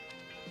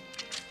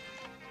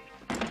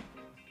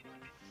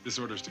This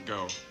order's to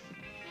go.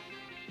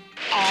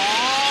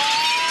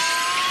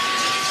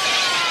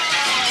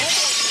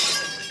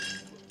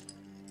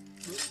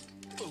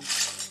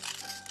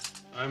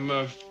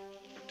 I'm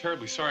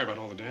terribly sorry about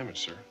all the damage,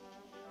 sir.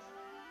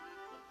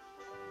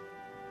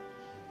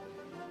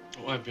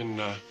 Well, I've been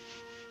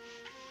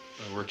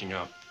working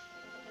out.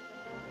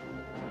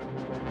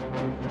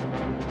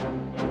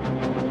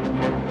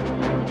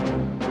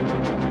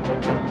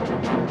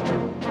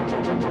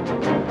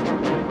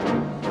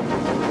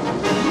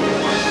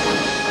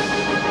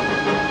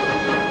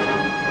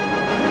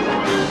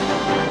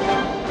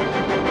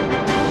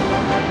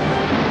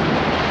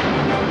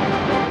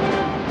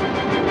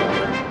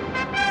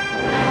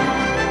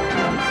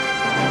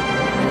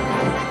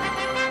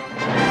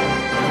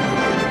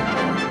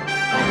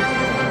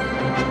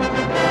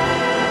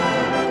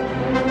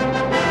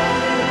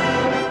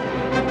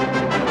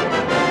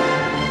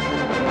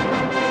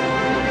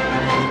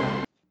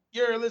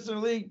 Listener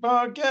League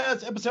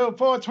Podcast, episode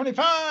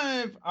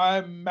 425.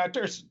 I'm Matt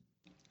Durson.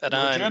 And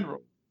I'm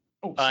General.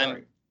 Oh, I'm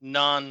sorry.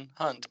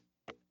 non-Hunt.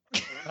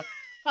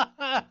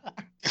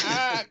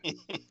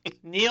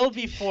 Kneel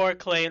before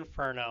Clay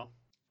Inferno.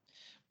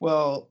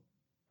 Well,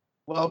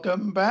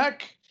 welcome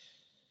back.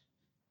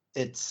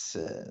 It's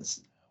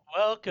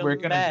Welcome we're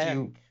gonna back.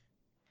 do.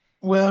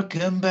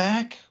 Welcome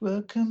back.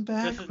 Welcome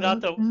back. This is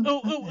not the welcome back.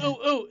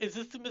 ooh. Is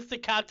this the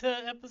Mr.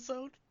 Kata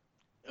episode?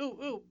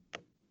 Ooh.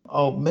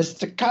 Oh,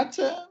 Mr.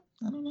 Kata?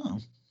 I don't know.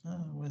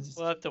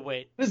 We'll have to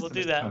wait. What is We'll the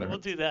do Mr. that. Kata? We'll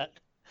do that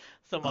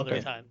some Okay.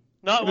 other time.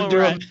 Not We'll when do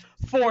we're a- at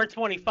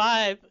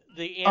 425,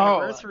 the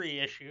anniversary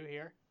issue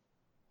here.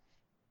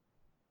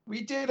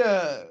 We did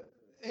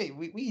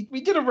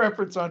we did a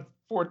reference on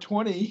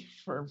 420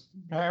 for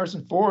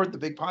Harrison Ford, the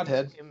big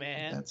pothead. Yeah,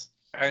 man. That's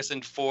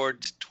Harrison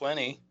Ford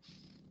 20.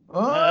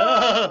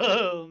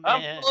 Oh,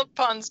 I'm man. full of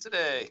puns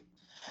today.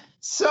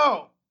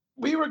 So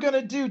we were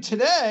gonna do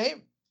today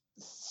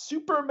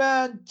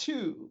Superman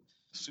 2.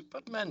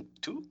 Superman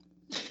 2?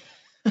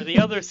 The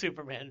other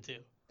Superman too.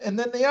 And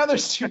then the other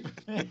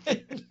Superman.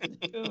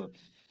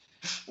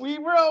 We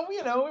were all,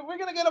 we're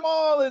gonna get them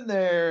all in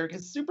there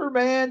because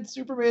Superman 2,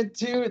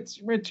 it's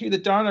Superman 2, the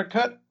Donner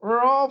cut.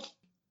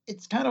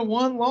 It's kind of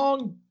one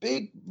long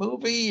big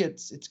movie.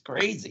 It's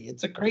crazy.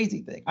 It's a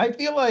crazy thing. I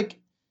feel like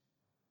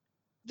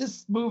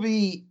this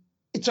movie.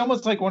 It's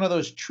almost like one of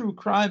those true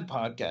crime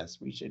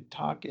podcasts. We should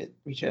talk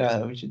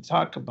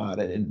talk about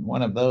it in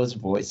one of those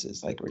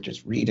voices, like we're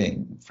just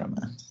reading from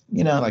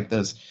like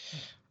those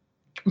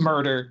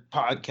murder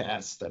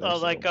podcasts that are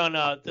Like on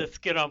the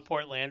skit on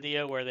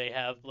Portlandia where they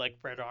have like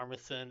Fred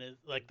Armisen, is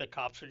like the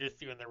cops are just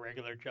doing their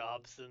regular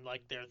jobs and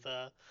like there's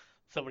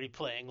somebody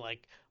playing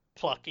like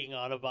plucking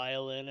on a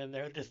violin and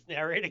they're just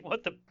narrating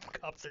what the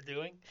cops are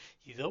doing.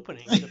 He's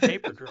opening the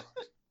paper drawer.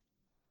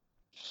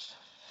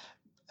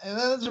 And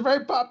those are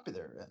very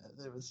popular.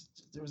 There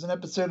was an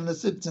episode in The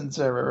Simpsons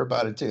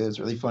about it too. It was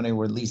really funny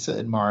where Lisa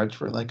and Marge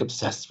were like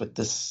obsessed with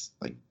this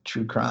like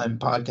true crime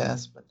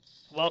podcast. But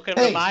Welcome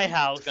Hey, to my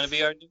house. It's going to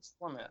be our new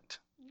format.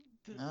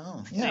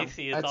 oh yeah,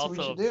 Stacey is that's what we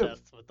also should do.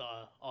 obsessed with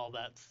all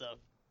that stuff.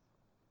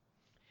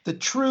 The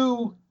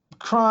true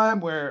crime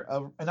where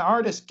an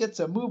artist gets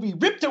a movie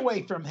ripped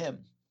away from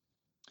him.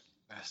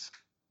 Yes.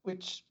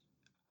 Which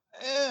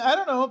I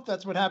don't know if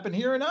that's what happened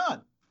here or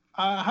not.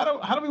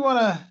 How do we want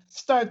to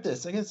start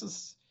this? I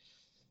guess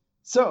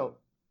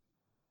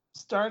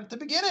start at the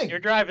beginning. You're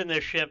driving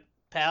this ship,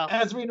 pal.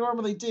 As we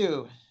normally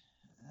do.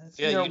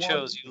 Yeah, you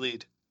chose. You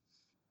lead.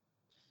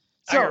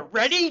 Are you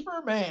ready?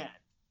 Superman.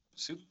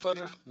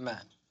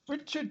 Superman.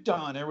 Richard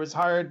Donner was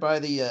hired by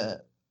the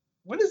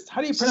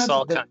how do you pronounce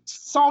Saul it? Kynes.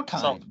 Saul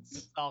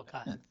Kynes. All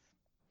kinds.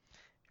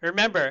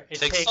 Remember, it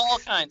Takes takes all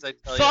kinds, I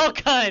tell Saul you.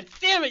 Kynes.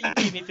 Damn it, you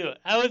beat me to it.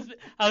 I was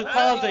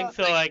pausing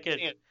so I could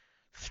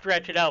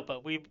stretch it out,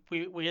 but we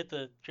hit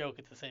the joke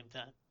at the same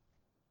time.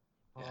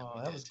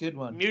 Oh, that was a good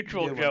one.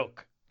 Mutual Good one.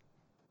 joke.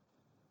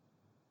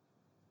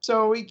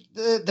 So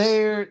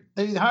they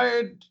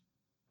hired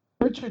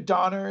Richard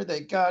Donner.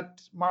 They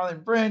got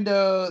Marlon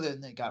Brando.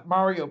 Then they got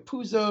Mario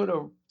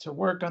Puzo to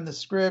work on the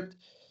script.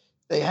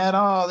 They had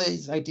all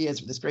these ideas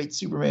for this great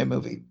Superman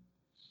movie.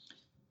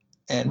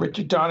 And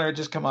Richard Donner had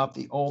just come off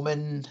The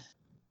Omen,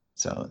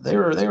 so they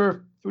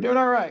were doing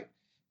all right.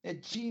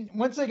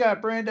 Once they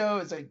got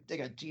Brando, it's like they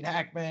got Gene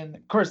Hackman.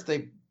 Of course,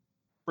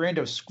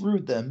 Brando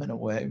screwed them in a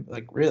way,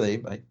 like really,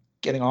 by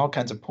getting all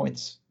kinds of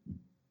points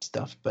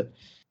stuff. But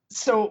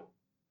so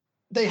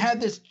they had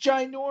this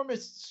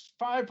ginormous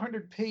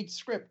 500-page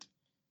script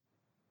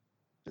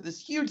for this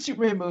huge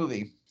Superman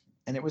movie,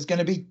 and it was going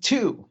to be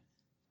 2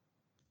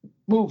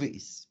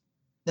 movies.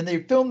 And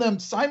they filmed them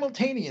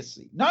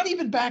simultaneously, not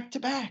even back to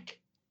back.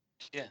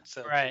 Yeah,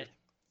 so Right.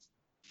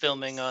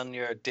 filming on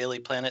your Daily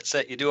Planet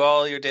set, you do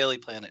all your Daily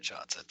Planet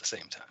shots at the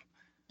same time.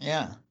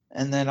 Yeah.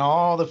 And then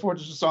all the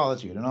Fortress of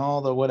Solitude and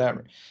all the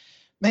whatever.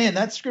 Man,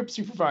 that script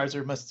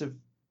supervisor must have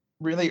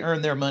really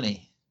earned their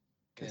money.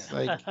 It's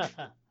like,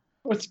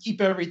 what's to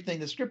keep everything?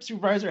 The script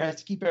supervisor has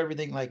to keep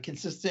everything like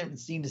consistent from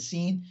scene to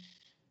scene.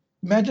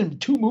 Imagine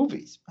 2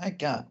 movies. My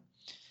God.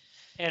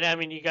 And I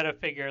mean, you got to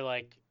figure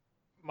like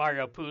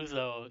Mario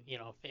Puzo,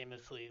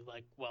 famously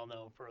like well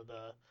known for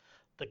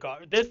the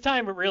God. This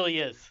time it really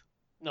is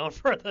known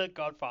for the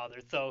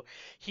Godfather. So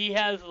he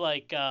has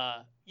like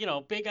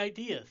big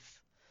ideas.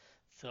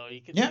 So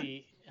you can Yeah,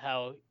 see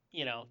how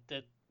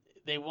that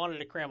they wanted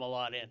to cram a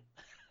lot in.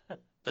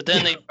 But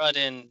then they Yeah. brought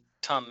in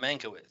Tom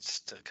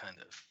Mankiewicz to kind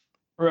of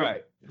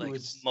right. Who like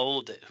was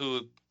mold it.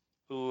 Who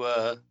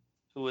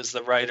was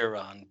the writer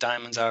on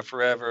Diamonds Are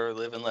Forever,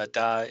 Live and Let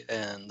Die,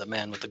 and The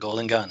Man with the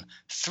Golden Gun?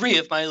 3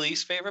 of my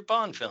least favorite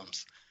Bond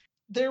films.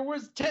 there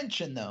was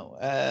tension though.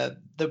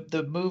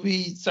 The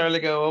movie started to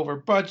go over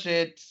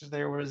budget.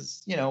 There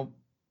was, Well,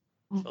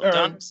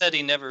 Don said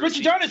he never Richard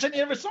received. Donner said he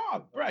never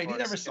saw. Right, he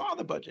never course. saw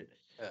the budget.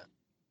 Yeah.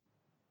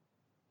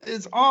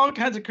 There's all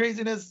kinds of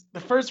craziness. The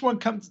first one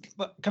comes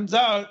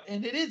out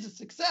and it is a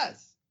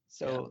success.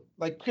 So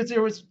because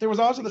there was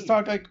also this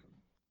talk like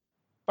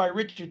by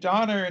Richard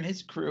Donner and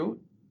his crew,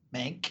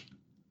 Mank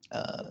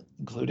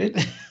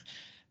included,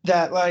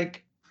 that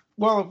like,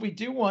 well, if we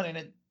do one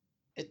and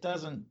it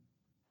doesn't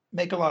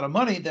make a lot of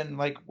money, then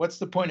like what's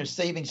the point of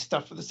saving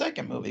stuff for the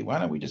second movie? Why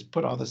don't we just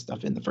put all this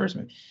stuff in the first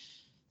movie?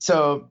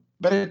 So,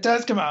 but it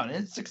does come out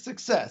and it's a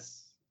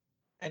success.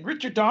 And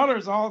Richard Donner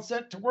is all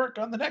set to work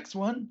on the next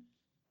one.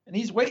 And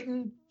he's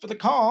waiting for the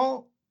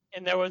call.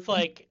 And there was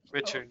like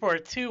Richard. for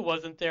 2,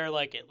 wasn't there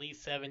like at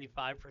least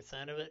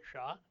 75% of it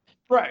shot?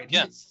 Right.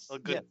 Yeah, a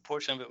good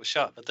portion of it was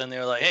shot. But then they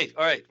were like, "Hey,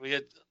 all right, we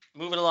got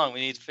moving along. We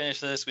need to finish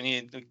this.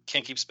 We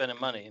can't keep spending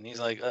money." And he's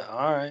like,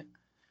 "All right."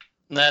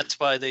 And that's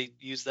why they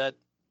use that.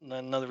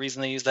 Another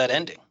reason they use that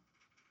ending,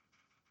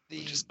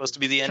 which is supposed to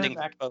be the ending.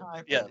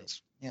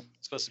 It's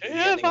supposed to be the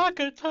ending. If I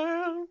could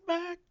turn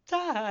back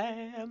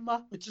time.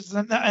 Which is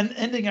an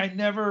ending I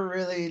never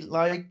really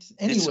liked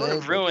anyway. It sort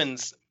of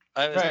ruins.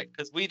 Right.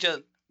 Because me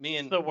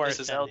and The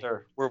worst Mrs. ending.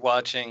 Elder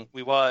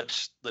we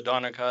watched the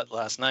Donner cut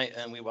last night,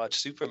 and we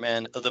watched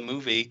Superman, the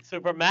movie.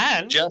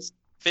 Superman. Just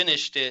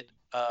finished it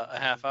a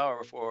half hour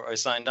before I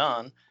signed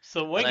on.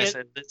 So wing And I it.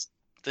 said,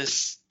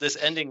 this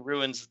ending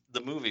ruins the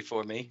movie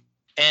for me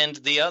and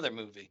the other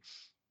movie.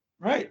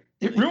 Right.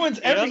 It ruins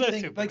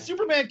everything. Like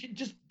Superman can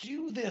just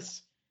do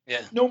this.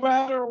 Yeah. No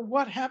matter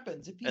what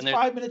happens. If he's And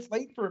 5 minutes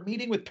late for a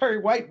meeting with Perry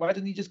White, why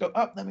didn't he just go,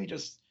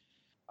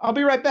 I'll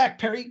be right back,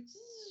 Perry.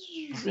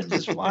 And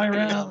just fly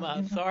around.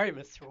 I'm sorry,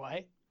 Mr.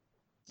 White.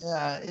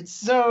 Yeah, it's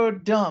so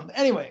dumb.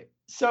 Anyway,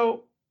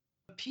 so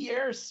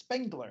Pierre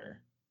Spengler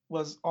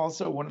was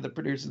also one of the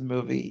producers of the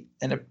movie.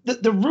 And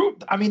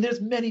there's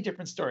many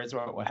different stories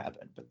about what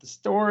happened. But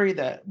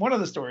one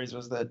of the stories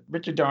was that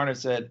Richard Donner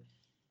said,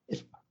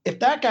 if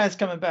that guy's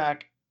coming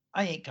back,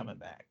 I ain't coming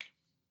back.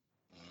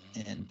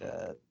 And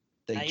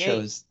they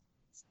chose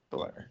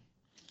Spengler.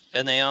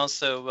 And they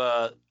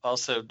also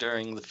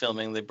during the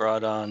filming, they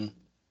brought on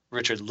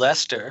Richard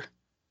Lester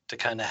to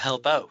kind of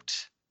help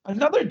out.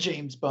 Another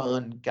James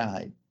Bond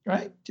guy,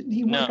 right? Didn't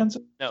he work on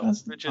some? No,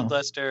 Richard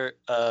Lester.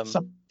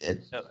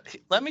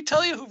 Let me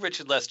tell you who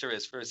Richard Lester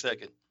is for a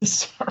second.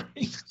 Sorry.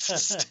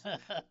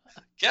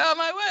 Get out of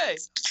my way.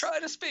 Try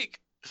to speak.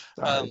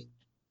 Sorry.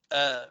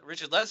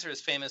 Richard Lester is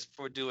famous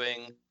for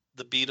doing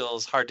the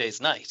Beatles' Hard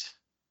Day's Night.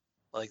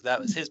 Like that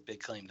was his big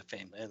claim to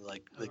fame, and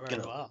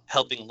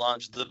helping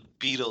launch the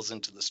Beatles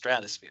into the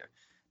stratosphere.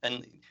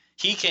 And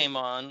he came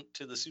on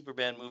to the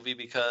Superman movie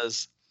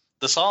because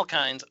the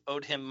Salkinds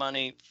owed him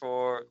money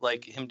for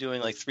like him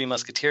doing like 3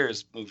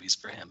 Musketeers movies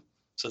for him.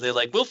 So they're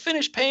like, "We'll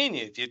finish paying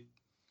you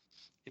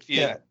if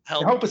you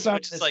help us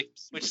out."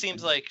 Which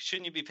seems like,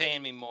 shouldn't you be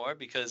paying me more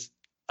because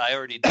I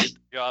already did the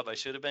job I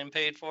should have been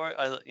paid for?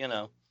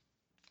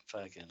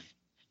 Fucking.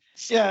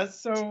 Yeah.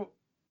 So.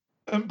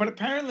 But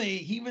apparently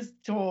he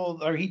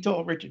told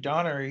Richard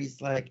Donner,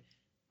 he's like,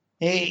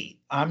 hey,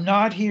 I'm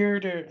not here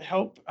to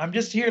help. I'm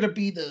just here to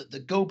be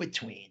the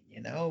go-between,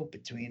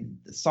 between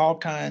the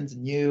Salkinds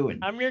and you.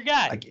 And I'm your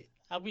guy.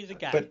 I'll be the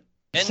guy.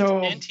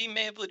 And he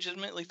may have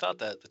legitimately thought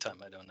that at the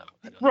time. I don't know.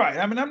 Right.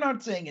 I mean, I'm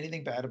not saying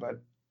anything bad about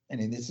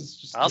any of this. Is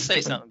just I'll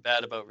say something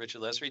bad about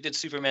Richard Lester. He did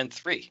Superman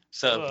 3.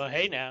 So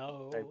hey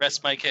now. I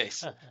rest my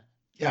case.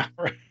 Yeah,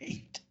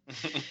 right.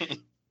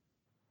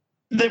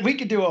 Then we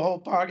could do a whole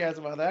podcast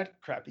about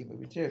that crappy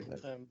movie too.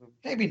 But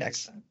maybe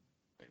next time.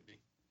 Maybe.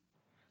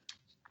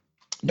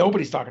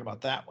 Nobody's talking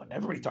about that one.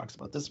 Everybody talks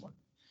about this one.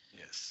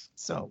 Yes.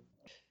 So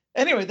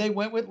anyway, they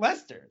went with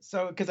Lester.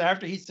 So because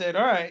after he said,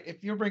 "All right,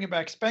 if you're bringing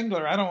back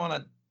Spengler, I don't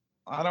want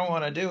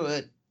to do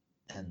it,"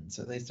 and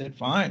so they said,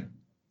 "Fine."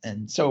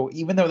 And so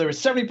even though there was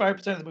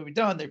 75% of the movie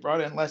done, they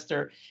brought in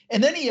Lester,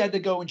 and then he had to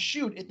go and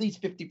shoot at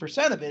least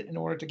 50% of it in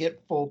order to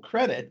get full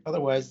credit.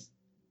 Otherwise,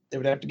 they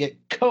would have to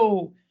get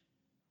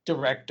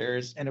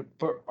co-directors. And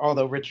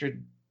although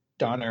Richard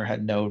Donner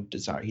had no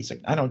desire, he's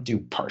like, I don't do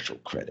partial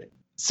credit.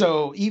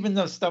 So even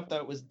though stuff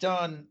that was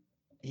done,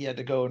 he had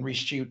to go and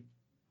reshoot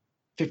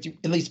at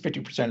least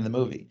 50% of the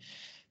movie.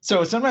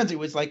 So sometimes it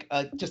was like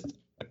just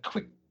a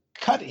quick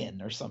cut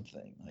in or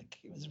something. Like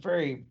it was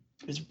very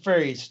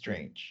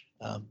strange.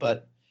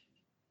 But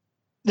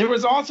there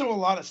was also a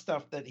lot of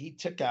stuff that he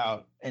took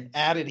out and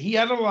added. He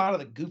added a lot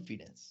of the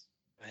goofiness.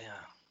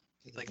 Yeah,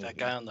 like that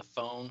guy on the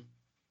phone.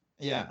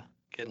 Yeah,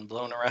 getting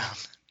blown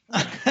around.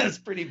 That's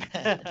pretty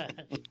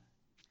bad.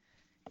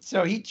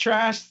 So he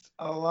trashed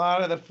a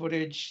lot of the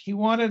footage. He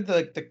wanted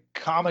the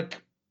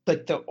comic,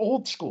 like the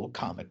old school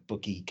comic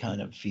booky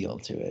kind of feel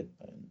to it.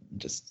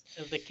 Just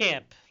the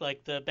camp,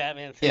 like the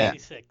Batman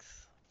 66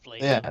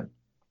 flavor. Yeah.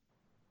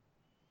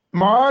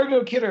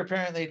 Margot Kidder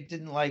apparently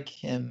didn't like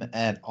him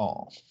at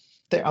all.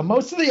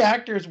 Most of the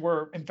actors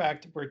were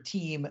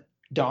Team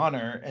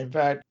Donner. In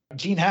fact,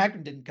 Gene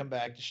Hackman didn't come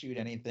back to shoot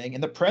anything,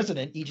 and the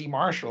president, E.G.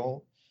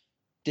 Marshall,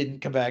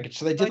 didn't come back.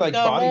 So they did like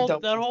body double.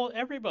 That whole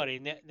everybody,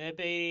 Ned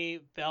Beatty,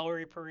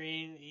 Valerie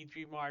Perrine,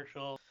 E.G.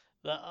 Marshall,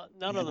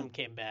 none of them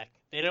came back.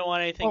 They didn't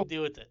want anything to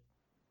do with it.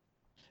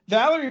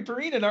 Valerie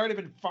Perrine had already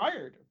been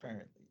fired,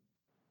 apparently,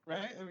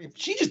 right? I mean,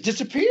 she just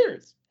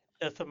disappears.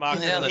 That's the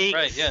marker. Yeah, that's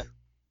right. Yeah,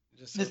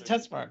 Miss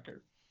Testmarker.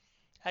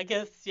 I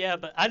guess, yeah,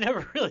 but I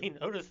never really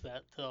noticed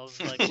that till I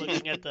was like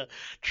looking at the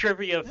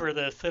trivia for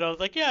this, and I was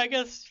like, yeah, I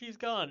guess she's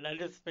gone. I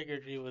just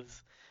figured she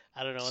was,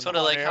 I don't know, sort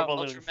of like how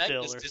Ultra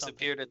Magnus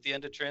disappeared at the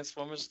end of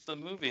Transformers the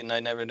movie, and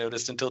I never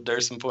noticed until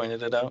Durson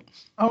pointed it out.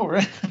 Oh,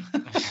 right.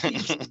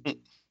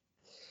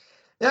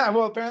 Yeah,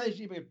 well, apparently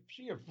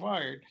she got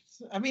fired.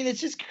 I mean,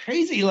 it's just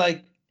crazy.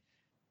 Like,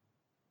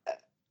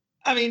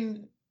 I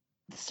mean,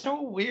 it's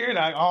so weird.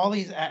 All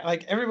these,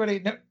 like,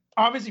 everybody,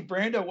 obviously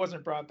Brando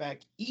wasn't brought back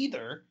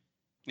either.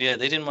 Yeah,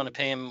 they didn't want to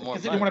pay him more money.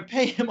 Because they didn't want to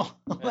pay him all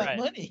that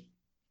money.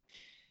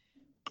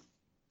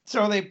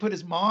 So they put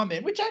his mom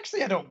in, which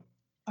actually I don't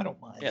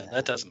mind. Yeah,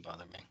 that doesn't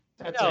bother me.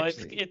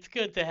 It's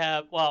good to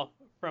have, well,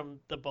 from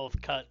the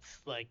both cuts,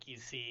 like you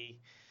see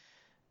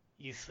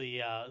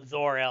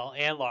Zor-El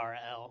and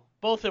Lar-El,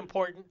 both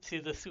important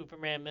to the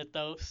Superman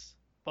mythos,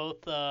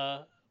 both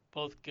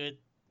good,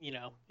 you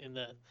know, in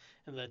the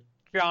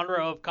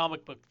genre of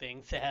comic book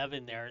things to have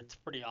in there. It's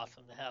pretty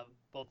awesome to have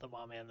both the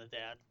mom and the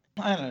dad.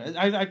 I don't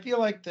know. I feel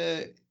like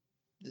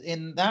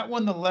in that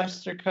one, the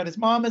Lester cut, his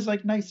mom is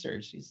like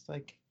nicer. She's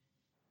like,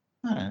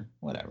 I don't know,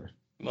 whatever.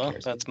 Well,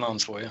 that's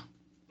mom's for you.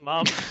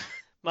 Mom's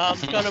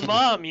got a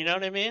mom, you know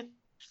what I mean?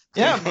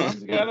 Yeah,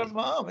 mom's got a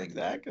mom,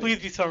 exactly. Please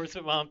be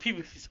Somerset mom. Please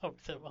be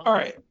Somerset mom. All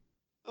right.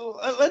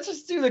 Let's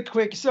just do the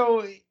quick.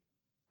 So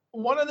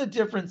one of the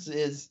differences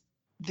is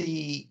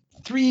the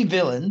three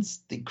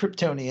villains, the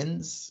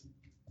Kryptonians,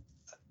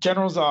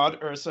 General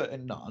Zod, Ursa,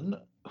 and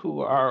Nun, who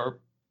are...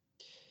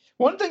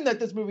 One thing that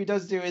this movie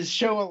does do is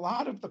show a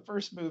lot of the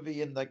first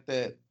movie in like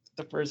the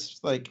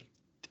first like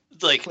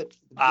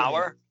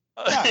hour.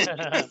 Yeah,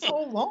 it's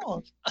so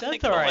long.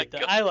 That's all right.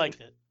 I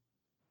liked it.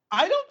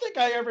 I don't think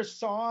I ever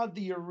saw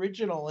the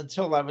original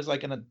until I was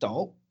like an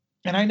adult,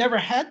 and I never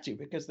had to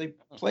because they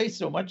play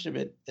so much of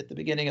it at the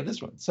beginning of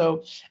this one.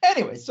 So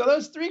anyway, so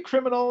those three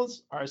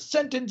criminals are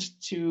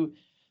sentenced to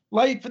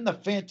life in the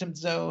Phantom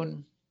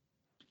Zone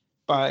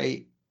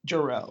by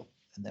Jor-El.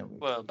 And then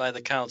by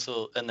the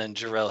council, and then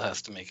Jor-El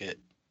has to make it.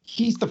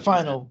 He's the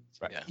final.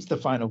 Right. Yeah. He's the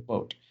final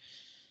vote.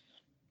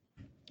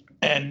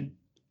 And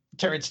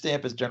Terrence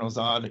Stamp as General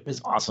Zod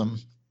is awesome,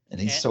 and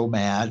he's so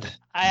mad.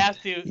 I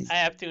have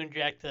to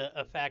inject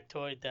a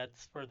factoid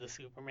that's for the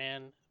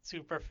Superman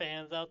super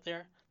fans out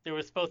there. There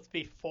was supposed to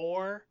be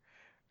 4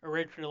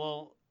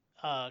 original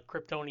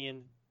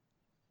Kryptonian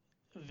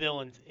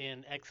villains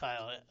in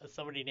Exile.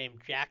 Somebody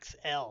named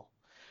Jax-El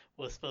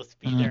was supposed to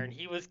be there, and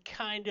he was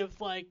kind of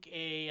like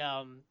a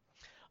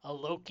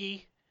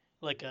Loki,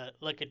 like a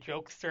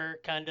jokester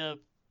kind of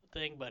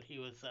thing, but he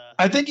was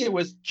I think it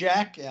was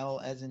Jack-El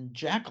as in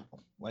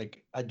jackal,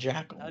 like a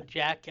jackal. A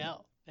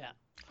Jack-El, yeah.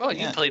 Oh,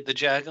 you played the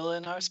Jackal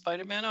in our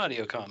Spider-Man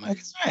audio comic.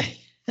 That's right.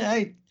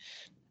 I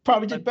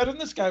probably did better than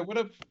this guy would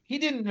have. He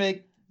didn't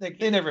make, like,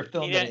 they never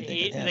filmed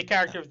anything. The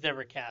character was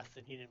never cast,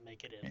 and he didn't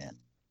make it in. Yeah.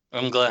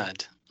 I'm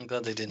glad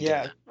they didn't.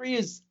 Yeah, do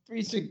that.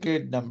 Three's a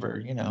good number,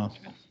 you know,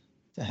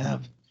 to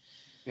have.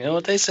 You know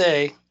what they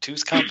say: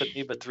 2's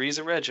company, but 3's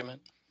a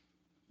regiment.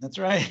 That's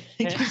right.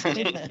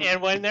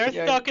 And when they're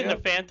stuck in the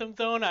Phantom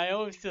Zone, I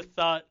always just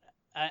thought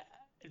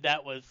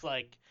that was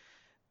like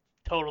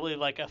totally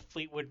like a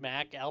Fleetwood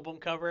Mac album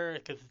cover,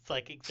 because it's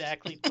like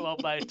exactly 12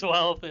 by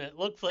 12, and it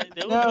looks like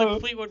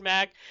Fleetwood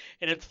Mac,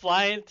 and it's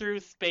flying through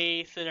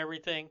space and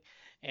everything.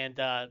 And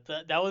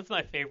that was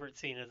my favorite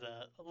scene as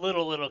a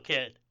little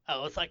kid. I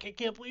was like, I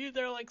can't believe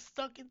they're like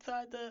stuck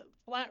inside the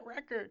flat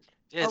record.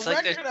 Yeah,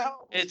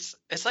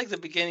 it's like the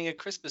beginning of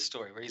Christmas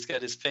Story, where he's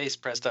got his face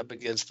pressed up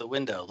against the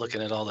window,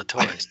 looking at all the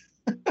toys.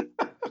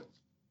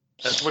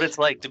 That's what it's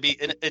like to be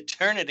an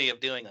eternity of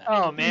doing that.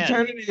 Oh man,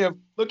 eternity of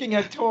looking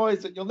at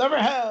toys that you'll never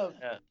have.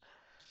 Yeah.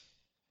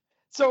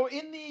 So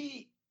in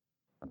the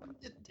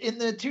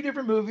 2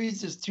 different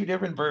movies, there's 2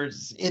 different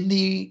versions. In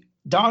the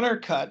Donner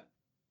cut,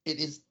 it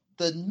is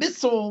the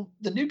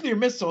nuclear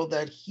missile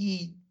that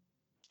he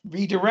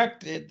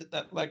redirected,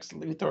 that Lex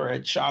Luthor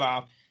had shot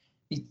off.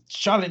 He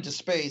shot into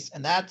space,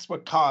 and that's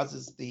what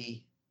causes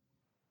the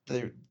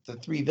 3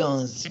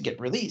 villains to get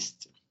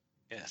released.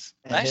 Yes,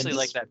 I actually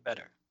like that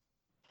better.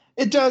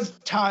 It does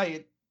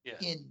tie it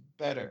in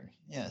better.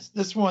 Yes,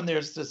 this one,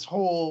 there's this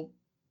whole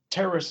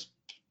terrorist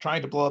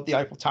trying to blow up the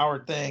Eiffel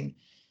Tower thing,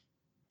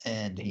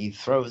 and he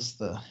throws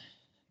the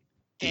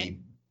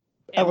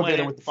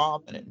elevator with the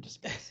bomb in it into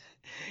space.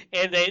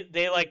 And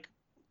they like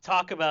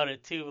talk about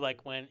it too,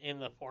 like when in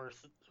the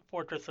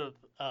Fortress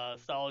of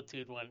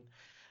Solitude, when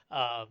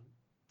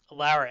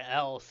Lara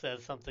L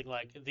says something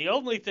like, "The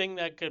only thing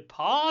that could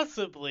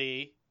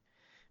possibly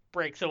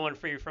break someone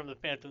free from the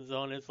Phantom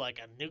Zone is like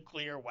a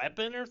nuclear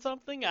weapon or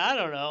something." I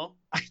don't know.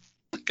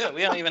 Good.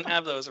 We don't even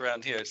have those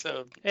around here,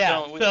 so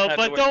Yeah.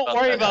 Don't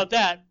worry about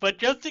that. But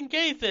just in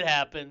case it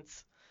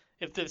happens,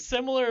 if there's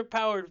similar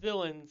powered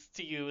villains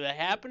to you that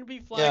happen to be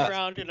flying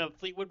around in a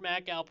Fleetwood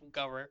Mac album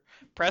cover,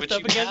 pressed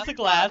up against the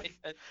glass,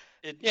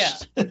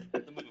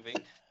 the movie.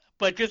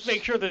 But just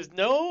make sure there's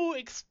no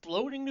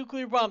exploding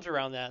nuclear bombs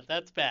around that.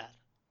 That's bad.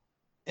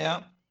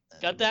 Yeah.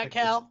 Got that,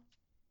 Cal?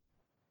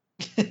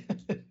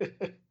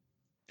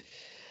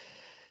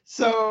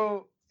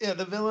 So yeah,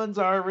 the villains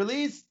are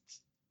released,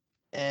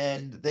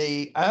 and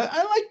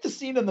I like the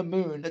scene on the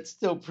moon. That's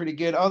still pretty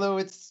good, although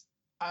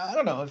I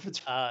don't know if it's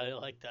I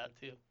like that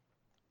too.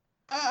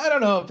 I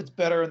don't know if it's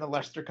better in the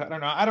Lester cut.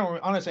 I don't know.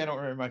 Honestly, I don't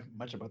remember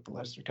much about the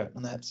Lester cut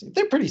in that scene.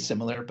 They're pretty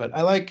similar, but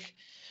I like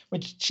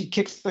when she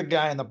kicks the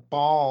guy in the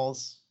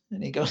balls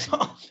and he goes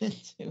off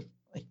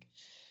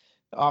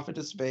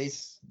into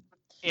space.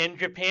 In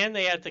Japan,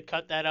 they had to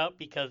cut that out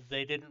because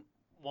they didn't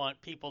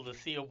want people to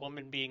see a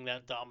woman being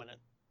that dominant.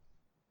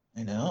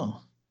 I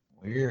know.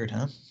 Weird,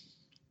 huh?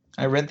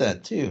 I read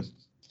that too.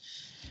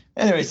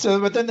 Anyway,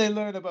 but then they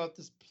learn about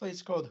this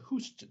place called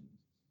Houston.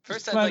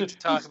 First, I'd like to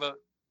talk about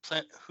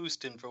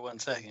Houston for 1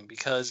 second,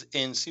 because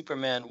in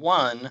Superman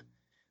 1,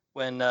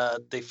 when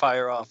they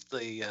fire off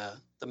the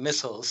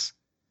missiles,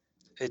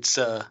 it's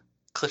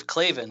Cliff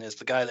Clavin is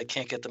the guy that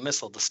can't get the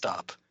missile to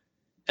stop.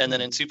 And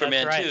then in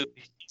Superman 2,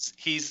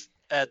 he's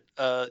at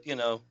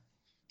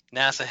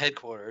NASA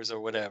headquarters or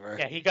whatever.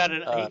 Yeah, he got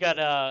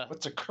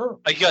what's a curve?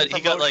 He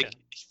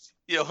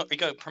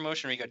got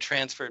promotion, or he got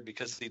transferred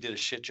because he did a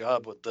shit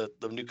job with the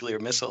nuclear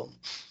missile.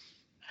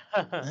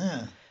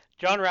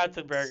 John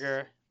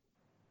Ratzenberger,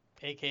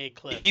 a.k.a.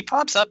 Cliff. He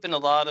pops up in a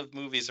lot of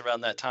movies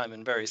around that time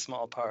in very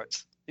small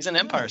parts. He's in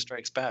Empire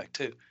Strikes Back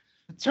too.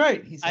 That's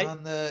right. He's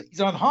on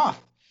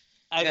Hoth.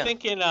 I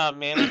think in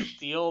Man of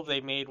Steel they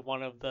made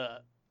one of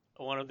the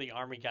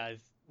army guys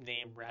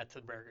named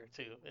Ratzenberger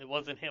too. It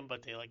wasn't him,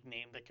 but they like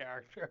named the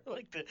character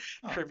like the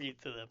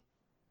tribute to them.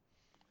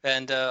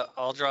 And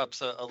I'll drop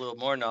a little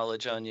more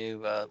knowledge on you.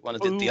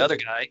 The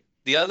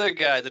other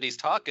guy that he's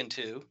talking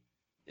to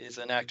is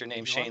an actor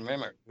named Shane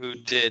Rimmer, who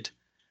did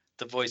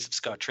the voice of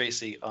Scott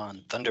Tracy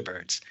on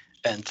Thunderbirds.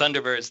 And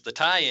Thunderbirds, the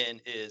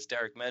tie-in is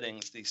Derek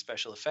Meddings, the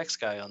special effects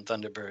guy on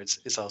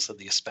Thunderbirds, is also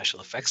the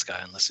special effects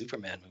guy on the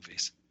Superman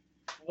movies.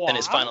 Wow. And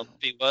his final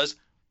movie was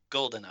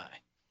GoldenEye.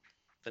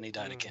 Then he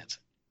died of cancer.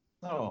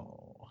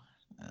 Oh,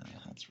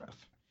 that's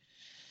rough.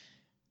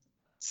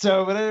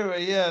 So, but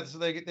anyway, yeah. So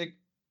they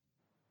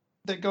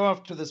go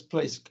off to this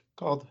place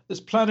called this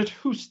planet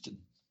Houston,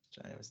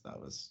 which I always thought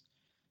was.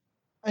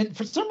 And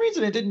for some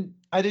reason,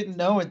 I didn't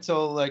know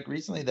until like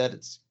recently that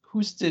it's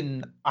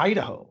Houston,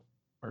 Idaho,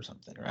 or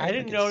something, right? I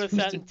didn't notice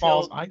that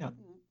until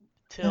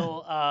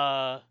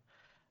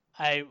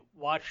I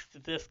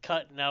watched this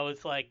cut, and I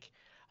was like,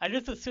 I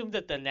just assumed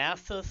that the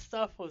NASA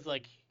stuff was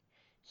like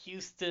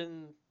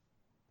Houston,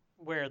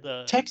 where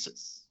the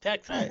Texas,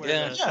 right.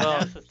 Where the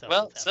NASA stuff.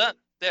 Well,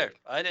 there.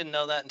 I didn't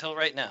know that until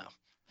right now.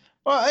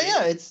 Well,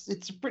 yeah, it's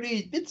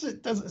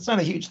not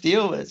a huge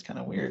deal, but it's kind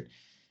of weird.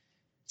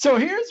 So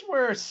here's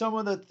where some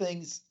of the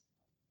things,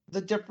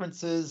 the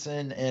differences,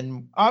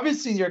 and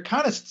obviously you're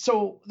kind of,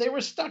 so they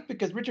were stuck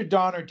because Richard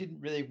Donner didn't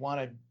really want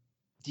to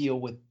deal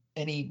with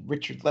any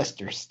Richard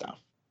Lester stuff.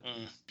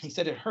 He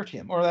said it hurt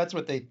him, or that's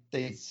what they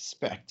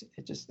suspect.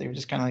 They were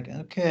just kind of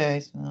like,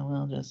 okay, so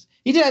we'll just.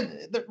 He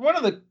did one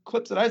of the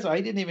clips that I saw.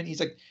 He's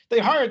like, they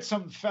hired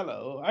some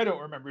fellow. I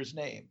don't remember his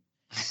name.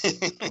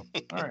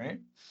 All right.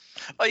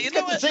 Well, you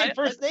know what? The same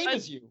first name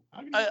as you.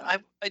 I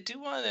do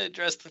want to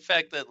address the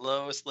fact that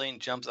Lois Lane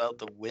jumps out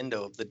the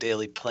window of the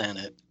Daily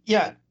Planet.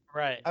 Yeah.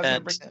 Right.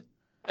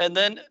 And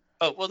then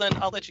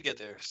I'll let you get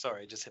there.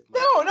 Sorry, I just hit.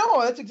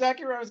 No, that's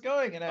exactly where I was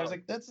going, and I was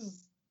like,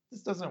 this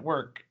doesn't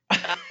work.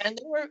 And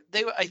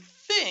I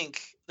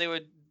think they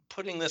were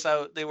putting this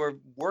out. They were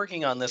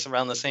working on this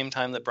around the same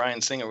time that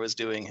Bryan Singer was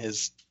doing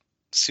his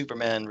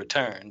Superman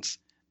Returns,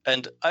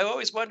 and I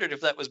always wondered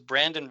if that was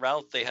Brandon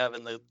Routh they have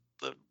in the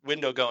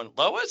window going,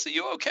 Lois, are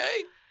you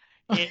okay?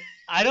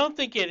 I don't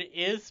think it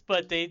is,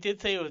 but they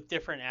did say it was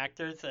different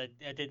actors. I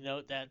did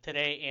note that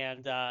today,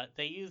 and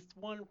they used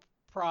one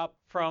prop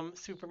from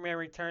Superman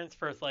Returns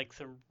for like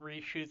some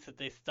reshoots that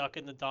they stuck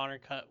in the Donner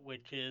cut,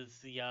 which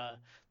is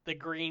the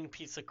green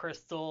piece of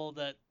crystal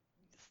that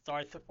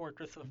starts the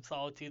Fortress of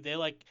Solitude. They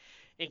like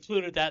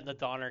included that in the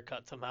Donner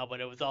cut somehow, but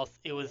it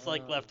was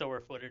like leftover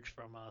footage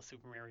from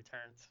Superman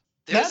Returns.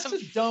 That's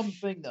a dumb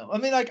thing, though. I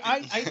mean, like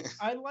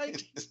I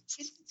like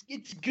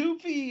it's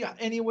goofy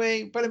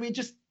anyway, but I mean,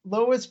 just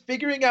Lois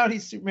figuring out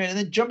he's Superman and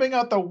then jumping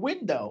out the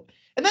window,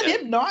 and then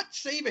him not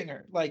saving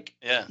her. Like,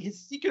 his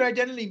secret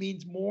identity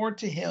means more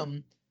to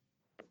him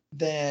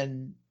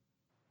than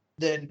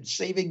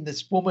saving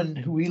this woman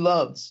who he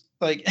loves.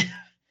 Like,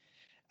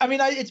 I mean,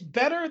 it's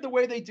better the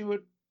way they do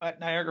it at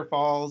Niagara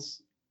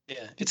Falls.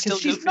 Yeah, it's still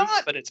goofy,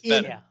 but it's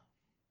better.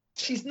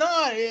 She's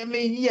not. I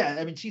mean, yeah.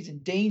 I mean, she's in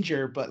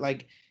danger, but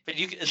like. But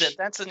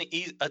that's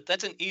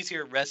an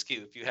easier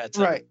rescue if you had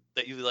right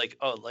that you like.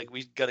 Oh, like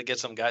we got to get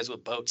some guys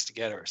with boats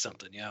together or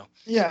something, you know.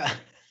 Yeah,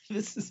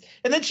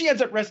 and then she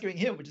ends up rescuing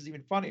him, which is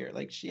even funnier.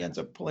 Like she ends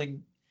up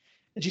pulling,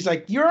 and she's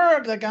like,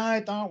 "You're the guy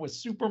I thought was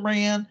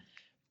Superman."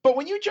 But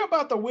when you jump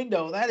out the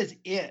window, that is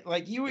it.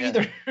 Like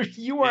either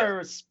you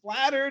are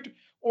splattered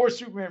or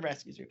Superman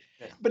rescues you.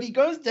 Yeah. But he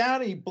goes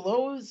down and he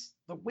blows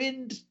the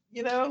wind,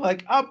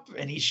 like up,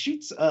 and he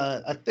shoots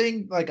a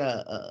thing like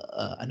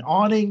an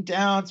awning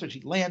down, so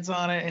she lands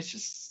on it. It's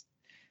just,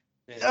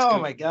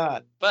 my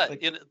god! But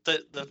like,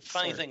 the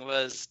funny thing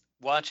was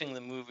watching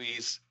the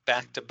movies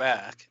back to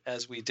back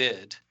as we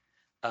did.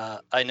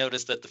 I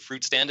noticed that the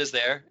fruit stand is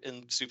there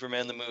in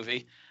Superman the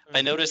movie. Mm-hmm.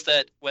 I noticed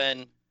that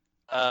when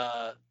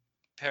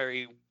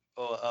Perry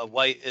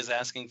White is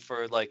asking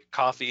for like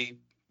coffee,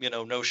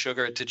 no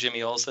sugar to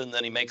Jimmy Olsen,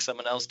 then he makes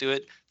someone else do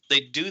it. They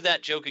do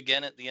that joke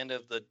again at the end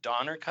of the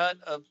Donner cut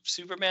of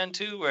Superman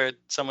 2, where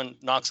someone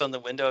knocks on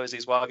the window as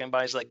he's walking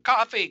by. He's like,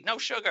 "Coffee, no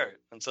sugar,"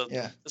 and so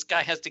this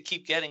guy has to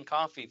keep getting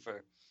coffee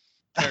for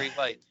Perry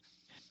White.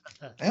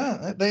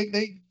 Yeah,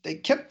 they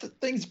kept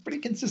things pretty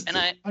consistent.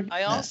 And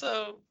I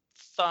also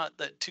thought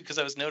that too, because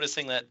I was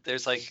noticing that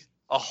there's like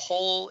a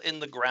hole in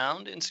the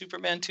ground in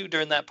Superman 2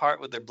 during that part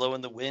where they're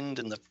blowing the wind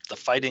and the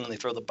fighting, they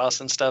throw the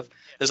bus and stuff.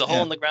 There's a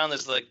hole in the ground.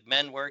 There's like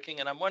men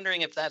working, and I'm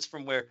wondering if that's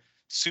from where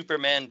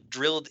Superman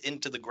drilled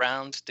into the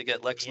ground to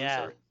get Lex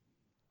Luthor.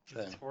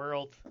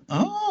 Twirled.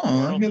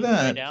 Oh, look at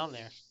that. Down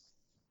there.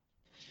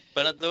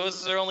 But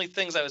those are only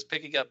things I was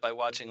picking up by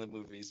watching the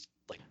movies.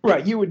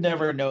 Right, you would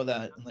never know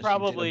that. Unless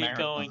probably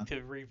going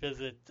to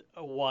revisit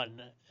one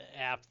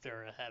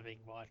after having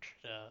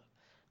watched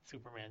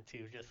Superman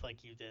 2, just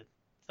like you did.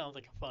 Sounds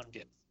like a fun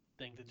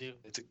thing to do.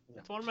 It's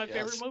one of my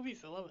favorite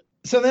movies. I love it.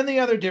 So then the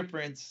other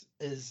difference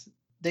is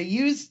they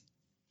use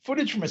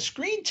footage from a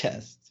screen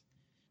test.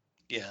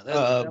 Yeah,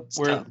 that's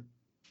tough.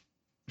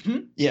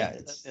 Yeah,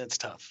 it's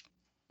tough.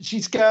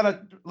 She's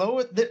got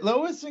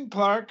Lois and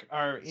Clark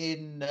are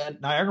in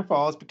Niagara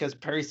Falls because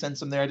Perry sends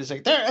them there to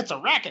say, "There, it's a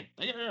racket."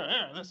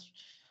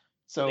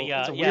 So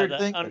it's a weird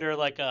thing. Under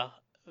like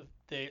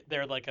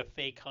they're like a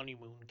fake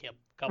honeymoon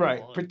couple.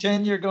 Right,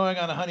 pretend you're going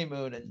on a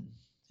honeymoon,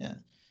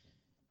 and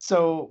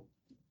so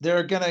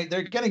they're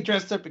getting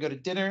dressed up to go to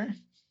dinner,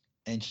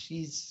 and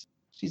she's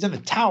in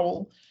a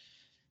towel.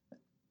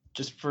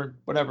 Just for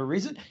whatever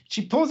reason,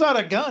 she pulls out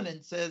a gun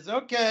and says,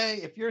 "Okay,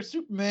 if you're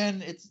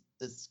Superman, it's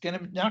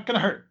not gonna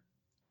hurt."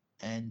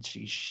 And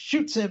she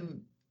shoots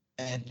him,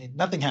 and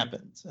nothing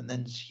happens. And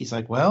then he's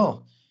like,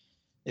 "Well,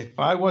 if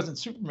I wasn't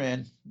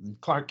Superman,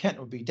 Clark Kent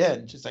would be dead."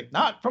 And she's like,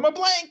 "Not from a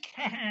blank."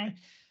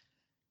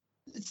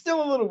 It's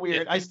still a little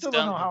weird. I still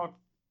don't know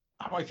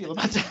how I feel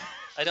about that.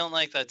 I don't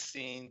like that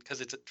scene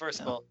because first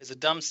of all, it's a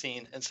dumb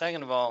scene, and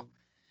second of all,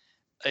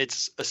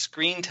 it's a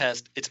screen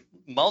test. It's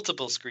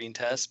multiple screen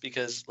tests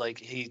because like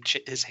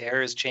his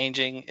hair is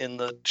changing in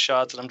the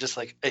shots, and I'm just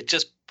like, it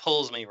just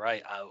pulls me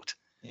right out.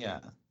 Yeah,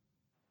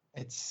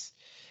 it's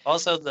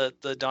also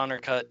the Donner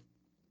cut.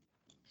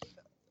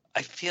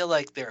 I feel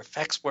like their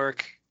effects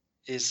work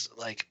is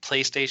like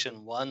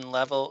PlayStation 1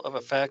 level of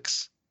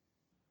effects.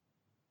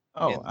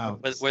 Oh,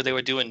 where they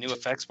were doing new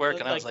effects work,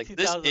 and I was like,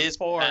 "This is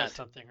bad." Or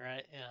something,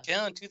 right?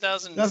 Yeah, in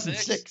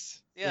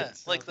 2006. Yeah,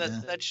 like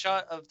that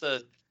shot of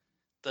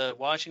the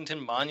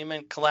Washington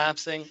Monument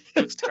collapsing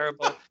looks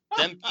terrible.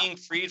 Them being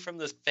freed from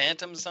the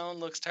Phantom Zone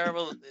looks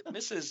terrible.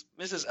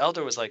 Mrs.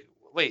 Elder was like,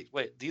 wait,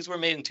 these were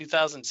made in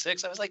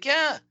 2006? I was like,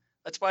 yeah.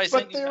 That's why I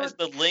sent you guys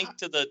the link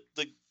to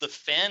the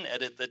fan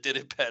edit that did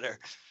it better.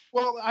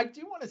 Well, I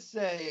do want to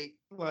say,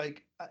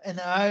 like, and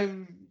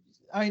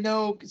I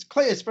know, because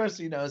Clay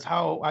especially knows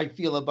how I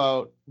feel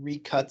about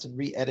recuts and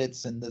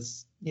re-edits and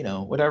this,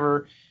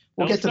 whatever.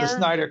 We'll get to the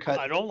Snyder cut.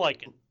 I don't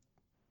like it.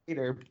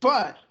 Later,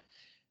 but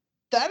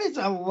that is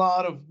a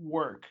lot of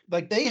work.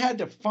 Like, they had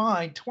to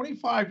find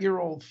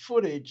 25-year-old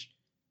footage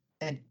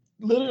and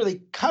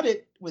literally cut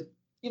it with,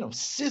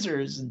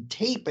 scissors and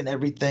tape and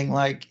everything,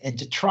 and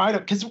to try to,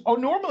 because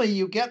normally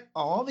you get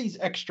all these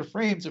extra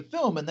frames of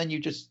film and then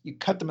you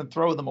cut them and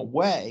throw them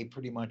away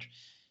pretty much.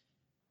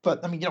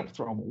 But I mean, you don't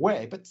throw them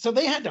away. But so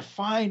they had to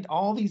find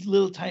all these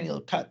tiny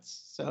little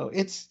cuts. So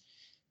it's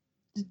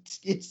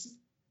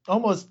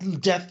almost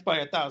death by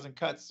 1,000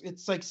 cuts.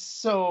 It's like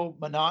so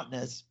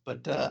monotonous.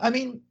 But I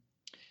mean,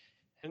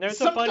 and there's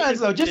sometimes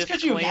though, just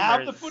because you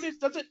have the footage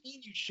doesn't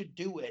mean you should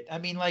do it. I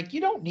mean, like,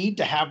 you don't need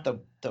to have the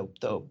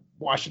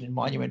Washington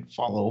Monument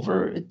fall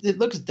over. It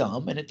looks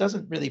dumb and it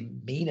doesn't really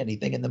mean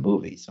anything in the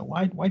movie. So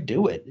why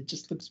do it? It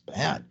just looks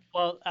bad.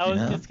 Well, I was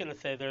just gonna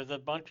say there's a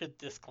bunch of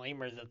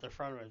disclaimers at the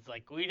front of it. It's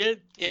like, we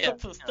did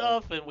some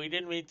stuff and we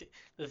didn't mean to.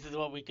 This is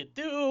what we could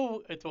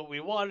do. It's what we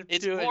wanted to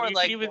do. More and you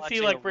like can even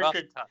see like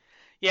Richard.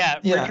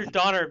 Richard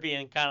Donner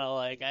being kind of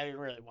like, I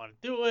didn't really want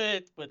to do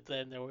it, but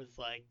then there was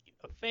like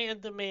a fan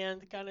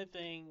demand kind of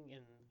thing,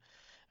 and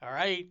all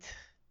right.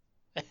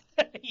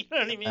 You know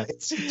what I mean?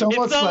 It's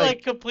almost not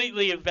like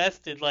completely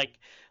invested. Like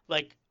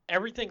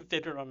everything's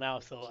digital now,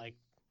 so like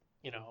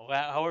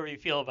however you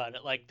feel about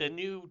it, like the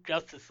new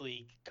Justice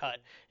League cut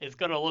is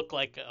gonna look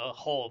like a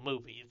whole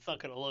movie. It's not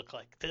gonna look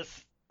like this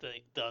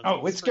thing does.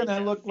 it's gonna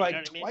test, look you know like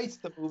what I mean? twice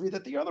the movie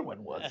that the other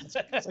one was.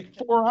 It's like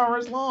 4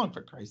 hours long,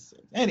 for Christ's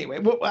sake. Anyway,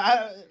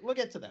 we'll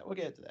get to that. We'll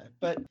get to that.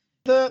 But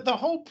the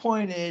whole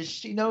point is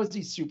she knows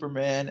he's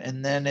Superman,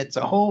 and then it's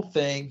a whole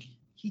thing.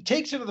 He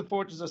takes her to the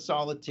Fortress of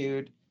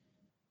Solitude.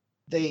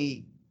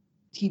 He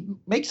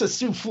makes a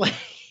souffle.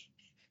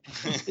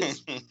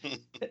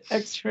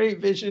 X-ray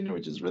vision,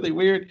 which is really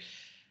weird.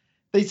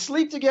 They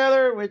sleep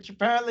together, which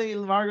apparently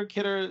Margot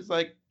Kidder is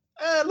like,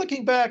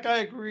 looking back, I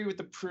agree with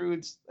the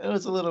prudes. It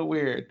was a little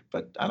weird,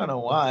 but I don't know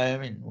why. I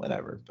mean,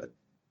 whatever. But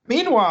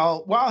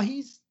meanwhile, while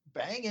he's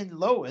banging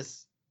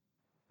Lois,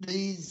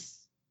 these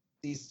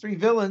 3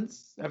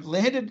 villains have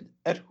landed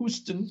at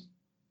Houston.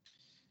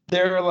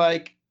 They're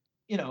like,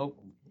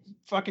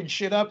 fucking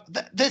shit up.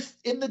 This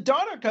in the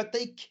Donner cut,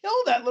 they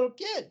kill that little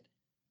kid.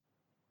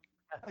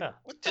 Like,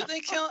 what did they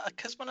kill?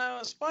 Because when I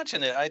was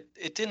watching it,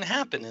 it didn't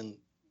happen, and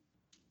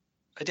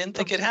I didn't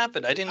think it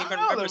happened. I didn't even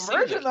remember seeing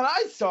it. The version that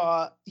I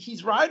saw,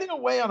 he's riding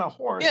away on a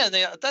horse.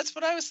 Yeah, that's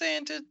what I was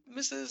saying to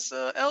Mrs.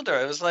 Elder.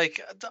 I was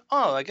like,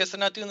 I guess they're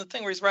not doing the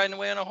thing where he's riding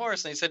away on a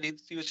horse, and he said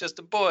he was just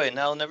a boy, and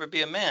now he'll never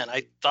be a man.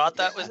 I thought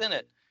that was in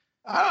it.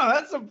 I don't know.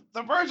 That's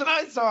the version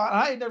I saw.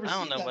 I had never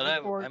seen that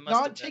before. I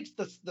must have takes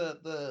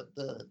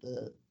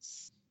the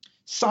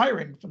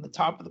siren from the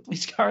top of the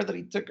police car that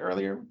he took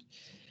earlier,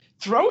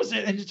 throws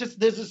it, and it's just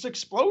there's this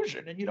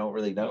explosion, and you don't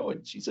really know.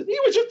 And she said, "He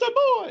was just a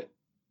boy,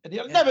 and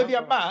he'll never be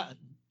a man."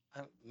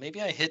 Maybe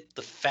I hit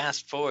the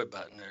fast forward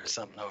button or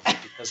something over it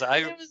because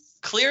I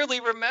clearly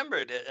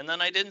remembered it, and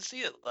then I didn't see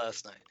it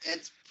last night.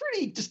 It's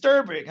pretty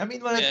disturbing. I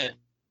mean,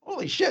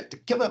 holy shit, to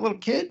kill that little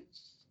kid!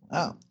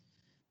 Wow.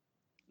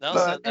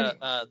 Also,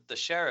 the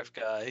sheriff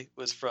guy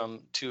was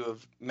from 2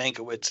 of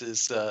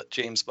Mankiewicz's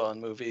James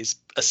Bond movies,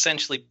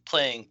 essentially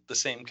playing the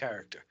same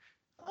character.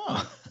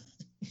 Oh.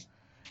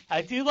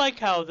 I do like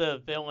how the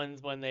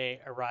villains, when they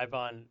arrive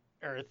on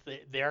Earth,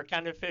 they're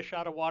kind of fish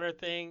out of water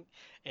thing,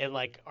 and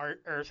like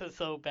Earth is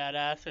so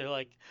badass. They're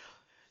like,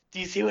 "Do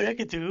you see what I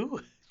could do?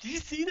 Do you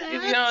see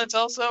that?" It's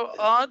also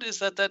odd is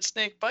that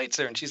snake bites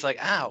her, and she's like,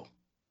 "Ow."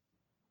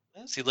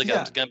 See, look,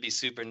 I'm gonna be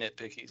super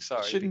nitpicky.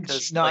 Sorry,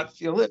 because not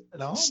feel it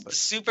at all. But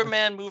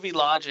Superman movie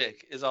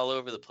logic is all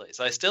over the place.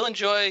 I still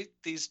enjoy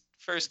these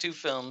first 2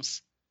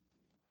 films.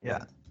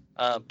 Yeah.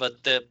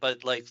 But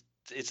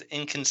it's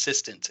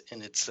inconsistent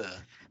in its.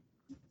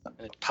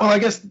 Well, I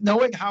guess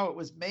knowing how it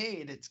was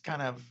made, it's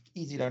kind of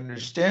easy to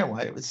understand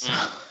why it was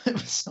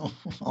so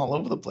all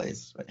over the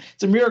place.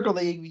 It's a miracle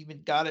they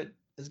even got it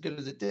as good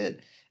as it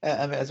did,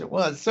 as it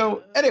was.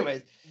 So,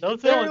 anyways,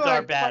 those villains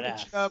are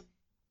badass.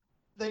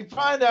 They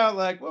find out,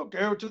 like, we'll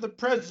go to the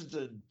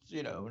president,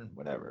 and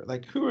whatever.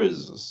 Like, who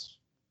is this?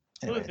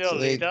 Anyway, who's the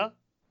leader?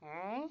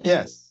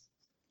 Yes.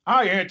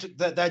 I answer,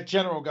 that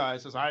general guy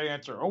says, I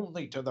answer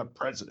only to the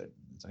president.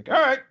 It's like,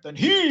 all right, then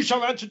he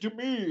shall answer to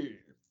me.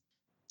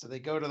 So they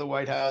go to the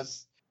White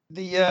House.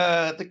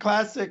 The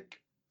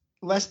classic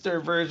Lester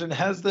version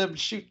has them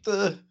shoot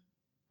the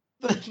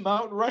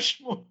Mount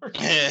Rushmore.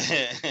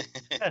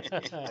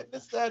 I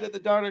missed that in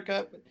the Donner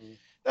cut. But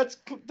that's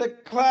the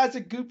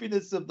classic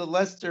goofiness of the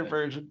Lester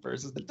version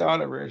versus the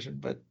Donner version.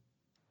 But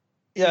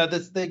yeah,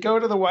 they go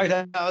to the White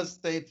House.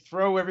 They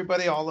throw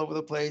everybody all over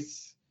the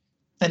place.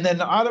 And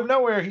then out of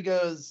nowhere, he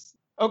goes,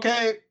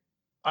 okay,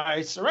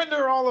 I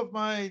surrender all of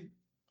my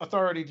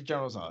authority to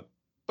General Zod.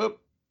 Boop.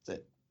 That's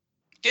it.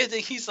 Yeah,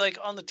 he's like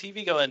on the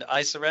TV going,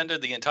 I surrender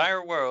the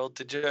entire world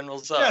to General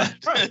Zod. Yeah,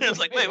 right. It's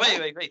like,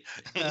 wait.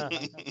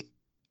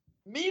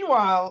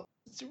 Meanwhile,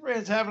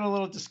 Superman's having a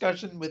little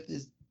discussion with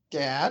his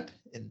dad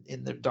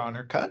in the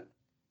Donner cut.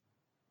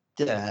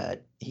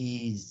 That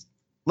he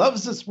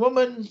loves this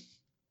woman,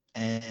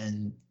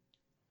 and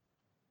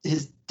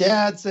his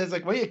dad says,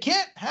 like, well, you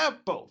can't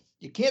have both.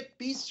 You can't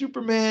be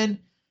Superman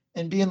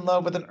and be in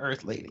love with an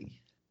Earth lady.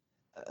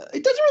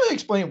 It doesn't really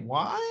explain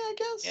why, I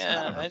guess.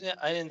 Yeah,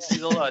 I didn't see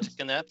the logic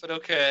in that, but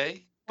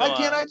okay. Why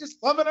can't I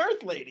just love an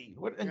Earth lady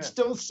and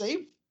still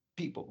save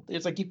people?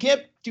 It's like you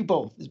can't do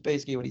both, is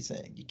basically what he's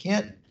saying. You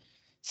can't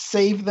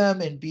save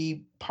them and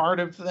be part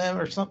of them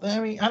or something. I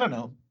mean, I don't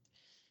know.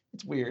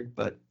 It's weird,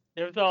 but...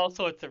 There's all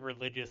sorts of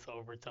religious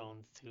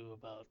overtones, too,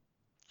 about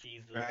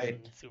Jesus right.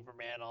 and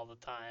Superman all the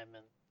time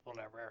and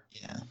whatever.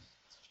 Yeah,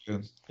 it's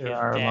true. There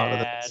are a lot of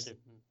those. And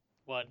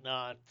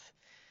whatnot.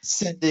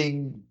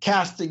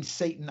 Casting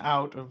Satan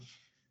out of,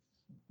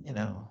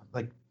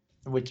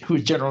 who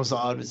General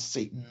Zod is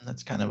Satan.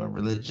 That's kind of a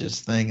religious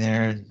thing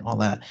there and all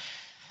that.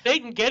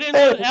 Satan, get in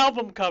the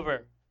album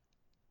cover.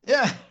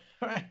 Yeah,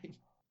 right.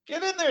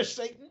 Get in there,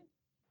 Satan.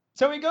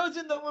 So he goes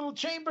in the little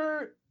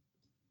chamber.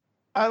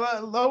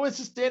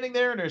 Lois is standing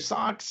there in her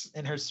socks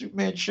and her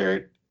Superman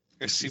shirt.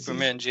 Her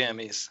Superman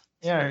jammies.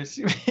 Yeah, her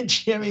Superman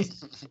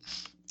jammies.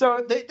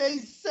 So they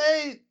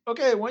say,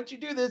 okay, once you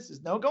do this,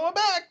 there's no going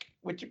back.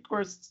 Which, of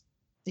course,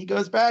 he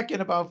goes back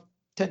in about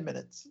 10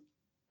 minutes.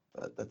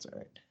 but that's all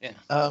right. Yeah.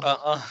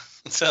 Um,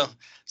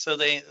 So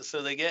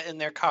they get in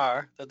their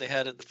car that they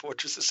had at the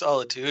Fortress of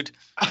Solitude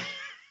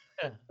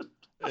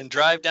and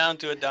drive down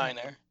to a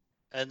diner,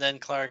 and then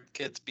Clark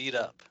gets beat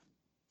up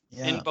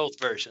in yeah, both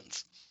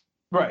versions.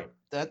 right.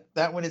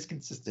 That one is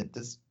consistent.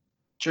 This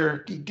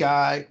jerky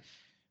guy,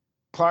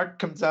 Clark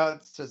comes out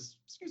and says,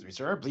 "Excuse me,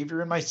 sir, I believe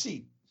you're in my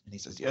seat." And he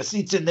says, "Your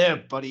seat's in there,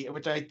 buddy,"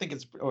 which I think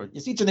is, or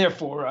your seat's in there,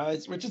 Four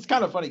Eyes, which is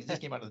kind of funny because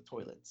he came out of the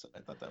toilet. So I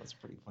thought that was a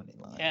pretty funny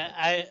line.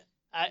 Yeah,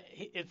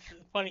 it's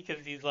funny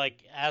because he's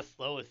like asked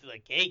Lois, he's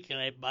like, "Hey, can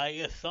I buy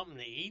you something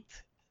to eat?"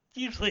 It's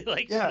usually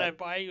like, Yeah. "Can I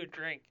buy you a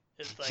drink?"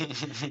 It's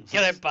like,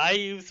 "Can I buy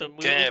you some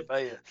moons?" Can I buy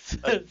you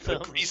a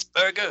grease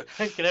burger?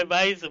 Can I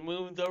buy you some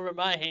moons over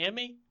my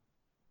hammy?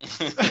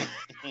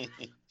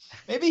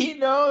 Maybe he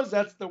knows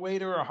that's the way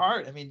to her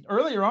heart. I mean,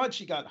 earlier on,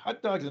 she got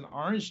hot dogs and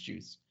orange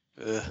juice.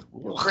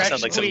 Fresh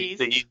Sounds like something squeeze.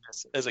 to eat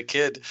as a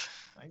kid.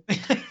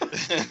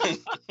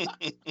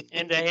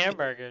 And a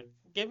hamburger.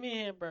 Give me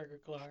a hamburger,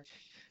 Clark.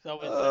 It's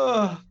always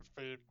Ugh.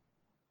 for food.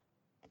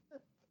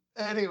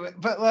 Anyway,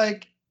 but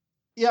like,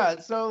 yeah,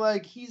 so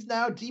like he's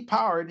now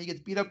depowered and he gets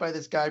beat up by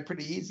this guy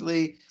pretty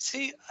easily.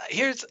 See,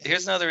 here's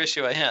another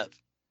issue I have.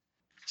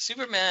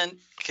 Superman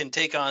can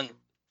take on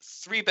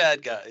 3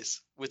 bad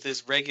guys with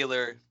his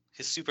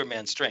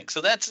Superman strength. So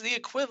that's the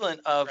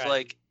equivalent of Right.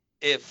 like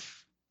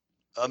if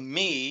a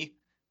me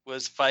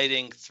was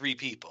fighting 3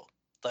 people.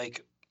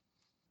 Like,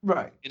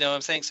 Right. you know what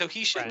I'm saying? So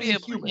he should Right. be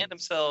able to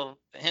Humans.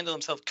 handle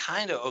himself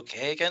kind of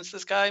okay against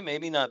this guy.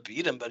 Maybe not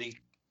beat him, but he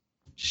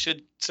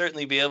should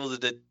certainly be able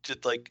to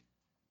like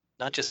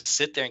not just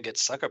sit there and get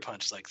sucker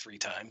punched like 3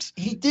 times.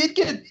 He did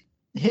get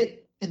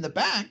hit in the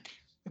back,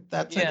 if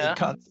that's Yeah. any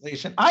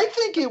consolation. I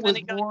think it was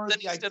Then more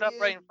he the stood up idea-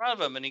 right in front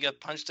of him and he got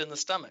punched in the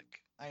stomach.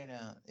 I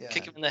know, yeah.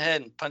 Kick him in the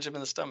head and punch him in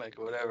the stomach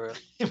or whatever.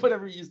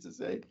 Whatever he used to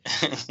say.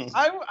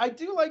 I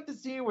do like the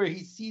scene where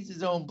he sees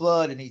his own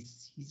blood and he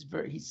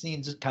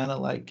seems kind of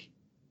like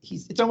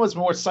it's almost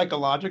more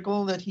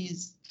psychological that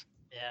he's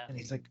Yeah. and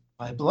he's like,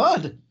 my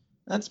blood,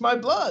 that's my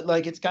blood.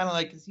 Like it's kind of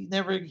like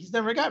he's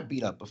never got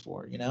beat up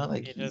before, you know,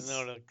 like He doesn't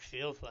know what it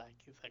feels like.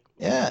 He's like,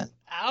 yeah.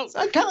 ouch. So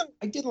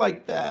I did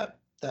like that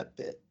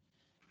bit,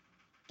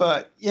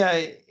 but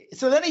yeah.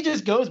 So then he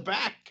just goes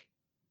back,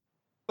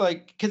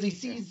 like because he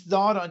sees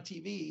Zod on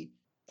TV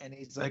and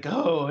he's like,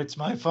 oh, it's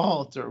my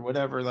fault or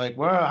whatever. Like,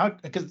 well,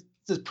 because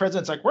the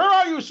president's like, where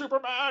are you,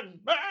 Superman?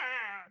 Ah!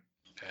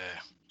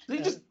 So he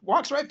just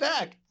walks right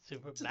back.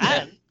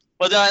 Superman.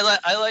 Well,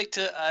 I like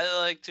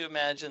to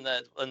imagine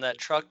that when that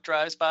truck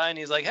drives by and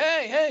he's like,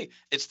 hey,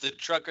 it's the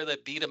trucker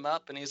that beat him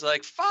up, and he's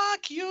like,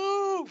 fuck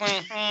you. It's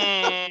like,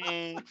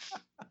 hey,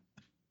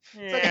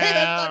 that's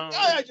that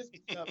guy I just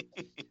beat up.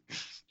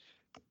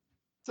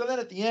 So then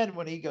at the end,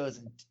 when he goes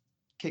and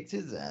kicks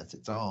his ass,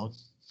 it's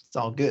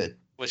all good.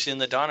 Which in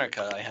the Donner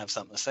cut, I have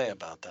something to say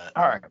about that.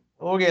 All right,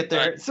 we'll get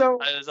there. So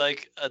I was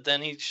like,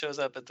 then he shows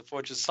up at the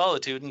Fortress of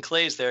Solitude, and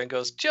Clay's there and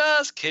goes,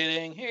 just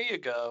kidding, here you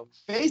go.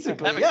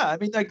 basically, yeah. I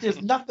mean, like,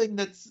 there's nothing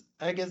that's.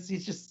 I guess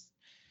he's just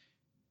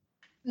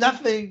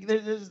nothing.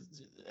 There's.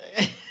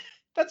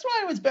 That's why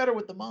it was better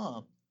with the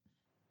mom.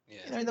 Yeah.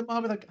 You know, the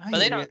mom was like, But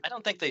they don't. I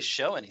don't think they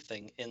show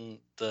anything in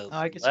the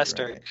I guess you're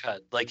Lester right.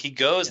 cut. Like he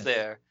goes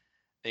Yeah.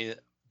 there.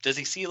 Does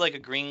he see like a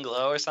green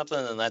glow or something,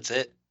 and that's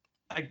it?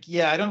 I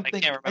I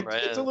think can't remember.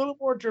 it's a little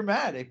more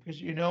dramatic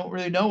because you don't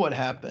really know what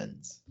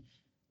happens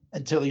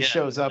until he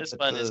shows up. This at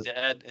one,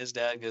 the- his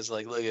dad goes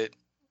like, "Look at,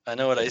 I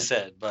know what I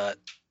said, but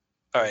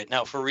all right,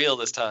 now for real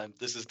this time.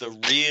 This is the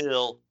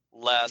real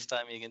last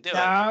time you can do it.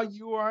 Now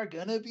you are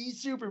gonna be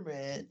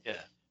Superman. Yeah,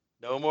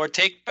 no more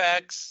take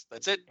backs.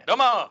 That's it. No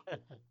more."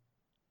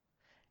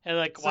 And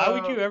like, why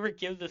would So- you ever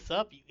give this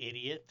up, you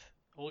idiot?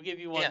 We'll give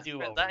you one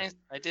do-over.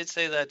 I did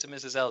say that to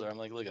Mrs. Elder. I'm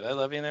like, look, I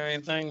love you and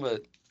everything,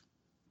 but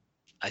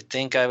I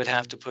think I would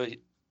have to put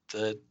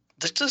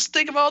just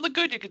think of all the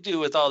good you could do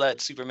with all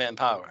that Superman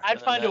power. I'd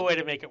And find a that- way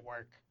to make it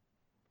work.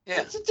 Yeah.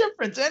 What's the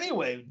difference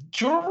anyway?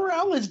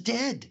 Jor-El is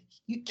dead.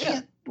 You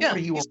can't. Yeah, What are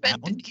you he's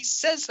around? he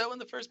says so in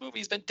the first movie.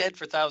 He's been dead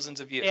for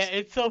thousands of years. Yeah,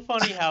 it's so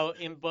funny how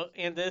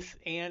in this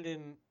and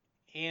in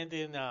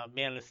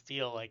Man of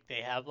Steel, like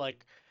they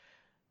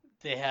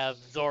have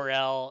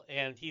Zor-El,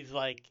 and he's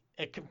like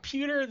a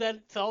computer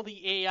that's all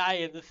the AI,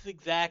 and this is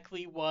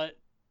exactly what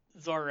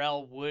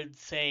Zor-El would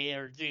say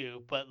or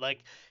do, but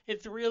like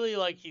it's really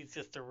like he's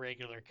just a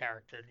regular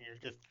character, and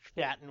you're just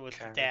chatting with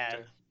his dad.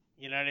 Character.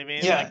 You know what I mean?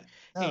 Yeah.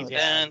 Like, No,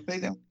 And they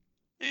don't.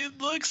 it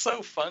looks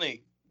so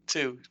funny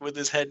too, with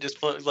his head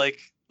just like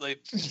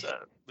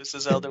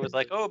Mrs. Elder was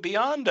like, "Oh,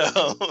 Biondo."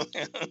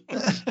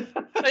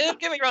 Don't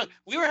get me wrong,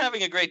 we were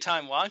having a great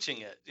time watching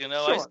it. You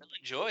know, I Sure. still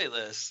enjoy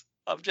this.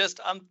 I'm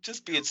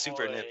just being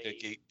super Boy.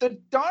 nitpicky. The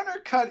Donner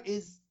cut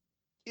is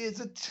it's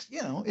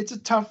a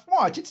tough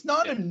watch. It's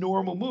not a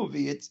normal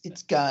movie. It's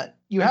got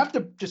you have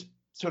to just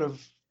sort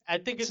of I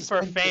think it's for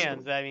Suspend disbelief.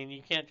 fans. I mean,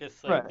 you can't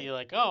just like Right. be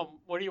like, "Oh,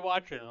 what are you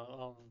watching?"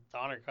 Oh,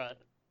 Donner Cut.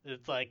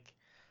 It's like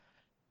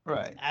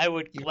right. I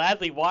would You-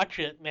 gladly watch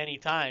it many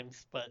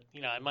times, but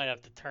I might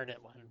have to turn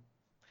it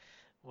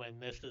when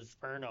Mrs.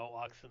 Furno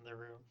walks in the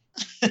room.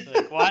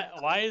 Like,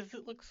 why does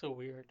it look so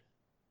weird?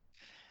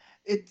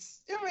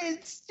 It's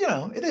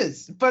it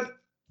is. But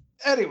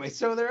anyway,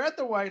 so they're at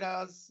the White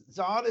House.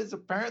 Zod is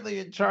apparently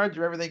in charge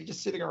of everything,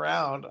 just sitting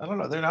around. I don't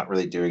know. They're not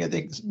really doing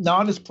anything.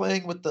 Zod is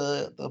playing with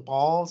the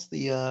balls.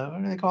 The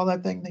what do they call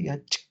that thing? Yeah,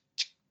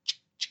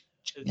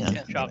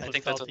 I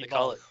think that's what they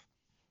call it.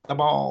 The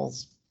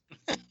balls.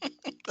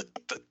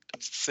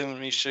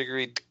 Cinnamon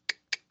sugary.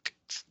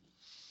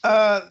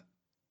 I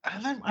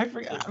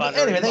forget.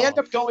 Anyway, they end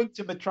up going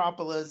to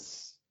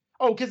Metropolis.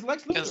 Oh, because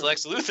Lex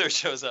Luthor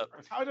shows up.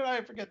 How did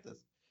I forget this?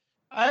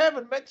 We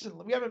haven't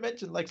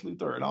mentioned Lex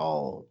Luthor at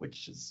all,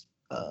 which is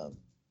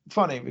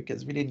funny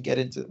because we didn't get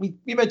into. We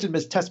mentioned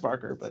Miss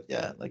Tessmacher, but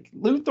yeah, like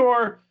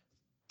Luthor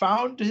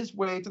found his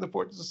way to the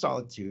Fortress of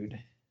Solitude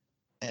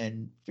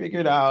and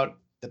figured out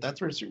that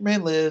that's where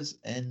Superman lives,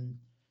 and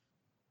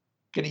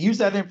going to use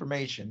that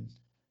information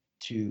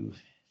to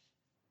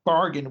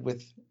bargain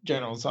with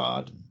General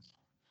Zod.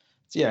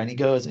 So yeah, and he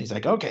goes and he's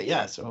like, okay,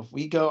 yeah, so if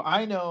we go,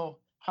 I know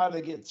how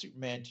to get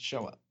Superman to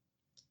show up.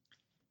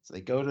 So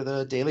they go to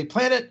the Daily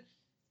Planet,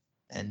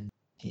 and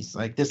he's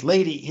like, this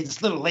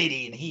little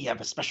lady, and he have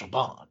a special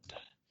bond.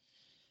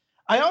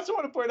 I also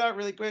want to point out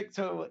really quick,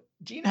 so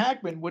Gene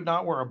Hackman would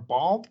not wear a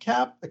bald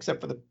cap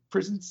except for the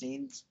prison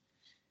scenes.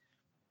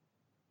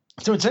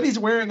 So instead he's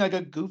wearing like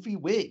a goofy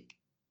wig.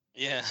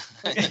 Yeah.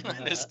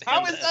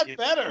 How is that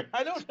better?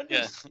 I don't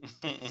understand.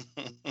 Yeah.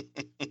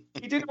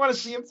 He didn't want to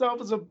see himself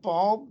as a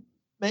bald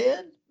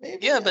man,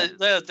 maybe? Yeah,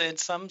 but in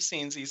some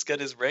scenes he's got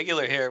his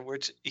regular hair,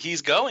 which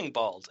he's going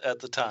bald at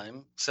the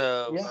time.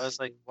 So yeah. I was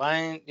like,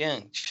 why?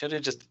 Yeah, should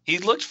have just. He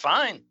looked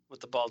fine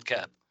with the bald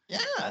cap.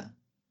 Yeah.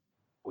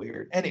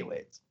 Weird.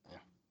 Anyways. Yeah.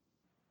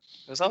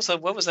 There was also,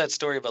 what was that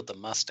story about the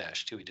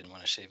mustache, too? He didn't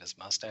want to shave his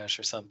mustache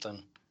or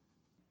something.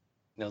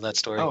 You know that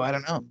story? Oh, I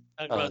don't know.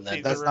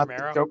 That's not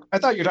the Joker. I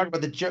thought you were talking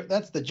about the Joker.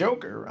 That's the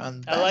Joker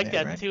on Batman, I like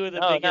that right? too.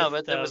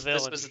 But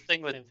this was the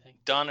thing with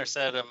Donner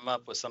set him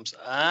up with some.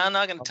 I'm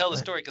not going to tell the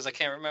story because I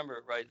can't remember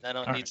it right. I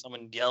don't need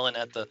someone yelling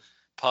at the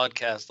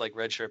podcast like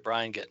Red Shirt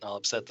Brian getting all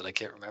upset that I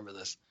can't remember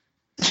this.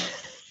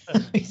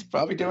 He's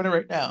probably doing it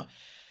right now.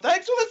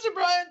 Thanks for listening,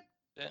 Brian.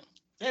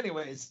 Yeah.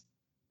 Anyways,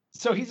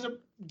 so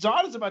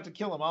Zod is about to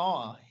kill them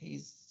all.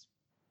 He's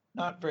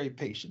not very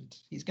patient.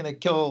 He's going to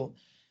kill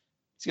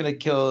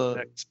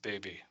Lex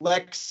baby.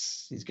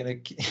 Lex. He's gonna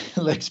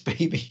Lex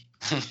baby.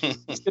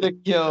 He's gonna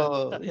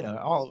kill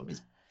all of them.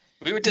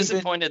 We were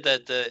disappointed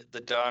that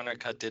the Donner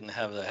cut didn't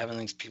have the. Haven't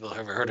these people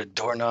ever heard of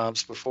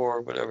doorknobs before?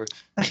 Or whatever.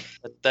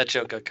 that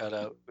joke got cut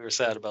out. We were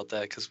sad about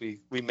that because we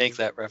make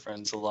that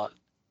reference a lot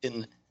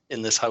in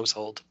this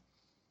household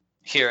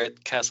here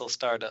at Castle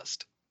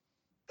Stardust.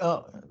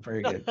 Oh,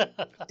 very good.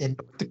 In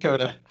North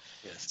Dakota.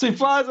 Yes. So he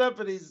flies up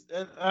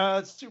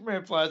and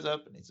Superman flies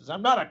up and he says,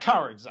 "I'm not a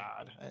coward,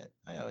 Zod."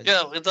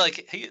 It's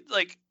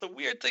like the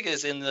weird thing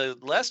is in the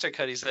Lester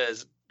cut he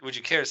says, "Would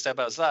you care to step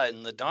outside?"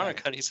 And the Donner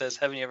cut he says,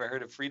 "Haven't you ever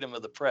heard of freedom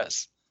of the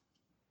press?"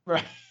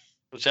 Right.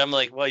 Which I'm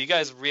like, well, you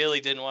guys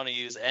really didn't want to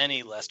use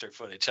any Lester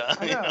footage, huh?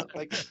 I know,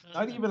 like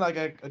not even like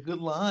a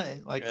good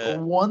line, like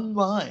one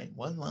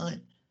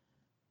line.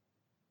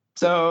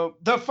 So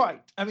the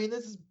fight. I mean,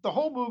 this is the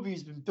whole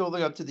movie's been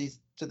building up to this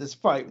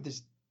fight with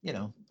this,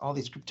 all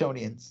these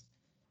Kryptonians,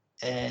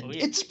 and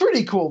it's a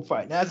pretty cool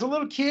fight. Now, as a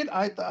little kid,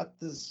 I thought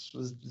this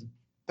was the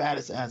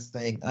baddest ass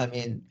thing. I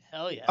mean,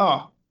 hell yeah!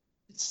 Oh,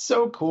 it's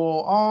so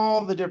cool.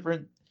 All the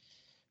different,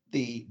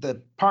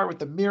 the part with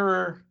the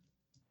mirror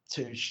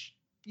to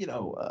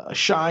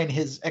shine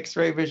his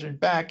X-ray vision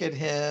back at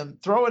him,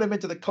 throwing him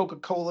into the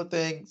Coca-Cola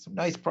thing. Some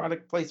nice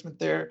product placement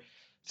there.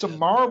 Some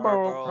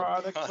Marlboro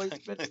product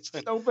placement.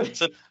 Some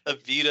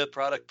Avita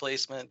product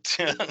placement.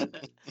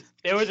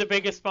 They were the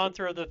biggest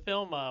sponsor of the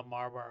film,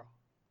 Marlboro.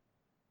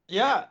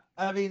 Yeah,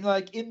 I mean,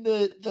 like in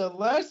the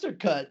Lester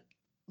cut,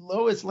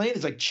 Lois Lane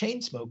is like chain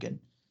smoking.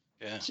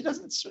 Yeah, she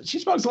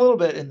smokes a little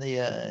bit in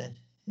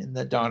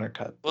the Donner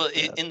cut. Well,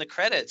 in the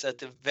credits, at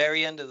the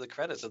very end of the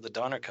credits of the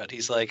Donner cut,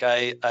 he's like,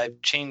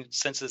 I've changed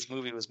since this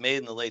movie was made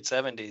in the late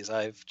 70s.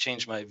 I've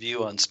changed my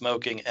view on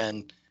smoking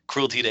and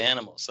cruelty to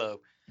animals.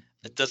 So.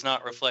 It does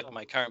not reflect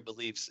my current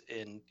beliefs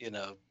in,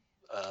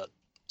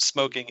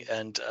 smoking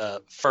and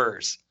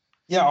furs.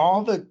 Yeah,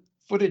 all the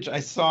footage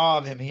I saw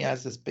of him, he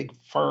has this big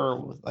fur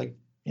with like,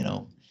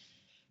 the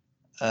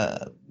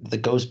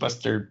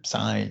Ghostbuster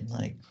sign.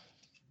 Like,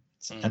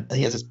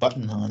 he has this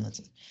button on. That's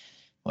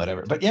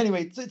whatever. But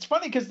anyway, it's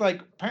funny because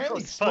like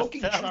apparently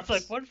smoking trucks. I was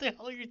like, what the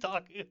hell are you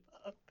talking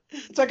about?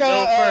 It's like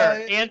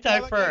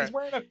anti-fur. He's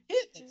wearing a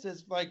pit that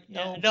says like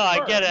no. No,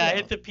 I get it. I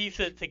had to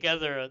piece it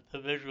together, the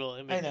visual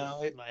image. I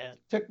know in my head.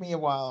 Took me a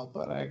while,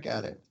 but I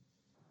got it.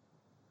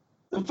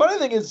 The funny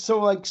thing is, so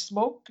like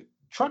smoke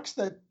trucks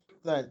that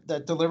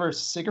deliver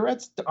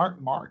cigarettes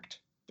aren't marked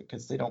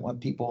because they don't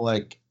want people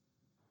like,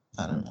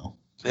 I don't know.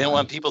 They don't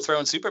want people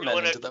throwing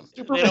Superman into them.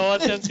 They don't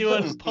want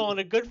them pulling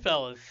a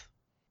Goodfellas.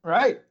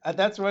 Right.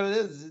 That's what it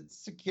is. It's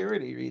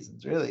security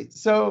reasons, really.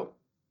 So.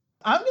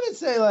 I'm going to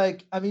say,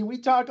 like, I mean, we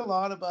talk a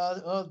lot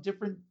about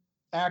different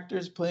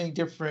actors playing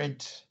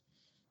different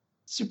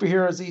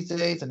superheroes these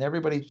days, and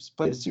everybody's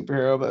played a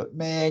superhero. But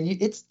man,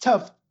 it's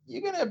tough.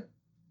 You're gonna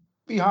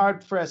be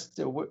hard pressed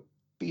to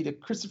beat a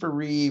Christopher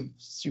Reeve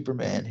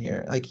Superman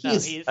here. Like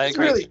he's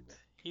really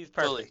he's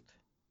perfect. Fully.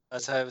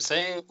 That's how I was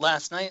saying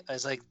last night. I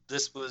was like,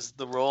 this was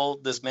the role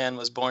this man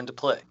was born to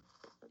play.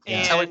 And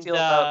that's how I feel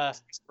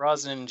about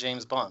Brosnan and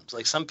James Bond.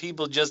 Like some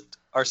people just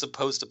are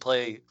supposed to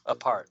play a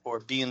part or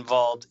be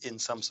involved in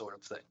some sort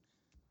of thing.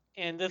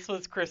 And this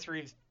was Chris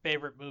Reeve's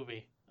favorite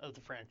movie of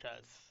the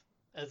franchise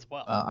as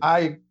well.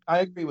 I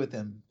agree with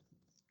him.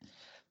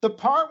 The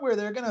part where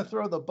they're gonna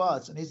throw the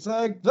bus and he's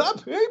like,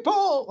 the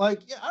people,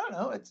 like, yeah, I don't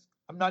know.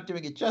 I'm not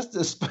doing it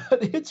justice, but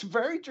it's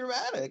very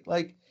dramatic.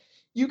 Like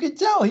you can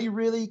tell he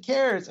really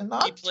cares, and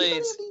not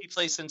he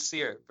plays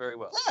sincere very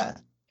well. Yeah,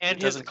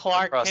 and his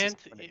Clark Kent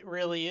it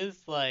really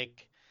is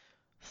like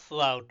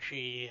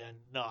slouchy and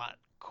not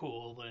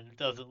cool and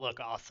doesn't look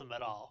awesome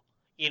at all.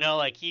 You know,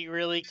 like he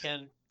really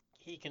can.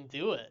 He can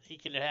do it. He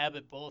can have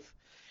it both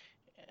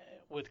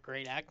with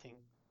great acting.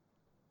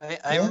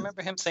 I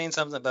remember him saying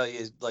something about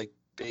he like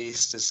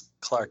based his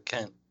Clark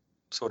Kent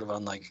sort of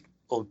on like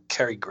old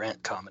Cary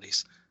Grant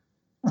comedies.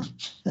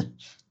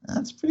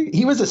 That's pretty.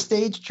 He was a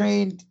stage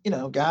trained,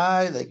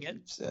 guy. Like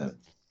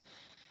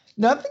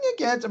nothing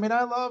against. I mean,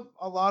 I love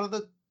a lot of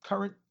the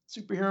current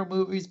superhero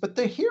movies, but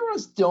the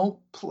heroes don't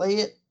play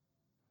it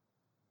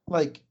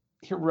like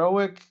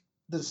heroic.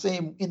 The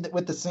same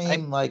with the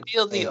same I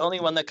feel the only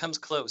one that comes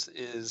close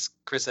is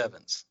Chris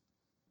Evans.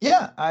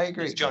 Yeah, I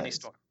agree. He's Johnny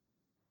Storm.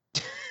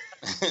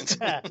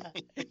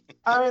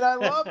 I mean, I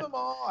love them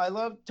all. I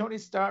love Tony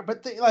Stark,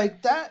 but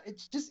like that,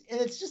 it's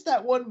just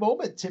that one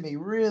moment to me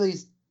really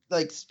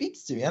like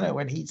speaks to me. I know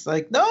when he's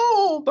like,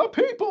 "No, the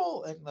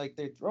people," and like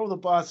they throw the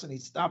bus and he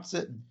stops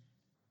it.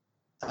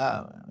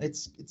 And,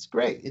 it's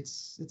great.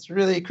 It's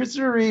really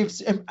Christopher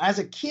Reeves as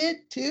a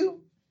kid too.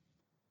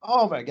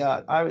 Oh my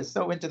God, I was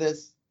so into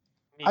this.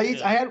 We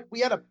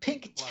had a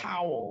pink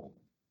towel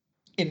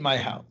in my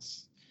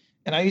house,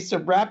 and I used to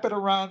wrap it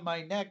around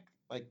my neck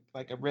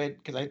like a red,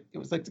 because it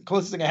was like the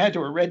closest thing I had to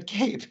a red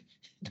cape.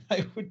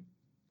 I would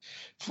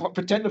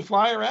pretend to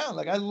fly around.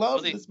 Like I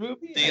love this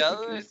movie. The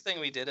other thing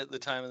we did at the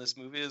time of this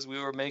movie is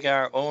we were making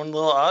our own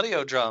little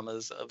audio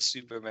dramas of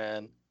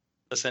Superman,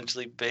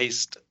 essentially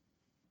based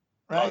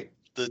on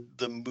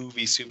the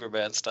movie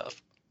Superman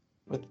stuff.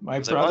 With my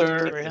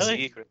brother.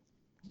 Really?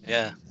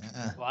 Yeah.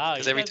 Wow.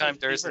 Because every time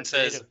Thurston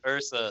says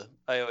Ursa,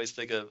 I always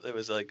think of it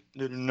was like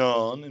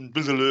non and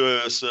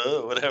Ursa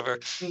or whatever.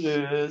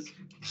 Yes.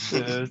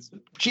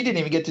 She didn't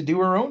even get to do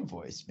her own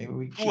voice.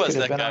 Maybe she could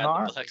have been on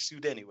our black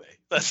suit anyway.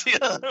 That's the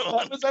other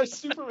one. That was our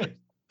Superman.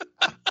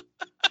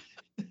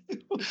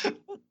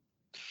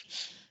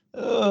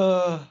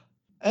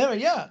 Anyway,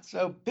 yeah.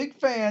 So big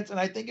fans, and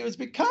I think it was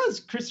because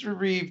Christopher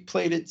Reeve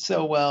played it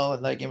so well,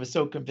 and like it was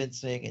so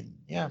convincing, and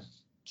yeah.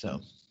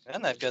 So.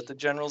 And I've got the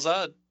General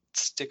Zod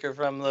sticker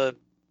from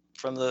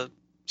the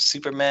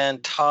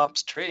Superman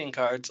Topps trading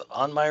cards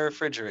on my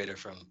refrigerator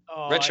from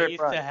Richard. I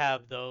used to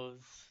have those.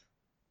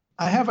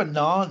 I have a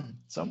non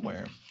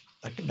somewhere,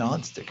 like a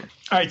non sticker.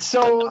 All right,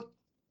 so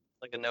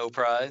like a no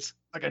prize,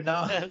 like a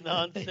non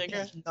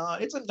sticker.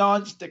 It's a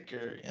non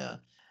sticker, yeah.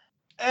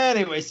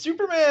 Anyway,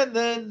 Superman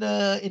then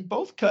in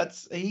both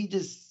cuts he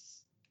just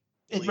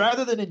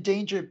rather than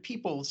endanger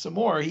people some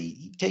more,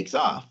 he takes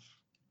off.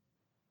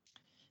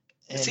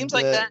 It seems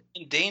like that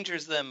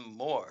endangers them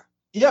more.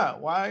 Yeah,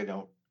 why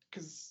don't?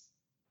 Because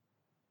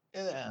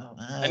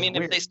I mean,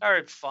 if they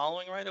started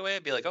following right away,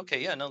 I'd be like,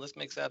 okay, yeah, no, this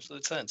makes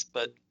absolute sense.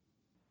 But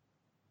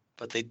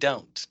they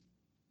don't.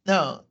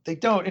 No, they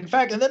don't. In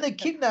fact, and then they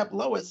kidnap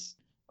Lois,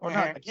 or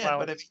not again.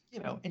 But if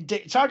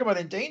talk about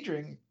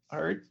endangering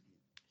her,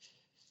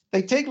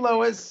 they take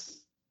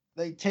Lois.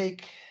 They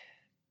take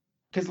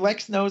because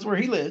Lex knows where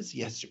he lives.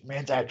 He has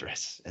Superman's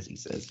address, as he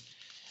says.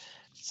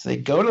 So they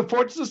go to the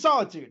Fortress of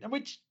Solitude, and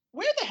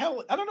where the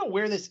hell? I don't know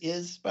where this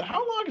is, but how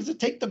long does it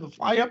take them to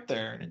fly up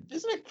there? And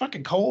isn't it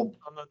fucking cold?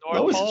 On the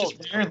North Pole.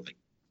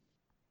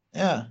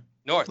 Yeah.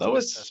 North.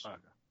 Lois.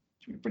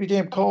 It's pretty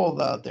damn cold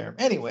out there.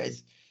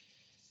 Anyways.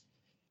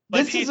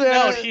 But she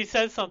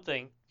says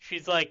something.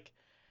 She's like,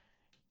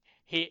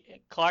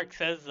 Clark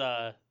says,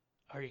 "Are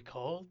you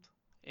cold?"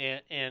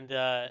 And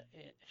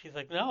she's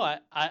like, "No,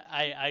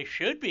 I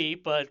should be,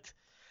 but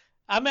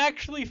I'm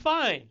actually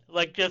fine."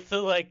 Like just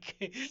so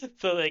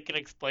they can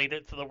explain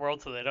it to the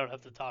world, so they don't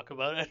have to talk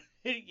about it.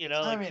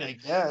 I mean, I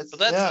guess. But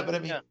but I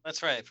mean,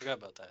 that's right. I forgot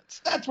about that.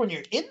 That's when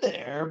you're in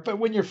there, but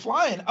when you're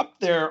flying up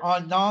there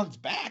on Non's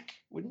back,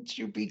 wouldn't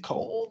you be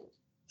cold?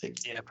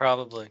 Yeah,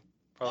 probably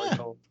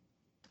cold.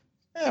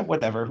 Yeah,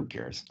 whatever. Who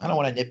cares? I don't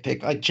want to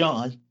nitpick like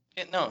John.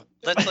 Yeah, no,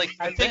 that's like.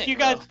 I think you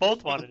guys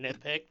both want to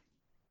nitpick.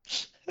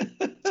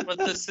 That's what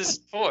this is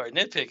for,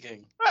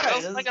 nitpicking.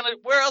 Right.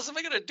 Where else am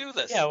I gonna do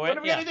this? Yeah, what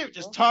am I gonna do?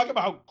 Just talk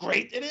about how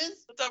great it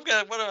is? What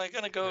am I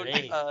gonna go?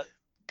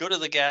 Go to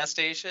the gas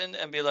station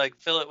and be like,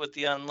 fill it with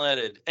the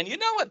unleaded. And you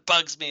know what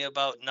bugs me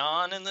about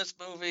Non in this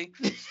movie?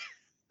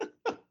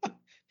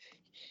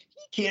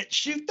 He can't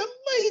shoot the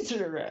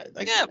laser.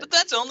 Like, yeah, but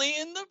that's only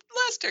in the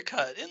Lester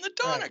cut. In the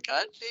Donner Right.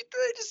 cut,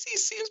 he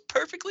seems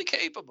perfectly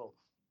capable.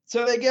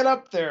 So they get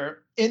up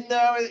there. In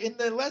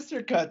the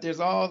Lester cut, there's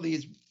all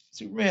these.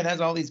 Superman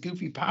has all these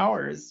goofy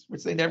powers,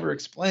 which they never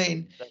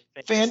explain.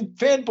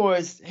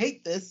 Fanboys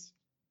hate this.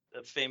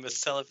 The famous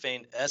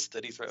cellophane S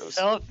that he throws.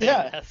 Cellophane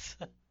Yeah. S.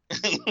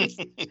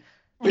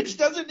 Which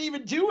doesn't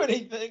even do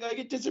anything. Like,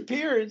 it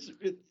disappears.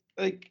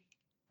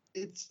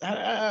 It's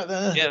Yeah, it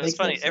was makes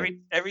funny. no sense.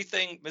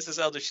 Everything, Mrs.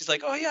 Elder, she's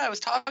like, oh yeah, I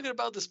was talking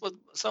about this with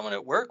someone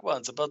at work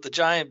once about the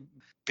giant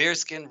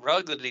bearskin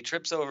rug that he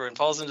trips over and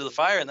falls into the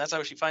fire, and that's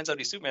how she finds out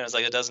he's Superman. I was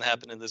like, it doesn't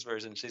happen in this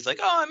version. She's like,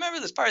 oh, I remember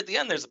this part at the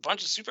end. There's a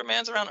bunch of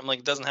Supermans around. I'm like,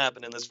 it doesn't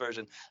happen in this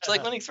version. She's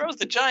like, when he throws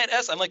the giant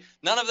S, I'm like,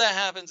 none of that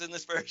happens in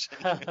this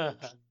version.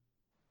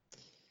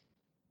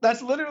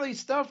 That's literally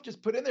stuff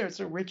just put in there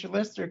so Richard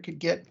Lester could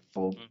get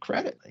full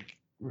credit, like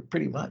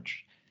pretty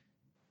much.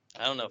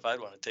 I don't know if I'd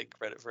want to take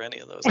credit for any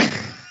of those.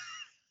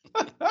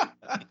 I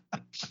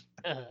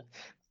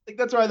think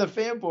that's why the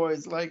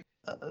fanboys like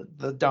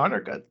the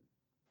Donner got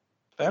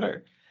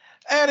better.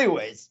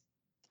 Anyways,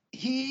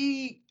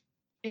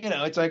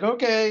 it's like,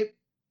 okay,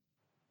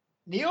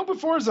 kneel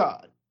before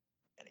Zod.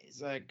 And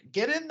he's like,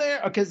 get in there.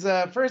 Because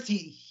first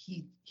he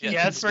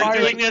yes, we're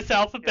doing this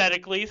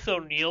alphabetically, so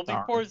kneel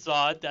before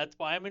Zod. That's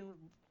why I'm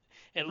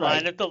in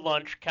line at the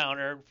lunch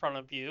counter in front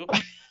of you.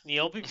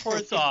 Kneel before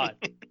Zod.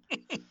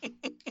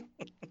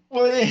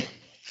 Well,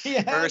 he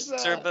has,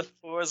 First or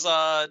before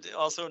Zod,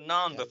 also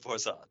before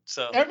Zod.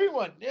 So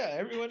everyone.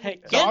 Hey,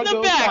 get in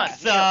the back,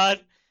 Zod.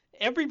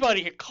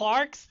 Everybody,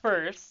 Clark's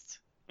first.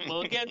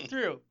 We'll get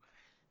through.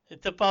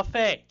 It's a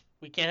buffet.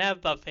 We can't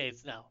have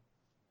buffets now.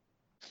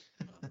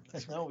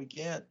 No, we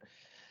can't.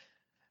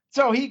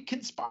 So he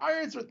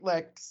conspires with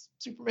Lex.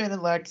 Superman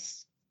and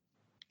Lex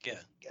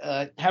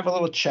have a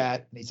little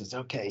chat, and he says,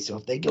 okay, so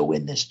if they go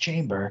in this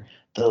chamber,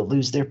 they'll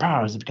lose their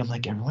powers and become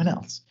like everyone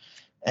else.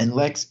 And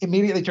Lex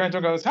immediately turns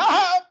around and goes,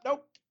 ha,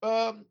 nope,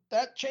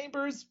 that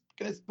chamber's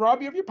going to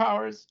rob you of your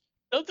powers.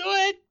 Don't do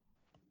it.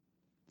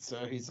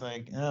 So he's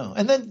like, oh.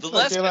 And then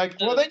they're like,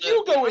 well, then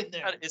you go in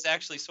there. It's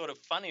actually sort of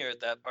funnier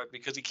at that part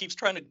because he keeps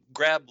trying to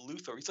grab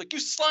Luthor. He's like, you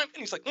slime. And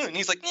he's like, and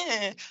he's like,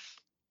 eh.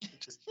 It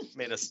just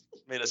made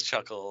us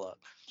chuckle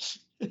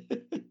a lot.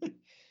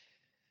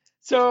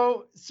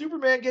 So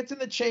Superman gets in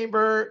the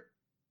chamber.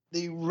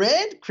 The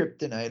red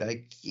kryptonite,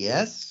 I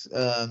guess.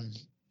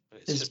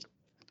 It's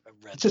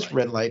just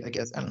red light, I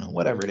guess. I don't know,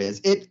 whatever it is.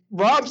 It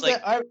robs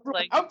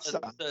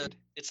outside.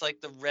 It's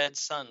like the red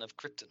sun of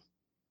Krypton.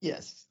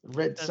 Yes, the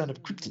red sun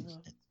of Krypton.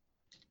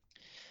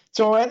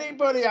 So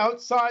anybody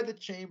outside the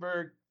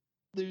chamber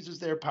loses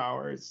their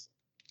powers.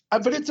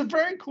 But it's a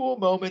very cool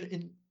moment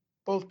in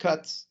both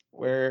cuts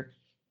where,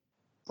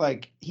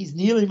 like, he's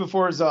kneeling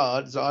before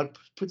Zod. Zod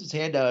puts his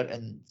hand out,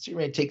 and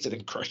Superman takes it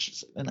and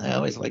crushes it. And I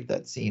always like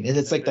that scene. And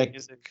it's like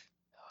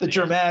the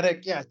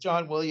dramatic,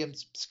 John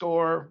Williams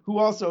score, who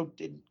also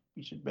did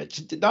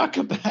not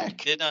come back.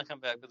 Did not come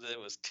back, but it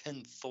was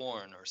Ken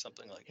Thorne or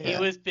something like that. He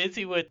was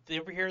busy with. Did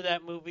you ever hear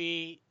that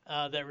movie?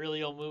 That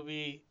really old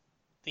movie,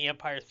 The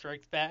Empire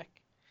Strikes Back.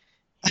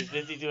 He was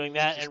busy doing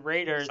that and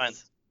Raiders.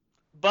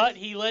 But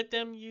he let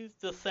them use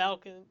the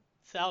Salkinds.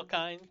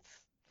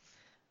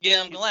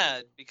 Yeah, I'm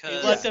glad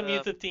because he let them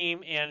use the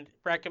theme and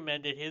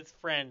recommended his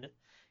friend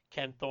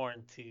Ken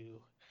Thorne to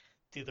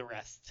do the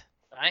rest.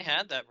 I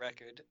had that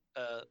record,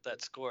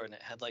 that score, and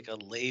it had like a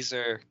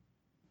laser,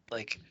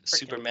 like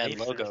Superman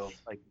logo,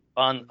 like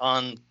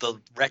on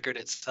the record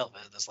itself.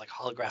 It had this like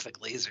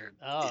holographic laser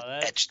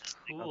etched.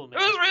 Cool, it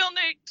was real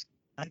neat.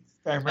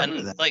 I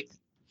remember that. Like,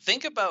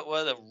 think about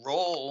what a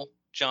role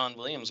John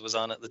Williams was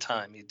on at the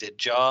time. He did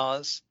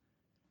Jaws,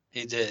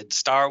 he did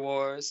Star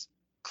Wars,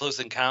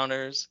 Close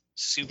Encounters,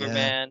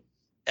 Superman,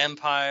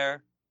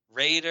 Empire,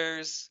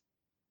 Raiders.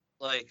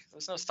 Like,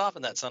 there's no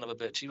stopping that son of a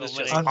bitch. He was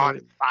just on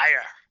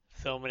fire.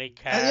 So many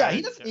characters. Yeah,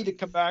 he doesn't need to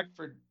come back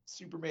for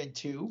Superman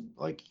 2.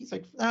 Like, he's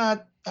like,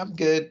 I'm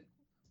good.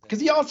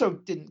 Because he also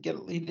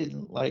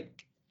didn't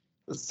like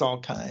the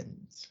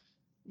Salkinds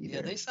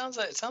either. Yeah, it sounds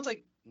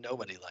like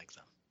nobody liked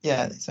them.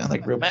 Yeah, they sound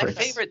like real pricks. My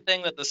favorite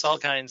thing that the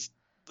Salkinds,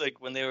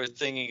 like, when they were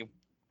thinking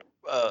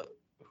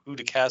who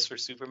to cast for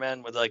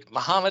Superman, was like,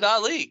 Muhammad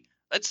Ali.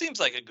 That seems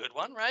like a good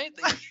one, right?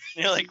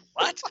 You're like,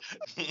 what?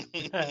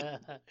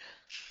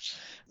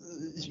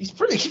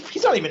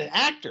 He's not even an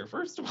actor,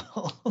 first of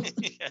all.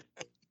 Yeah.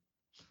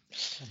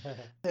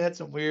 They had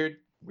some weird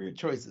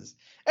choices.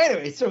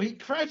 Anyway, so he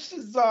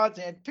crushes Zod's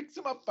hand, picks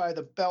him up by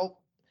the belt,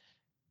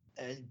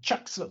 and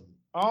chucks him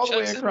all the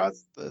way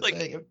across the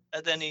thing.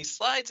 And then he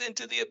slides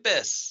into the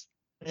abyss.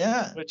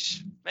 Yeah.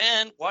 Which,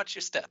 man, watch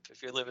your step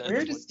if you're living in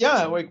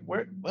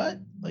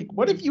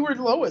what if you were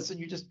Lois and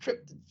you just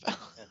tripped and fell?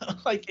 Yeah.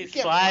 Like, he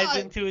slides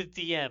into his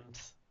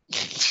DMs.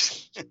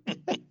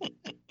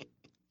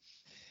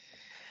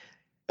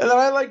 And then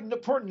I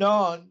like poor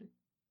Non.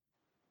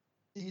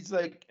 He's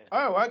like,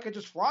 oh, I could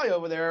just fly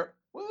over there.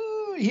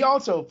 Woo! He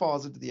also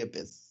falls into the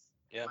abyss.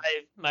 Yeah.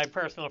 My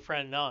personal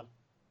friend Non.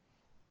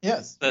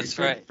 Yes. That's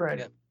right. Friend.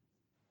 Yeah.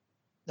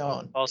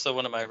 Non. Also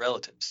one of my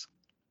relatives.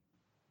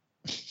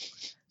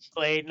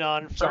 Played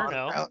on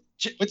Inferno.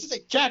 What's his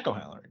name? Jack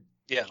O'Halloran.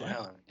 Yeah,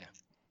 O'Halloran. Yeah,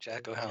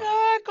 Jack O'Halloran.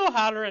 Jack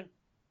O'Halloran.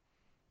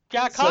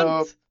 Jack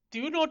Hunt. Do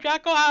you know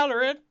Jack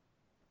O'Halloran?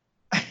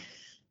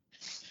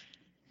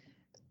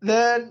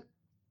 Then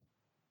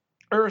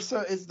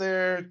Ursa is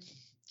there.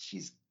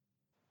 She's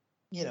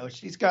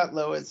got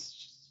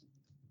Lois,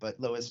 but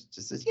Lois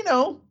just says, you're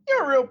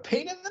a real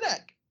pain in the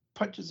neck.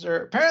 Punches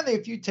her. Apparently, a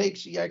few takes,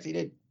 she actually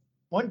did.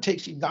 One take,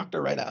 she knocked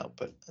her right out,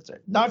 but that's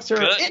right. Knocks her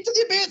into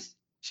the abyss.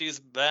 She's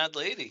a bad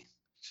lady.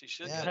 She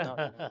should get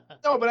knocked out.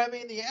 No, but I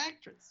mean the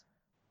actress.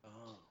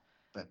 Oh.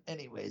 But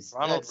anyways.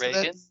 Ronald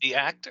Reagan, the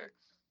actor.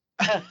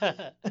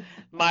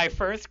 My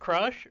first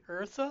crush,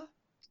 Ursa,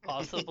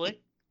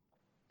 possibly.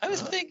 I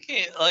was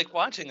thinking, like,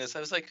 watching this, I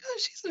was like, oh,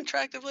 she's an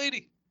attractive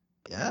lady.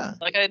 Yeah.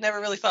 Like, I had never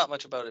really thought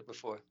much about it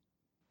before.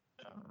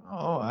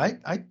 Oh,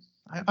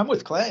 I'm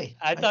with Clay.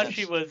 I thought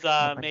she was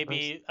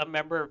maybe a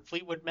member of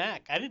Fleetwood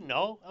Mac. I didn't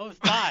know. I was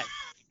 5.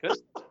 Good.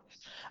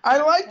 I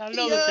like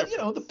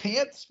the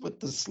pants with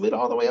the slit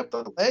all the way up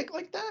the leg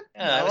like that.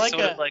 Yeah, I was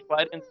sort of like,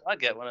 why didn't I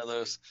get one of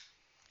those?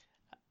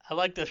 I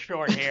like the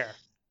short hair.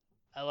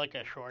 I like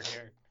a short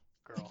hair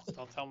girl.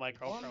 Don't tell my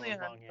girlfriend with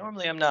long hair.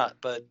 Normally I'm not,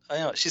 but I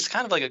know she's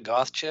kind of like a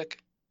goth chick.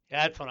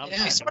 Yeah, that's what I'm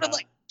talking She's sort of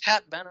like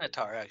Pat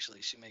Benatar,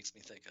 actually. She makes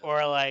me think of.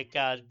 Or like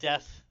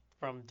Death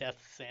from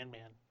Death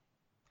Sandman.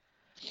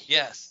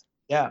 Yes.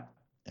 Yeah.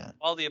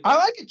 All the above. I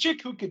like a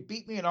chick who could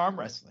beat me in arm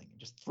wrestling and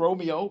just throw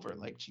me over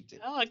like she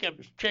did. I like a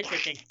chick who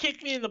can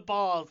kick me in the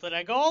balls and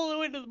I go all the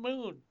way to the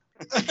moon.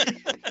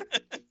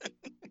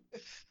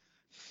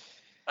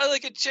 I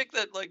like a chick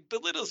that like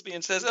belittles me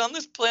and says, "On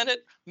this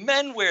planet,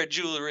 men wear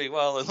jewelry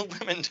while the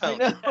women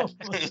don't." I know.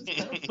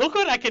 Look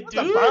what I can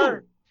do.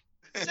 Burn.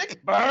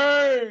 Sick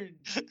burn.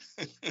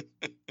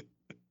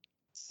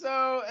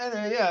 So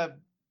anyway,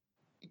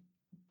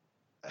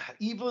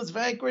 evil is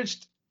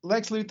vanquished.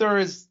 Lex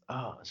Luthor is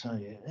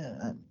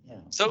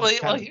So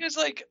here's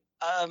like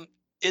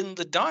in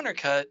the Donner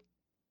cut,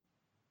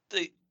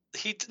 they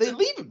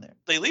leave him there.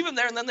 They leave him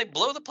there and then they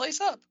blow the place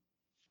up.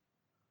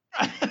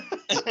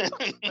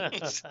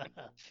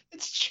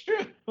 It's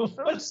true.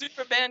 But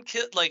Superman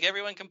killed, like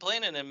everyone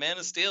complaining in Man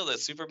of Steel that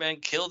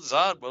Superman killed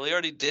Zod. Well, he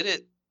already did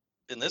it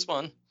in this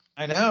one.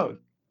 I know,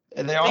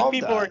 and I think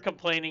people were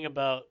complaining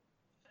about.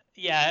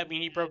 Yeah, I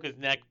mean he broke his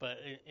neck, but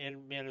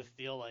in Man of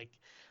Steel, like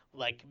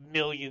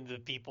millions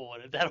of people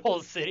would that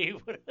whole city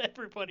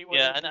everybody would.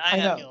 Yeah, and I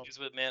have issues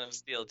with Man of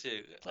Steel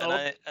too, and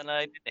I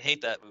didn't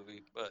hate that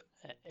movie, but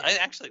I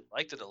actually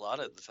liked it a lot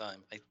at the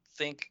time. I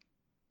think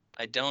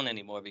I don't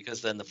anymore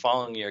because then the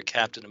following year,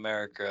 Captain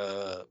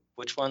America,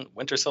 which one?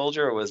 Winter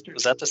Soldier, or was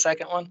that the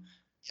second one?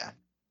 Yeah.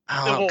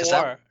 Civil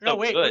War. No,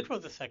 wait, which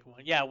was the second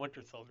one? Yeah,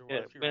 Winter Soldier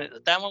was. Yeah,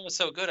 that one was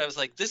so good. I was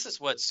like, this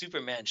is what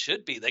Superman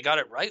should be. They got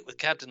it right with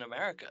Captain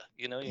America.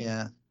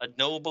 A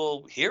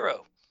noble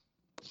hero.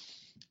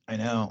 I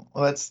know.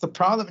 Well, that's the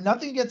problem.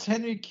 Nothing against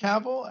Henry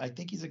Cavill. I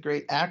think he's a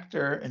great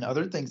actor and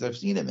other things I've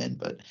seen him in,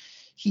 but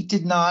he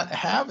did not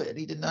have it.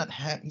 He did not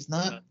have. He's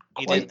not.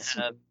 He didn't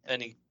have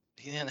any.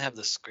 He didn't have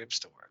the scripts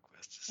to work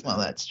with. So. Well,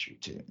 that's true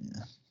too.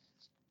 Yeah.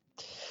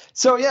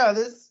 So yeah,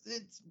 it's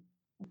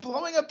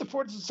blowing up the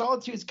Fortress of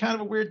Solitude is kind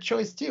of a weird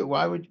choice too.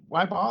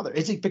 Why bother?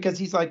 Is it because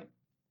he's like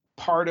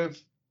part of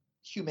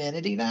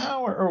humanity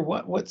now, or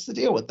what? What's the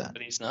deal with that?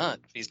 But he's not.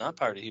 He's not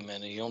part of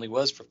humanity. He only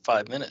was for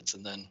 5 minutes,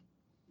 and then.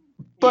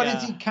 But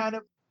is he kind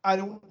of? I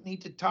don't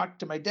need to talk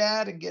to my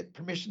dad and get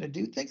permission to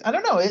do things. I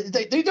don't know.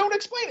 They don't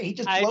explain it. He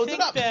just blows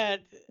it up.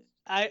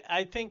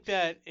 I think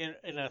that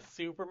in a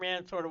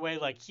Superman sort of way,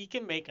 like he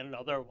can make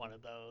another one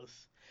of those,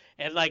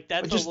 and like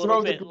that's a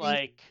little bit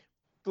like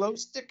glow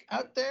stick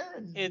out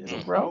there and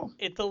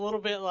it's a little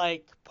bit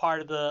like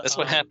part of the. That's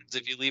what happens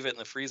if you leave it in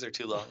the freezer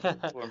too long.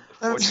 But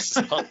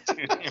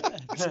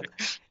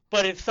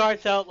it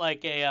starts out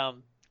like a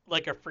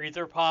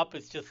freezer pop.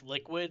 It's just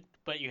liquid,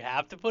 but you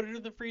have to put it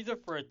in the freezer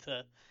for it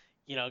to,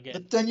 get.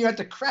 But then you have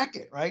to crack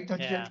it, right?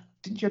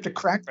 Didn't you have to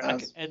crack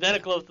it? And then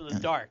it glows in the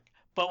dark.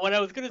 But what I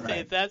was gonna say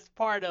is that's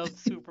part of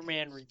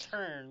Superman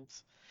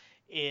Returns,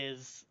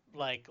 is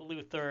like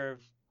Luthor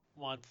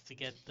wants to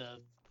get the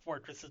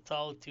Fortress of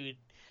Solitude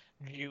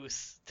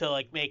juice to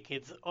like make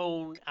his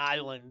own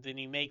island, and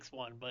he makes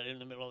one, but in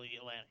the middle of the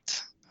Atlantic.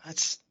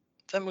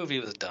 That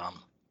movie was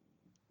dumb.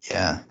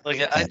 Yeah.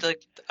 Like I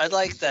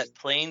like that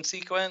plane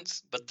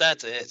sequence, but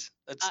that's it.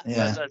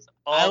 That's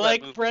all. I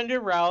like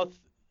Brendan Routh.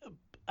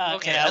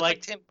 Okay, I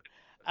liked him.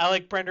 I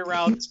like Brendan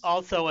Routh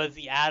also as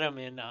the Atom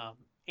in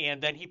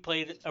and then he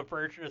played a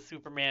version of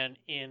Superman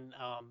in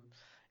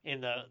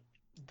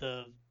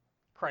the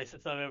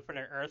Crisis on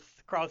Infinite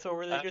Earth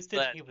crossover they just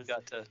did.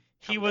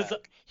 He was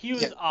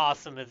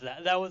awesome as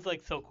that. That was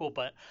like so cool.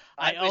 But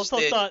I also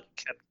thought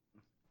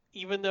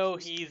even though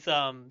he's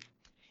a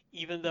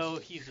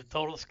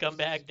total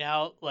scumbag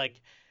now,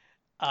 like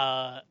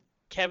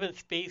Kevin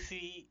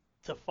Spacey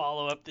to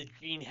follow up the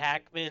Gene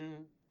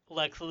Hackman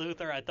Lex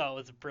Luthor, I thought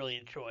was a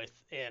brilliant choice,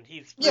 and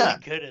he's really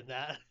good in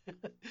that.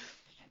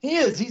 He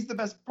is. He's the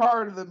best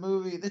part of the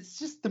movie.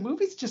 The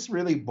movie's just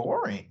really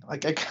boring.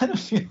 Like I kind of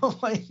feel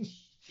like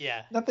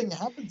Yeah. Nothing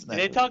happens in that And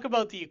they movie. talk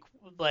about the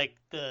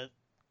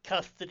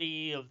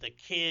custody of the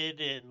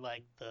kid and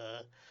like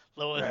the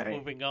Lois Right.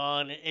 moving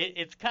on.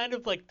 It's kind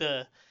of like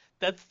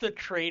that's the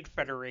Trade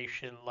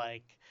Federation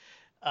like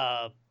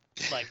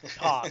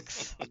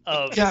talks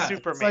of Yeah,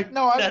 Superman. it's like,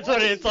 no, I That's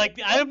want what to it's see like.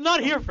 it. I am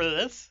not here for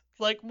this.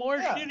 Like more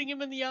Yeah. shooting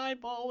him in the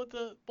eyeball with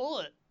a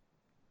bullet.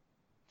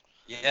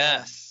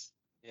 Yes.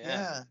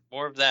 Yeah.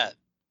 More of that.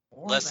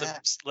 More Less of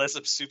that. less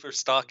of super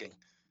stalking.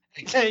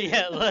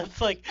 Yeah,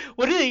 that's like,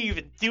 what are they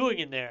even doing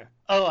in there?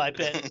 Oh, I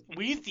bet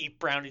we used to eat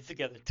brownies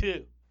together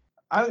too.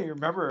 I don't even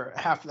remember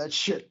half of that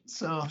shit.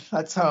 So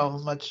that's how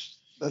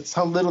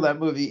little that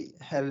movie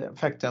had an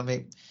effect on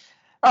me.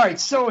 All right,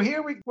 so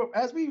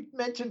as we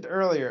mentioned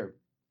earlier,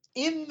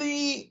 in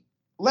the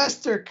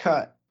Lester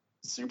cut,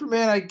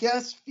 Superman, I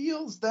guess,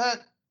 feels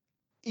that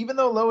even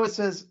though Lois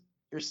says,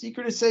 "Your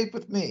secret is safe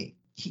with me,"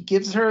 he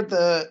gives her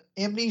the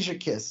amnesia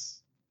kiss,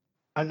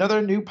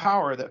 another new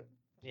power that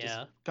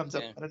just comes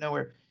up out of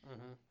nowhere.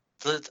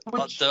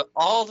 Mm-hmm.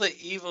 All the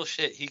evil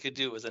shit he could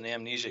do with an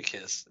amnesia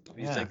kiss. If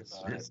you think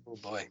about it, oh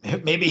boy.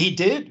 Maybe he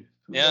did.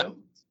 Who Yeah. knows?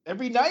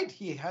 Every night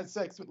he has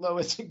sex with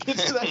Lois and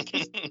gives her that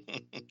kiss.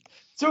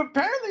 So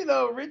apparently,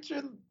 though,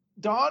 Richard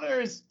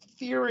Donner's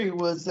theory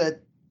was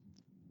that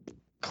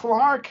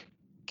Clark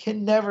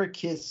can never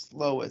kiss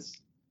Lois.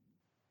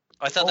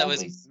 I thought that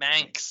was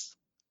Manx.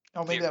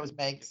 Oh, maybe that was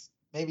Manx.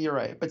 Maybe you're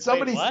right. But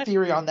somebody's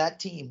theory on that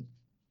team.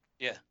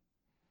 Yeah.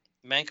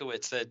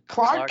 Mankiewicz said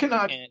Clark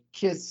cannot can't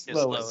kiss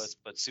Lois,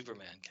 but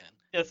Superman can.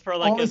 Just for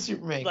only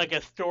Superman. Like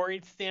a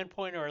story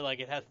standpoint, or like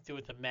it has to do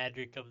with the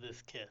magic of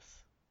this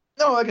kiss.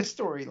 No, like a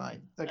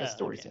storyline, like a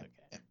story standpoint.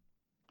 Okay.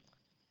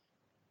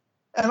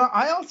 And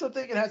I also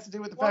think it has to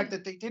do with the fact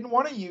that they didn't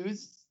want to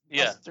use.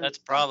 Yeah, that's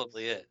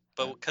probably it.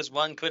 But because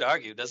one could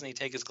argue, doesn't he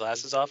take his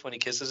glasses off when he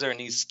kisses her,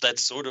 and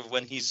that's sort of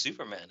when he's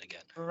Superman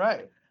again.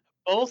 Right.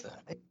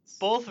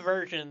 Both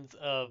versions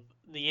of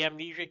the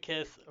amnesia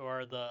kiss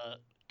or the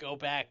go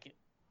back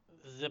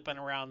zipping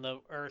around the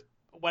earth,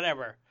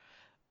 whatever.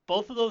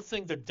 Both of those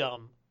things are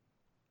dumb.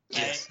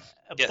 Yes.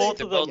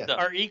 Both of them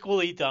are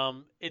equally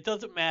dumb. It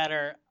doesn't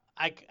matter.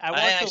 I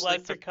watched the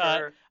Lester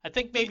cut. I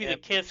think maybe the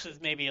kiss is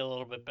maybe a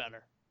little bit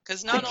better.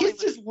 Because the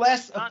kiss is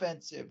less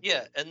offensive.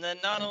 Yeah, and then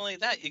not only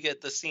that, you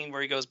get the scene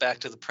where he goes back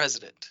to the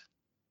president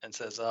and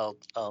says, "I'll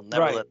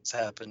never let this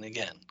happen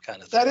again,"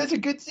 kind of thing. That is a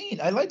good scene.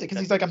 I liked it because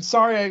he's like, "I'm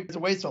sorry I was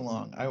away so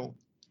long." And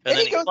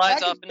then he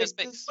flies off in his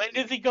face. When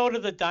does he go to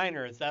the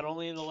diner? Is that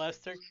only in the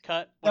Lester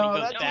cut? When he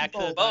goes back to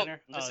the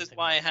diner? This is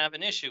why I have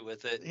an issue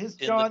with it in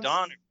the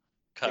Donner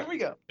cut. Here we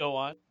go. Go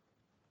on.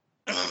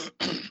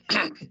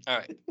 All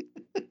right.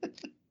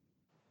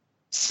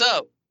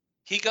 So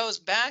he goes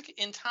back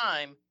in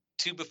time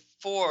to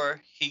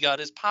before he got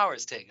his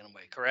powers taken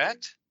away,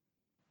 correct?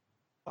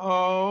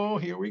 Oh,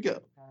 here we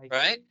go.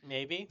 Right?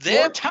 Maybe.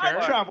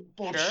 Time travel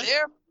bullshit.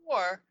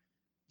 Therefore,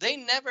 they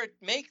never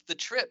make the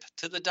trip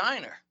to the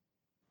diner.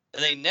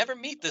 And they never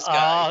meet this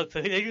guy. Oh,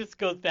 so he just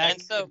goes back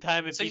in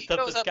time and beats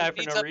up this guy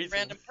for no reason. A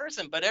random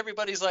person, but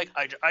everybody's like,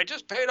 I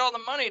just paid all the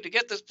money to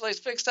get this place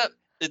fixed up.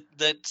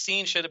 That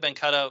scene should have been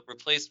cut out,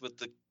 replaced with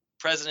the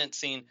president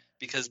scene,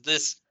 because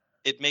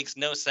it makes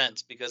no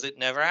sense because it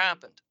never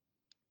happened.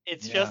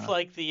 It's just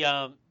like the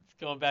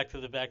going back to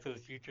the Back to the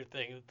Future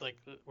thing. It's like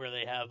where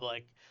they have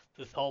like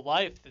this whole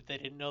life that they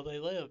didn't know they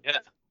lived. Yeah.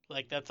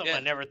 Like that's something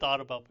I never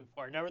thought about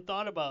before. I never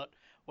thought about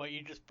what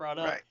you just brought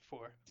up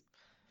before.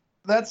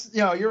 That's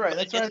you're right.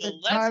 That's right. The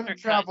time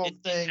travel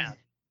thing.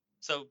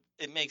 So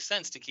it makes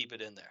sense to keep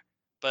it in there.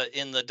 But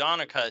in the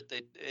Donner cut,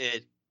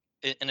 it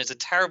and it's a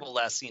terrible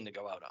last scene to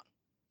go out on.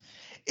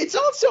 It's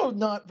also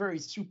not very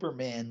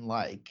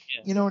Superman-like.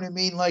 Yeah. You know what I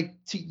mean? Like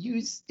to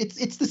use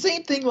it's the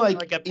same thing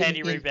like a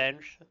petty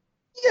revenge.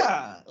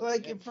 Yeah,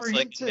 like for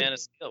him to Man of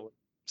Steel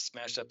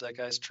smashed up that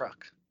guy's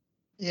truck.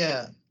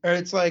 Yeah, or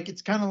it's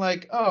kind of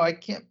like, oh, I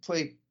can't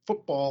play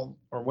football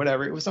or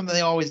whatever. It was something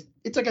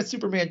it's like a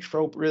Superman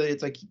trope, really.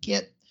 It's like he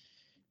can't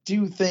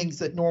do things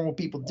that normal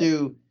people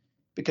do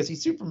because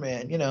he's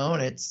Superman,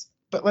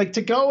 but like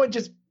to go and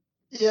just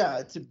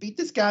to beat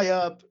this guy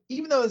up,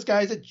 even though this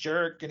guy's a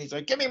jerk and he's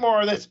like, give me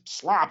more of this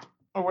slop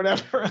or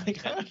whatever.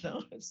 Like, I don't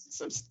know. It's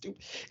so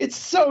stupid. It's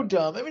so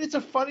dumb. I mean, it's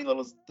a funny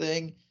little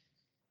thing.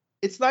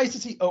 It's nice to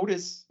see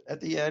Otis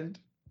at the end.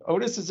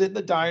 Otis is in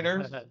the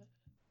diner.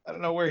 I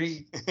don't know where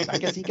I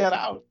guess he got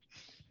out.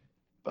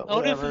 But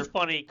Otis is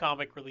funny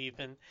comic relief.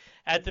 And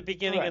at the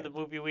beginning of the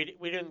movie, we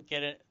didn't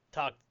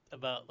talk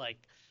about like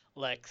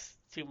Lex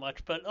too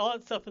much, but all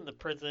that stuff in the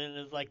prison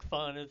is like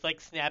fun. It's like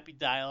snappy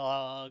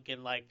dialogue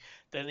and like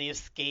then the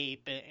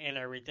escape and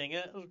everything.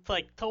 It's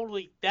like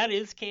totally, that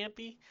is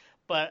campy,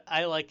 but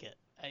I like it.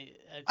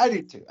 I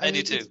do too. I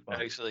do too,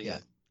 actually. Yeah.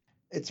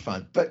 It's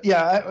fun. But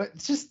yeah,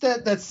 it's just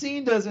that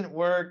scene doesn't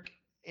work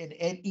in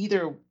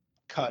either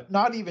cut,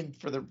 not even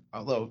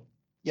although,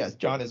 yes,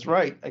 John is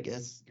right, I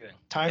guess. Good.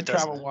 Time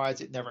travel wise,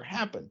 it never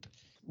happened.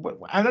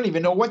 I don't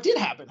even know what did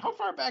happen. How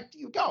far back do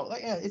you go?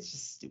 Like, it's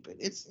just stupid.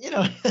 It's,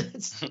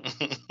 it's.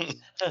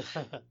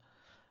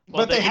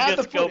 Well, but they then you had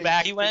the just go footage.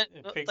 back He went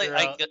and like figure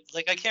out.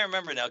 I can't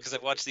remember now because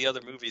I've watched the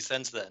other movies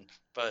since then.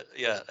 But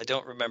yeah, I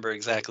don't remember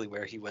exactly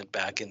where he went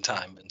back in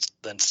time and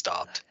then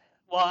stopped.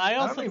 Well, I I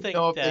don't also even think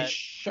know if they that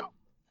show.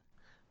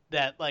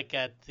 like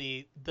at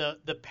the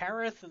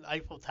Paris and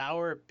Eiffel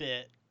Tower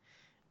bit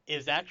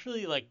is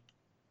actually like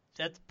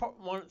that's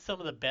some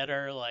of the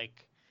better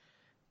like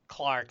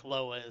Clark,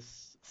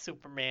 Lois,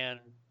 Superman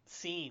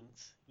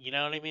scenes. You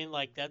know what I mean?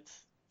 Like that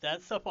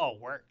stuff all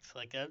works.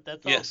 Like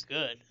that's all Yes.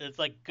 good. It's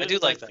like I good. do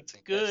like It's that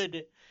scene, yes.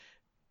 good.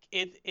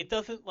 It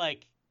doesn't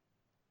like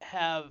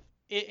have.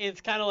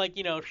 It's kind of like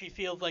she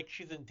feels like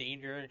she's in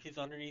danger and she's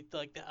underneath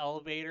like the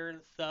elevator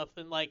and stuff,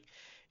 and like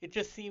it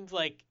just seems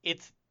like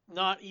it's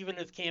not even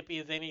as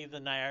campy as any of the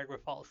Niagara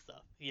Falls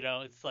stuff.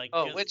 It's like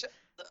Oh, just which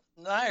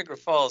Niagara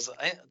Falls?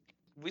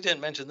 We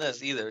didn't mention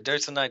this either.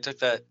 Dirks and I took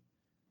that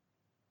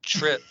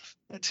trip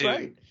That's to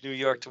right. New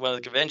York to one of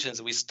the conventions,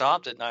 and we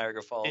stopped at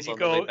Niagara did Falls you on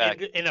the way go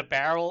back. in a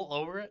barrel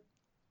over it?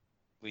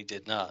 We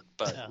did not,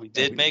 but No. we No,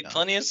 did we did make not.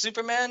 plenty of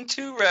Superman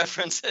 2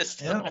 references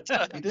the Yeah, whole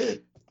time. we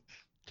did.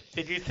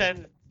 Did you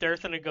send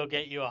Durson to go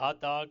get you a hot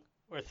dog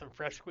or some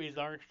fresh squeezed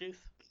orange juice?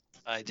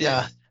 I did.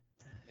 Yeah.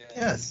 Yeah,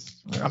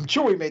 Yes. I'm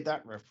sure we made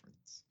that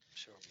reference. I'm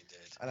sure we did.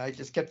 And I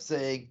just kept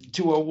saying,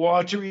 to a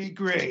watery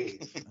grave.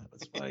 That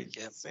was my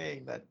Yep.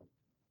 saying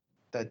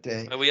that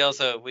day. But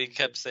we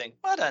kept saying,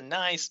 "What a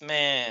nice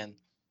man."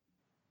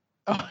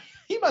 Oh,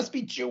 he must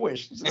be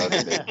Jewish. So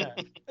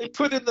they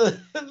put in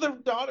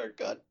the daughter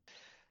cut.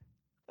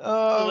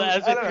 Well,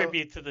 as I a don't know.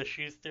 tribute to the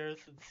Schusters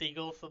and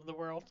Siegels of the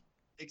world.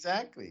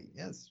 Exactly.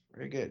 Yes.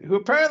 Very good. Who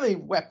apparently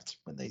wept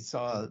when they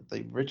saw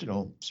the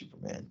original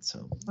Superman.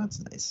 So that's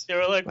nice. They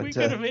were like, But, we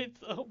could have made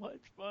so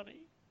much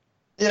money.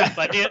 Yeah.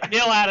 But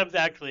Neil Adams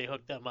actually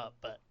hooked them up.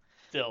 But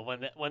still,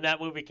 when that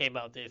movie came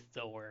out, they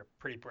still were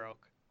pretty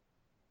broke.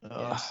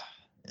 Yeah,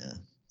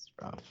 it's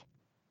rough.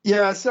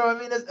 Yeah, so I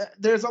mean,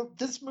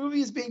 this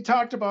movie is being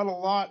talked about a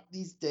lot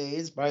these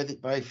days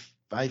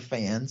by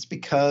fans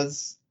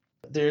because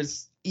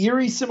there's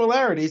eerie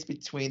similarities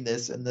between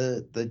this and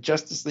the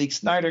Justice League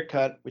Snyder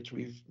Cut, which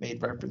we've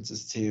made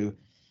references to.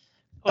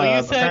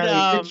 Well, you said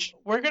apparently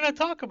we're going to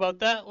talk about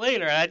that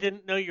later. I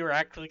didn't know you were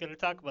actually going to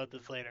talk about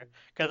this later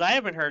because I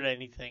haven't heard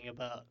anything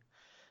about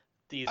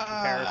these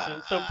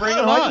comparisons. So bring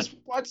them on.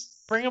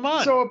 Bring them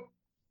on. So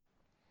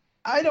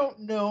I don't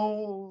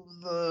know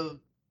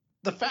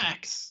the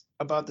facts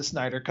about the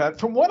Snyder Cut.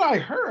 From what I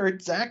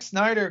heard, Zack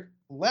Snyder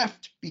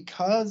left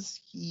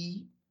because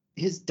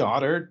his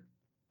daughter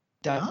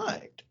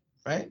died,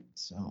 right?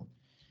 So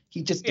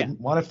he just didn't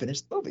want to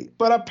finish the movie.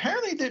 But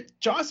apparently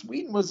Joss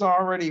Whedon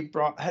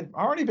had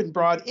already been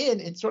brought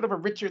in sort of a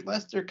Richard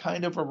Lester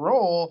kind of a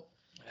role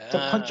to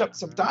punch up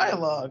some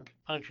dialogue.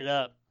 Punch it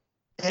up.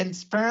 And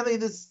apparently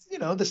the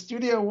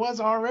studio was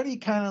already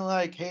kind of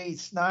like, hey,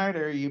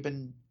 Snyder, you've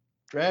been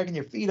dragging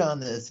your feet on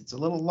this. It's a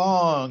little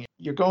long.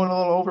 You're going a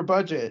little over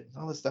budget.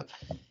 All this stuff.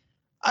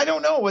 I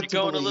don't know what You're to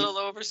going believe. a little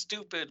over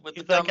stupid with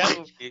He's the like, dumb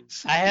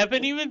movies. I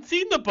haven't even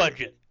seen the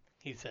budget,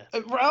 he said.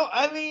 Well,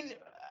 I mean,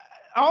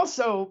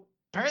 also,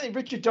 apparently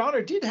Richard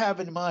Donner did have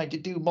in mind to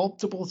do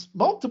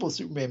multiple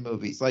Superman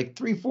movies, like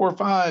 3, 4,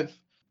 5,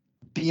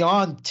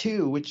 Beyond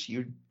 2, which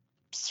you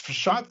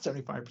shot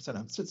 75%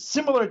 of. So it's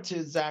similar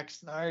to Zack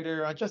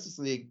Snyder on Justice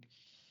League,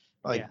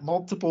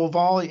 multiple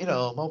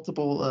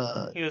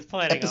multiple he was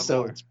planning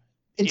episodes, on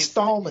more.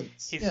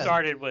 installments. He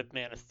started with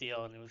Man of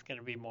Steel, and it was going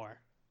to be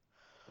more.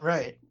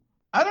 Right.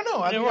 I don't know.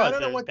 I don't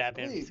know what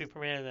Batman, to believe.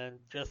 Superman, and then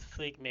Justice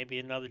League, maybe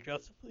another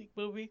Justice League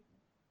movie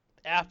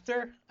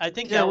after. I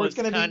think Yeah, that well, was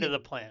it's gonna kind be- of the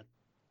plan.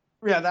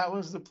 Yeah, that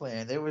was the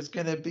plan. There was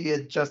going to be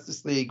a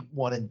Justice League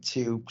 1 and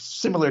 2,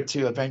 similar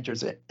to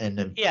Avengers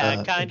and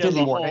Yeah, kind Infinity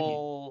of a War.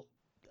 whole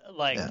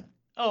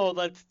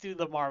let's do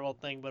the Marvel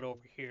thing, but over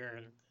here,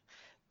 and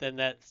then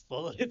that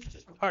slowly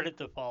started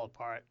to fall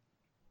apart.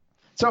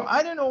 So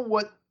I don't know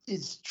what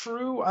is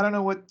true. I don't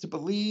know what to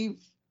believe.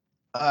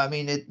 I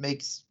mean, it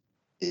makes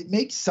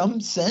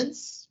some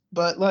sense,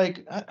 but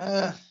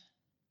I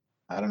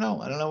don't know.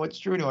 I don't know what's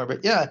true anymore.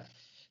 But yeah,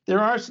 there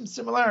are some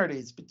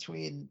similarities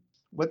between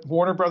what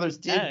Warner Brothers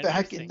did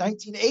back in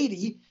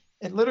 1980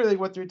 and literally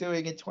what they're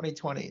doing in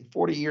 2020,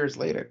 40 years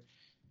later.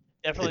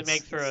 Definitely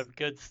makes for a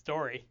good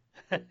story.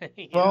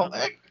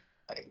 I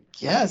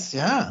guess,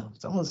 yeah.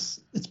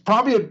 It's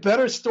probably a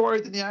better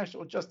story than the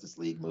actual Justice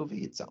League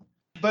movie itself.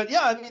 But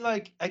yeah, I mean,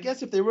 I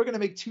guess if they were going to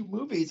make 2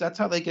 movies, that's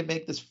how they can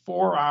make this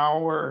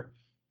 4-hour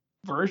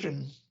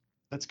version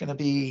that's going to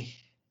be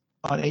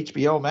on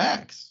HBO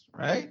Max,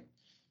 right?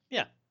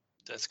 Yeah.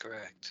 That's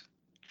correct.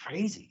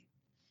 Crazy.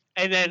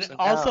 And then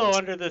also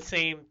under the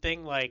same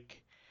thing,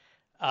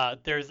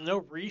 there's no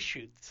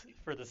reshoots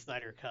for the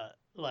Snyder Cut.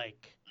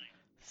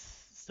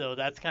 So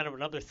that's kind of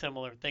another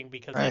similar thing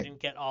because they didn't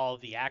get all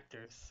of the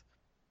actors.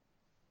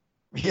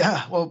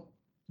 Yeah, well,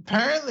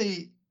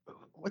 apparently,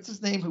 what's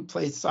his name who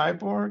plays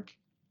Cyborg?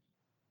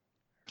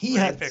 He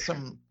had Fisher.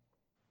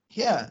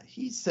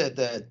 he said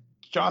that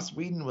Joss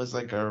Whedon was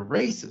like a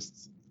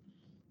racist.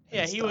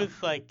 Yeah, he was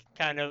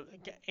kind of,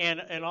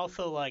 and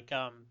also the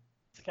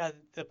guy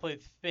that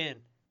plays Finn.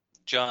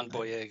 John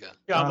Boyega.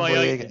 John John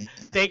Boyega.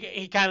 Boyega.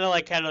 He kind of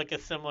like had like a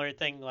similar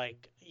thing,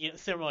 like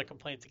similar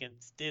complaints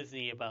against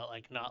Disney about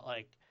like not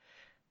like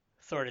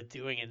sort of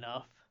doing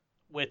enough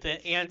with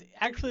it, and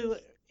actually,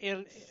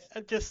 and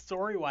just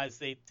story wise,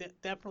 they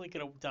definitely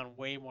could have done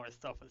way more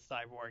stuff with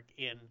Cyborg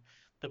in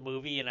the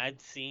movie, and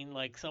I'd seen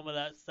like some of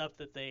that stuff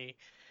that they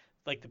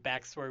like the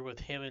backstory with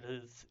him and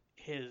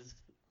his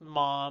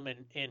mom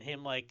and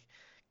him like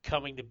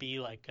coming to be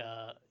like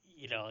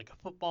like a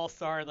football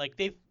star, like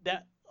they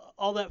that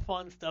all that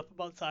fun stuff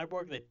about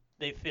Cyborg,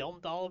 they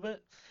filmed all of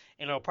it,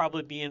 and it'll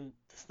probably be in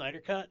the Snyder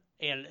cut,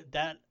 and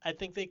that I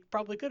think they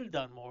probably could have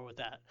done more with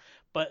that,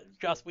 but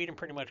Joss Whedon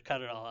pretty much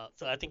cut it all out,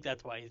 so I think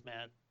that's why he's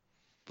mad.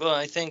 Well,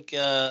 I think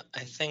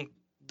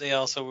they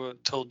also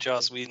told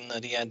Joss Whedon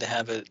that he had to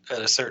have it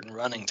at a certain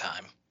running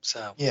time,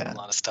 so Yeah. a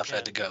lot of stuff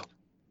had to go.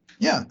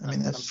 Yeah, I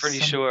mean, I'm pretty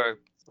sure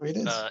the way it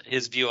is.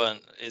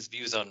 his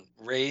views on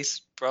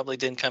race probably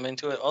didn't come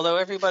into it. Although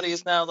everybody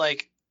is now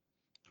like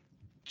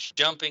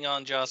jumping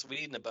on Joss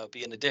Whedon about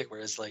being a dick,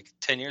 whereas like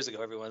 10 years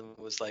ago everyone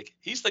was like,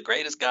 he's the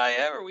greatest guy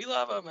ever. We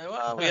love him, and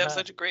wow, we have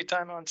such a great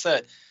time on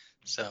set.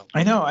 So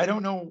I know. I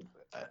don't know.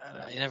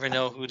 you never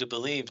know who to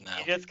believe now.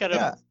 You just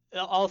gotta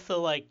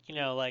also like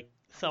like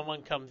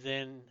someone comes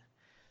in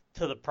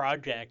to the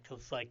project,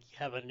 it's like you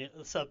have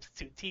a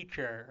substitute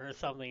teacher or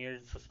something.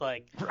 It's just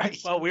like, Right.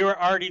 well, we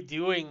were already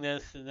doing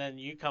this, and then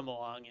you come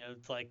along, and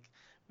it's like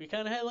we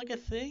kind of had like a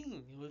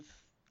thing was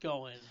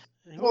going.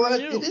 Well,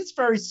 it is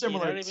very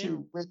similar what I mean?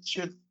 to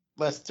Richard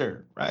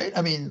Lester, right?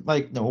 I mean,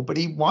 like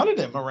nobody wanted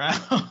him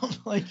around.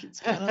 Like it's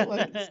kind of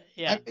like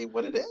Yeah. exactly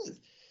what it is.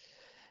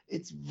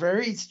 It's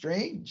very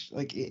strange.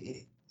 Like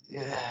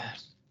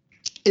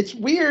it's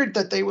weird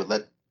that they would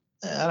let.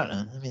 I don't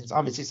know. I mean, it's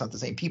obviously not the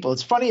same people.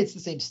 It's funny. It's the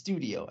same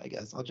studio. I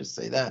guess I'll just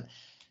say that.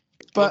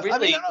 But Well,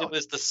 really, I mean, it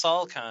was the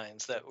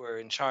Salkinds that were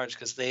in charge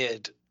because they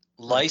had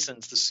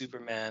licensed the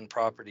Superman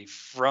property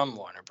from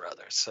Warner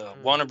Brothers. So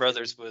Warner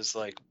Brothers was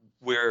like,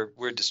 we're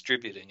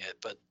distributing it,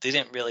 but they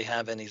didn't really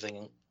have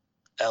anything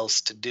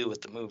else to do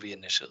with the movie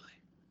initially.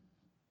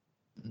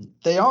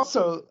 they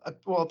also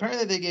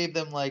apparently they gave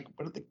them like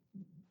what are the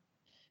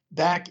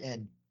back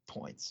end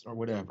points or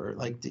whatever.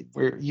 Like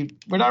we're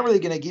not really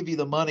going to give you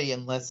the money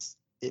unless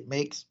it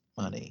makes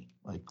money.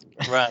 Like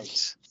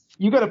Right.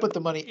 you got to put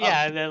the money. Yeah,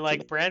 up. and then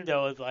like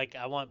Brando is like,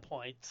 I want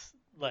points.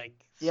 Like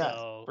Yeah,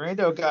 so.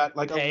 Brando got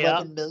like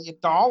 $11 million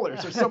or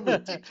some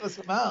ridiculous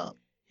amount.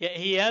 Yeah,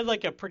 he has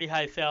like a pretty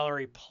high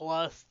salary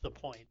plus the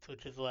points,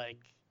 which is like,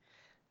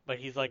 but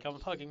he's like, I'm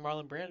fucking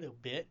Marlon Brando,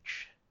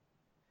 bitch.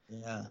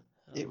 Yeah,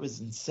 it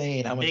was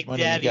insane how much Big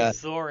money Daddy he got.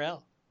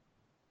 Zor-El.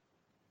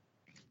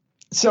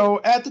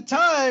 So at the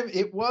time,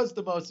 it was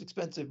the most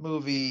expensive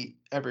movie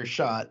ever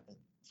shot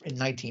in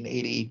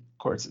 1980. Of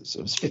course,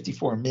 it was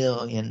 $54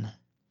 million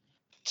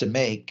to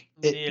make.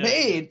 It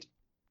made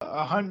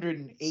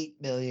 $108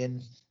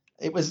 million.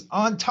 It was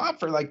on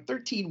top for like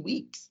 13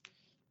 weeks.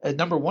 At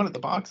number one at the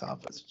box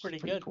office. Pretty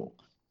good. Cool.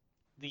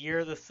 The year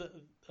of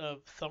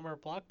of summer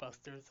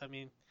blockbusters. I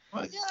mean.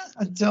 Well, yeah,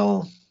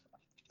 until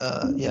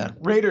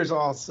Raiders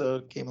also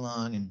came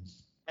along,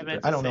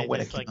 and I don't know when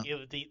it came out. It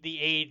was the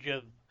age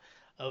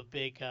of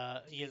big.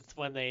 It's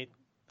when they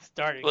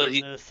started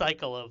the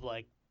cycle of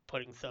like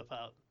putting stuff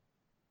out.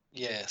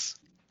 Yes,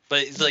 but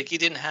it's like he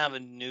didn't have a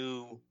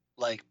new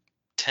like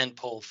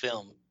tentpole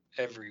film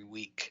every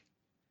week.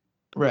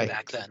 Right.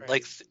 Back then,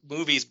 like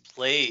movies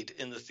played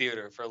in the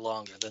theater for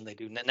longer than they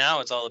do now.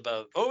 It's all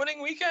about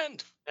opening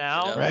weekend.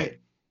 Now, right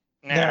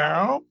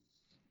now.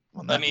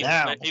 Well, I mean,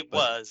 now, it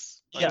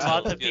was. Yeah,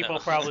 lots of people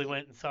probably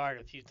went and saw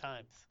it a few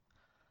times.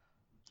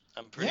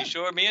 I'm pretty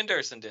sure me and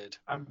Durson did.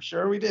 I'm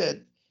sure we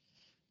did.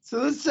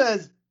 So this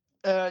says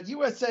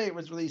USA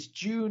was released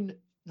June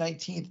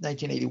 19th,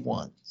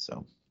 1981.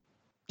 So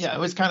yeah, it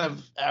was kind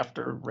of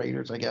after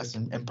Raiders, I guess,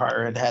 and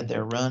Empire had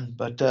their run,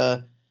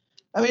 but.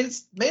 I mean,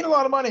 it's made a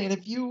lot of money, and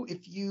if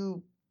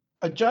you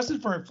adjust it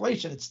for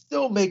inflation, it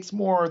still makes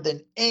more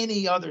than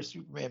any other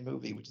Superman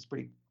movie, which is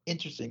pretty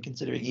interesting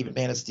considering even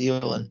Man of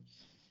Steel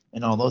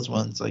and all those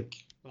ones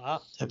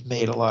have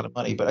made a lot of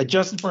money. But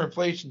adjusted for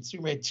inflation,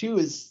 Superman 2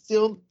 is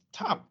still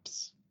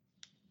tops.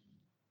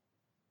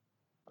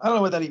 I don't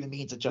know what that even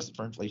means, adjusted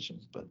for inflation,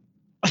 but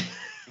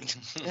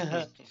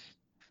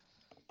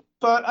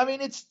but I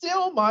mean, it's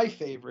still my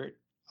favorite.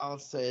 I'll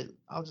just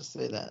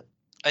say that.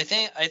 I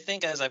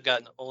think as I've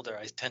gotten older,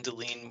 I tend to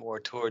lean more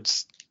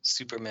towards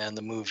Superman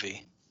the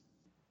movie.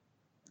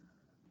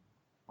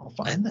 I'll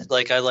find that.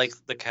 Like I like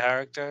the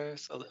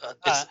characters.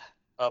 It's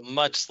a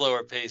much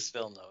slower paced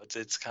film though.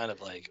 It's kind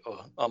of like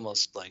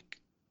almost like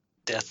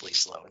deathly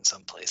slow in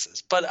some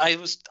places. But I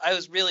was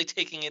really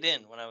taking it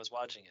in when I was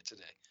watching it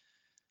today.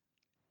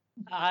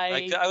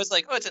 I was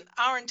like, it's an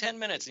hour and 10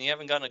 minutes, and you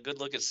haven't gotten a good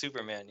look at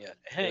Superman yet.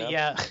 You know?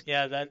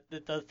 Yeah,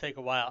 that does take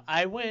a while.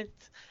 I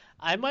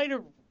might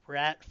have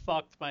rat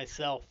fucked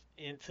myself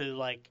into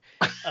like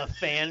a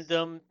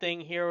fandom thing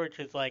here, which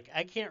is like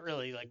I can't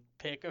really like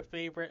pick a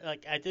favorite.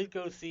 Like I did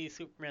go see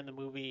Superman the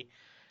movie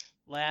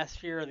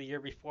last year or the year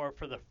before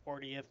for the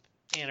 40th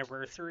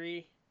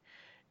anniversary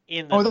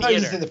in the theater. Oh, I thought you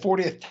said the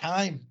 40th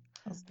time.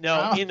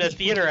 No, in the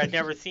theater, I'd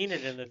never seen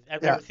it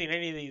I've Yeah. never seen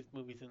any of these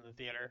movies in the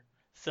theater.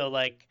 So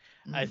like,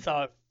 I Mhm.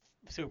 saw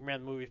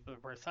Superman movie for the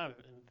first time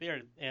in the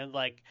theater, and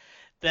like,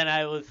 then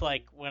I was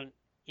like, when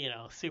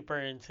super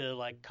into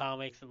like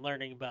comics and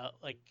learning about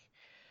like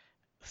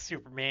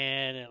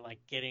Superman and like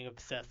getting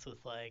obsessed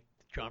with like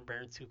John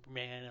Byrne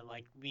Superman and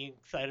like being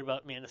excited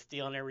about Man of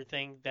Steel and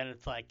everything. Then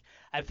it's like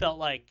I felt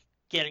like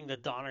getting the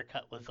Donner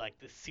cut was like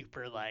this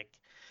super like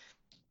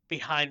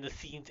behind the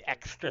scenes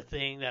extra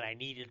thing that I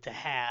needed to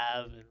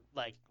have and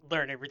like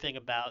learn everything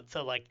about.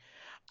 So like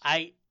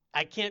I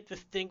I can't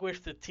distinguish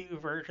the two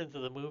versions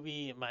of the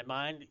movie in my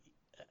mind,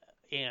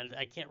 and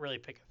I can't really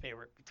pick a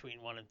favorite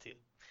between one and two.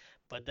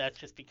 But that's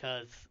just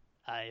because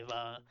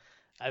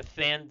I've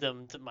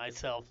fandomed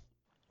myself,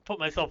 put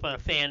myself in a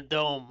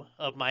fandom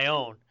of my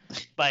own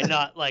by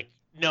not like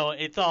no,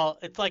 it's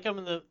like I'm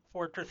in the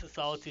Fortress of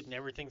Solitude and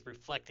everything's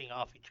reflecting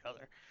off each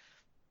other.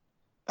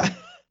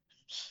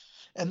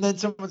 And then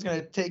someone's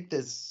gonna take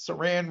this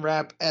saran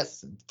wrap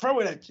S and throw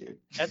it at you.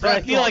 That's what I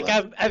Wrap you feel all like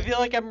up. I feel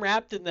like I'm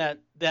wrapped in that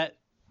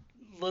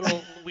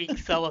little weak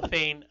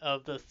cellophane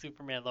of the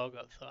Superman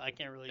logo, so I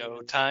can't really.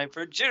 No time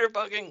for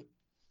jitterbugging.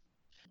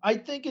 I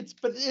think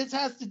but it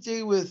has to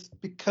do with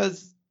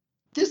because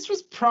this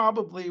was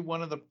probably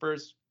one of the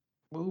first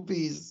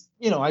movies,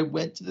 I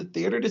went to the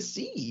theater to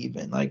see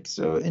even. Like,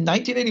 so in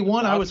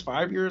 1981, I was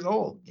 5 years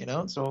old,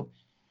 so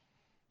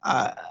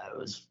I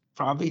was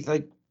probably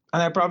like,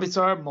 and I probably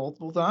saw it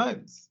multiple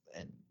times,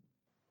 and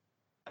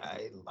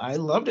I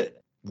loved it.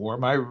 Wore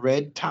my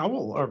red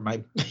towel or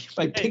my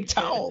my pink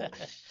towel,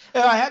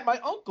 and I had my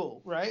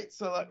uncle, right?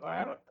 So like,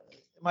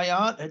 my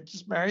aunt had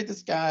just married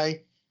this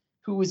guy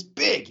who was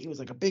big. He was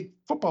like a big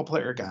football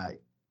player guy,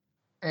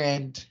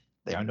 and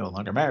they are no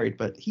longer married.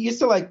 But he used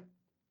to like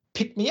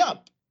pick me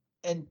up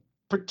and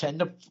pretend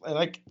to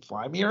like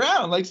fly me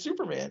around like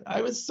Superman.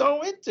 I was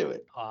so into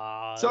it.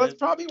 So that's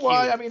probably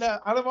why. I mean,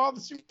 out of all the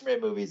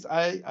Superman movies,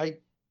 I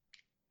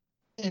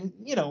and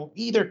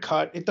either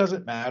cut, it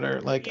doesn't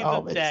matter. Like,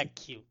 Isn't that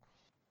cute?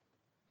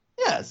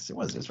 Yes, it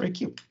was. It was very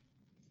cute.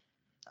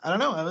 I don't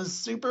know. I was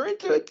super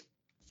into it.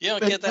 You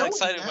don't get that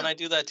excited when I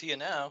do that to you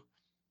now.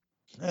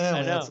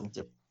 I know.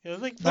 It was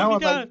like, now put me I'm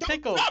down like, and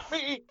tickle. Don't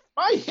grab me!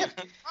 My hip!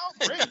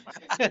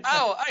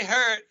 Ow,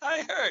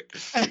 I hurt.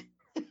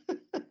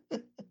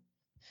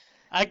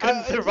 I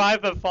couldn't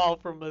survive a fall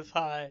from this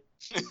high.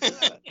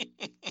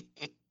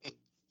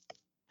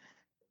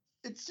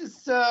 It's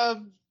just,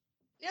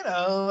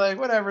 like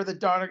whatever the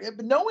Donner,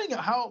 but knowing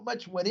how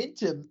much went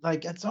into,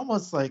 like, it's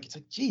almost like, it's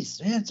like,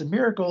 geez, man, it's a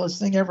miracle this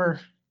thing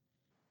ever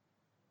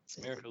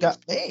got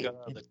made.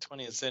 The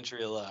 20th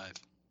century alive.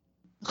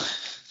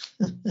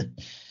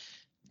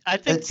 I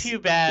think too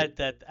bad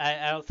that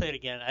I'll say it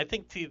again. I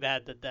think too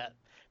bad that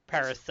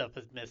Paris stuff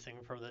is missing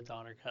from the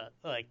Donner cut.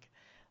 Like,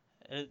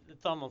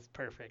 it's almost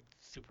perfect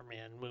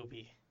Superman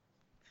movie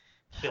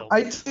film.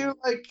 I do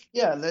like,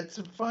 yeah, that's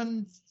a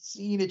fun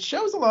scene. It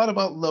shows a lot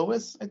about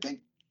Lois, I think,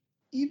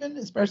 even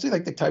especially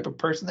like the type of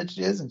person that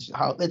she is and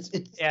how it's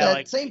that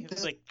like, same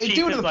thing. Like, they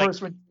do it in the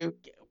first one too.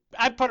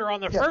 I put her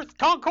on the first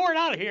Concorde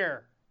out of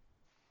here.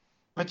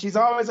 But she's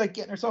always like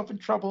getting herself in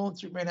trouble, and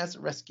Superman has to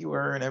rescue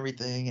her and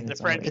everything. And the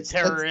French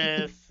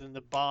terrorists and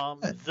the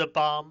bomb.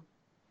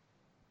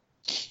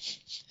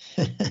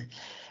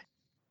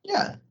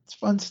 Yeah, it's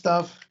fun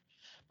stuff.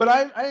 But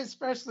I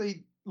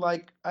especially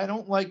like, I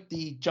don't like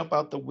the jump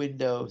out the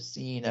window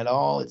scene at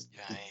all. I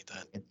hate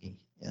that.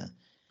 Yeah.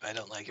 I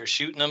don't like her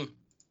shooting him.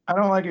 I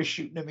don't like her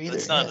shooting him either.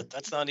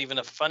 That's not even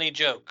a funny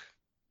joke.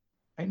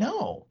 I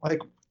know.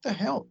 Like, what the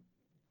hell?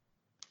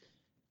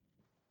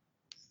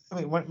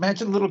 I mean,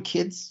 imagine little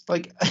kids,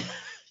 like,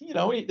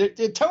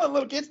 they're telling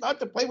little kids not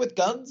to play with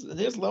guns, and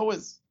there's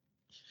Lois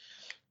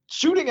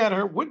shooting at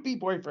her would-be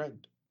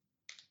boyfriend.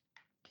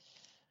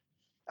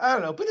 I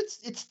don't know, but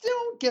it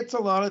still gets a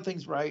lot of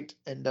things right,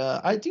 and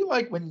I do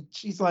like when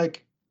she's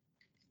like,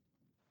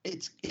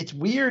 it's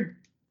weird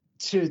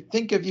to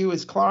think of you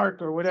as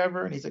Clark or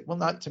whatever, and he's like, well,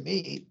 not to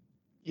me,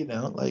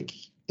 like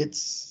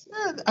it's.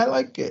 I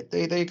like it.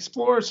 They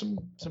explore some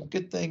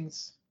good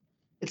things.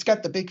 It's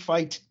got the big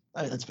fight.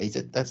 I mean, let's face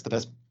it, that's the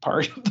best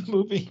part of the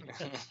movie.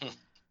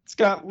 It's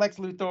got Lex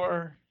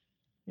Luthor,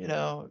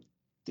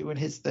 doing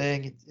his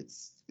thing.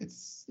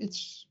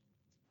 It's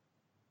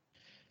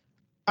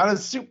out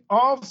of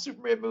all the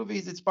Superman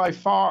movies, it's by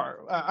far.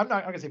 I'm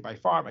not gonna say by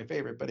far my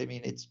favorite, but I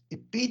mean it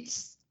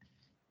beats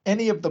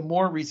any of the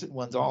more recent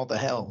ones all to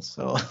hell.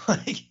 So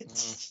like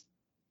it's.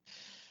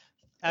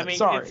 I mean,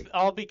 sorry. It's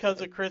all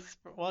because of Chris.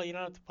 Well, you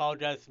don't have to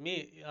apologize to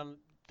me.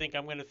 Think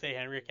I'm gonna say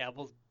Henry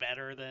Cavill's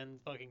better than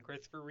fucking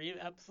Christopher Reeve?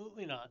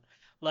 Absolutely not.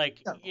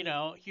 Like,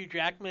 no. Hugh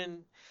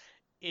Jackman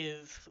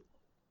is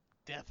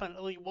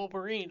definitely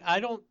Wolverine. I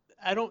don't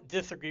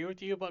disagree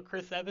with you about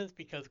Chris Evans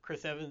because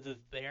Chris Evans is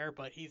there,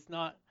 but he's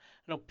not.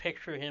 I don't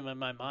picture him in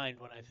my mind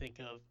when I think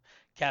of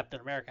Captain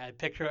America. I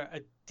picture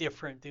a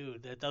different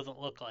dude that doesn't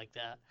look like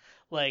that.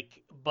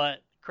 Like,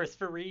 but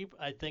Christopher Reeve,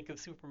 I think of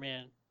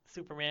Superman.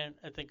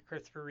 I think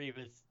Christopher Reeve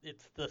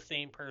it's the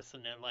same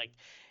person, and like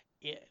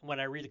when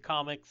I read the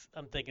comics,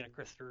 I'm thinking of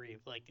Christopher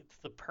Reeve. Like it's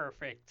the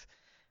perfect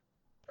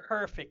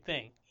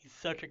thing. He's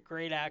such a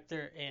great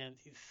actor, and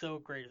he's so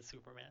great as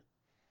Superman.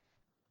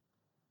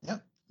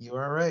 Yep, you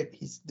are right.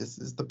 This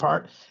is the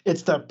part.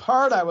 It's the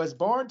part I was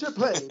born to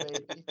play,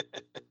 baby.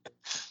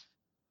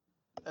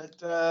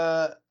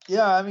 But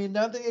yeah, I mean,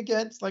 nothing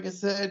against. Like I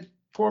said,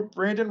 poor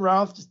Brandon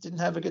Routh just didn't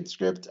have a good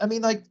script. I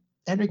mean, like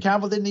Henry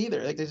Cavill didn't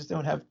either. Like they just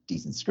don't have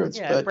decent scripts.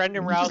 Yeah, but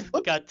Brendan Routh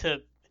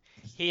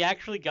he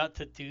actually got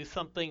to do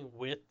something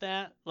with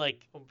that,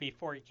 like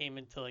before he came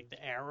into like the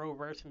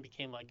Arrowverse and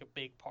became like a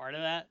big part of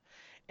that.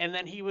 And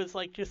then he was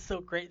like just so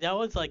great. That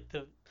was like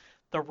the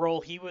role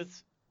he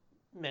was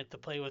meant to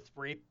play with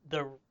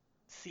the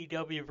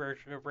CW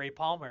version of Ray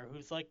Palmer,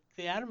 who's like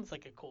the Atom's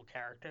like a cool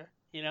character.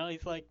 You know,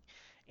 he's like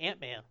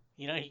Ant-Man.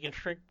 You know, he can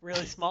shrink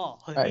really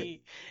small.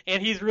 Right.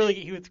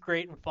 He was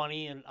great and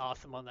funny and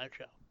awesome on that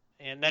show.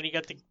 And then he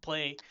got to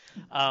play,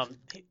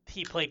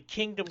 he played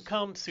Kingdom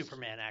Come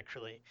Superman,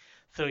 actually.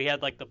 So he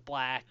had, like, the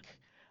black,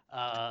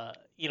 like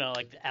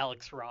the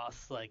Alex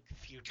Ross, like,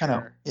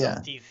 future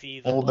of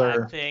DC, the older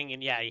black thing.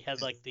 And, yeah, he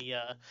had, like, the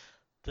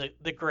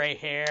gray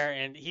hair.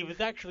 And he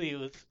was actually,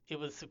 it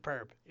was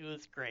superb. It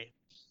was great.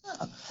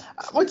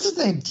 What's his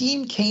name?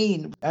 Dean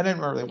Cain. I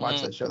didn't really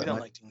watch that show. I don't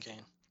like Dean Cain.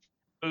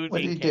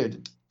 What did he do?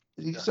 Did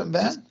he do something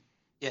bad?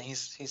 Yeah,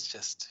 he's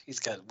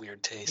got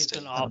weird taste.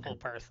 He's an awful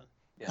person.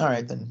 Yeah. All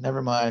right, then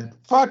never mind.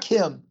 Fuck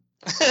him.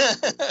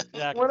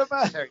 Exactly. What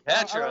about Terry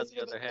Hatcher on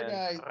the other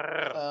hand?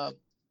 Guy,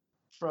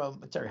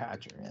 from Terry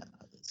Hatcher, yeah.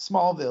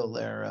 Smallville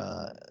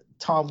there,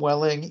 Tom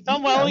Welling.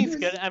 Tom Welling's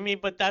good. I mean,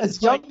 but that's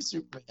as young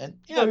Superman.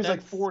 Yeah, he's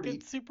like 40.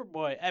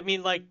 Superboy. I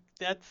mean, like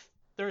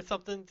there's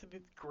something to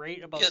be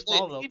great about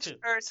Smallville each too.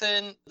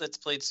 person that's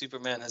played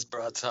Superman has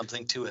brought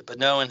something to it, but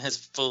no one has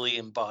fully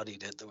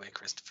embodied it the way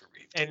Christopher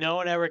Reeve did. And no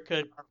one ever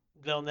could.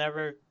 They'll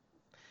never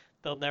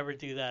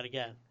do that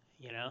again.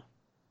 You know.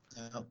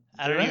 No,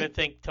 I don't even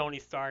think Tony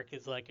Stark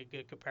is like a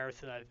good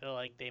comparison. I feel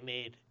like they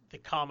made the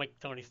comic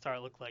Tony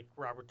Stark look like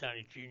Robert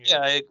Downey Jr. Yeah,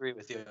 I agree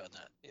with you on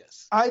that.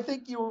 Yes. I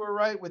think you were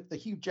right with the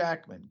Hugh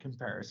Jackman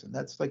comparison.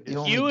 That's like the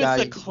only Hugh guy.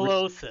 Is the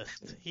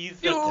closest. He's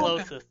the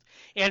closest,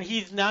 and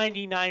he's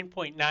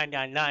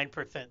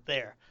 99.999%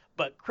 there.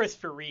 But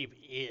Christopher Reeve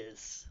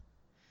is.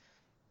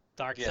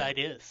 Darkseid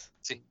is.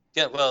 See,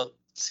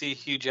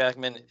 Hugh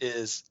Jackman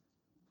is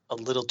a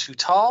little too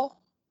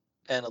tall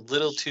and a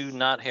little too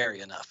not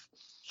hairy enough.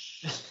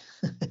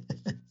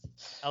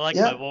 I like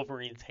my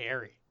Wolverine's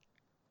hairy.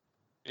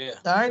 Yeah.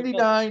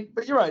 99,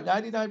 but you're right,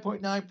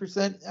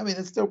 99.9%. I mean,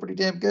 it's still pretty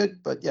damn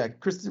good. But yeah,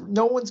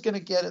 no one's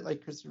gonna get it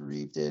like Christopher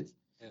Reeve did.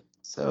 Yeah.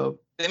 So.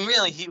 And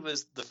really, he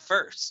was the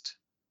first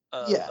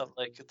of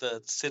like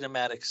the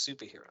cinematic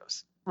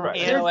superheroes. Right.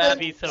 You know,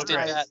 Abby did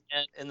that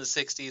in the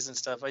 60s and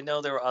stuff. I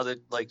know there were other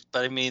but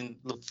I mean,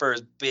 the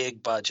first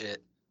big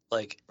budget,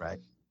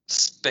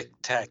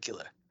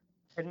 spectacular.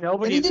 And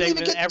nobody's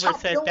even ever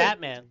said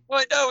Batman. Well,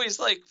 I know he's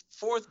like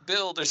fourth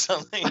build or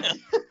something.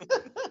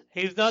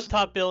 He's not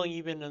top billing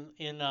even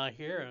in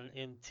here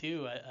in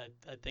 2. I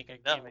think I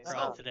came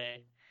across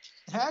today.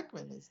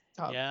 Hackman is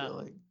top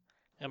billing.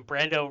 And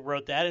Brando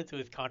wrote that into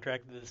his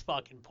contract with his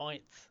fucking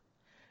points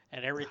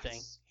and everything.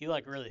 Nice. He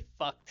like really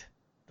fucked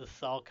the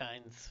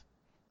Salkinds.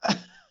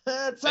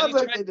 It sounds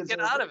like they get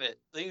out of it.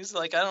 He was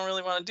like, I don't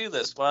really want to do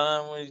this. Why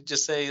don't we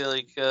just say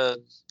like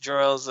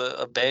Jor-El's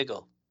a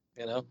bagel,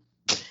 you know?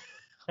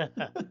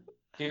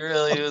 He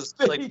really was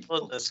like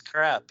pulling this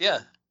crap. Yeah.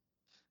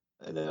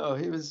 I know.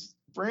 He was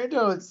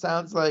Brando, it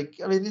sounds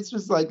like, I mean, this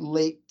was like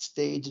late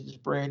stages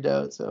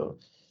Brando, so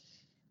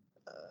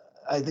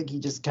I think he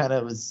just kind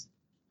of was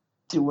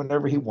doing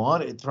whatever he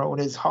wanted, throwing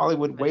his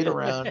Hollywood weight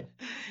around.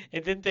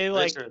 And didn't they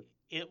like,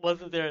 it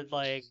wasn't there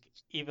like,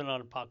 even on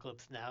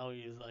Apocalypse Now,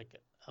 he was like,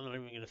 I'm not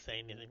even going to say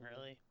anything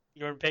really.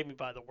 You're going to pay me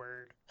by the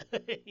word.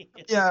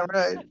 Yeah,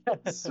 right.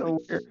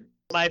 So weird.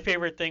 My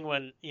favorite thing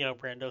when,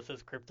 Brando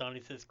says Krypton,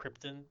 he says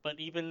Krypton, but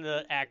even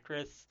the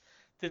actress,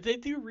 did they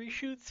do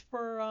reshoots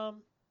for,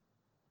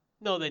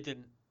 no, they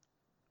didn't.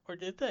 Or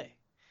did they?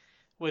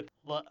 With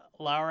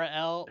Laura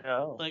L.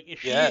 No. Like,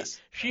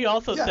 she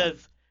also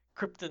says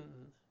Krypton.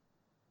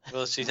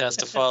 Well, she has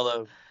to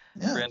follow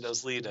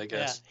Brando's lead, I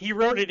guess. Yeah, he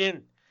wrote it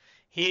in.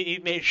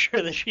 He made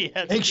sure that she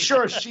had. Make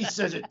sure she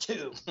says it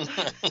too.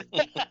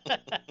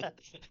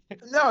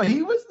 No,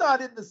 he was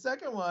not in the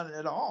second one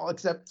at all,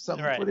 except some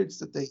footage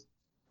that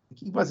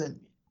he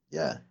wasn't.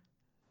 Yeah.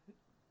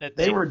 That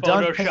they were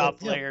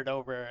Photoshop layered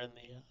over in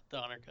the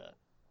Donner cut.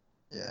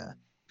 Yeah.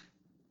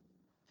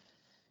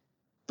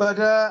 But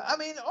I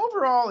mean,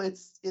 overall,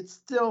 it's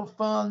still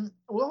fun.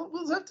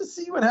 We'll have to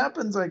see what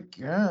happens, I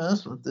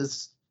guess, with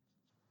this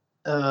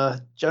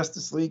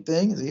Justice League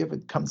thing. See if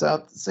it comes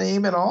out the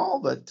same at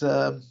all. But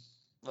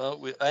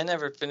I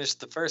never finished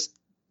the first.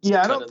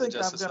 Yeah, I don't think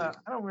I'm gonna. League.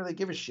 I don't really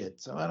give a shit,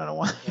 so I don't know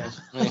why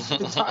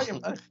I'm talking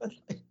about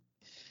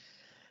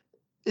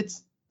it.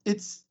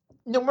 It's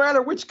no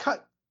matter which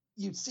cut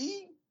you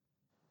see.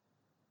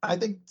 I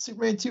think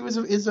Superman 2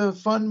 is a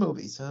fun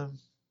movie. So.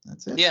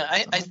 That's it. Yeah,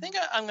 I think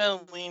I'm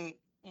going to lean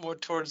more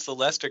towards the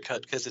Lester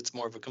cut because it's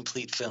more of a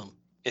complete film.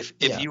 If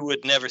Yeah. you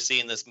would never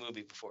seen this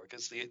movie before,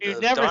 because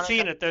you've never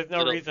seen it, there's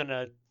no reason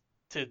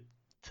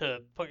to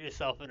put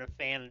yourself in a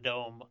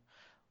fandom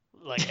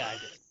like I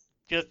did.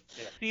 Just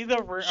see the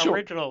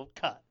original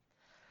cut,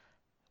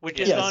 which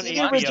is on see HBO.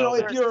 the original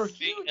if you're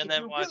huge, and if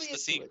then you're watch really the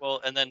into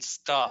sequel, and then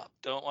stop.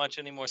 Don't watch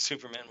any more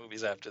Superman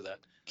movies after that.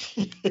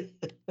 it.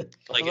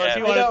 Like, Unless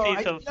you I want know, to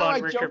see some fun I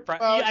Richard joked Pryor.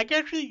 about- Yeah, I can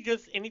actually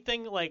just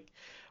anything like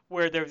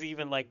where there's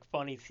even like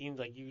funny scenes,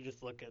 like you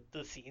just look at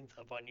the scenes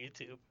up on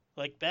YouTube.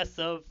 Like best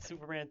of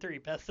Superman 3,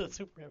 best of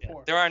Superman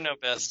 4. there are no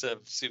best of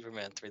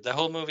Superman 3. The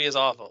whole movie is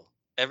awful.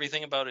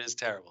 Everything about it is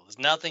terrible. There's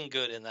nothing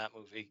good in that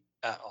movie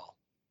at all.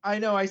 I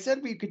know. I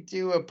said we could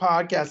do a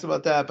podcast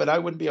about that, but I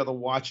wouldn't be able to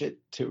watch it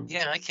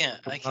Yeah, I can't.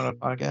 I on a can't.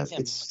 podcast. I can't make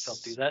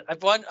myself do that.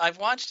 I've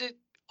watched it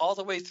all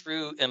the way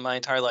through in my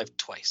entire life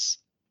twice.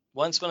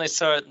 Once when I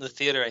saw it in the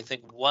theater, I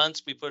think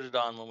once we put it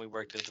on when we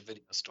worked at the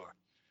video store.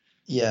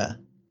 Yeah,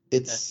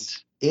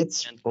 it's And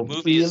the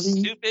movie really is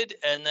stupid,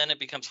 and then it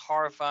becomes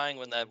horrifying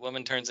when that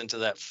woman turns into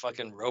that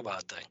fucking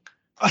robot thing.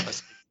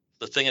 That's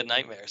the thing of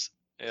nightmares.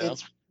 You know?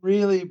 It's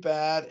really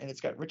bad, and it's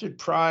got Richard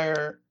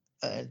Pryor,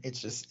 and it's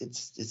just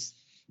it's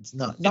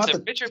not It's a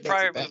that Richard makes it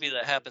Pryor bad. movie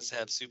that happens to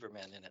have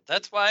Superman in it.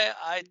 That's why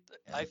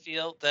I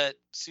feel that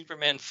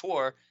Superman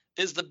 4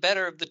 is the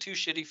better of the two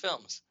shitty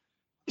films.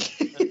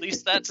 At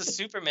least that's a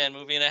Superman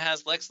movie, and it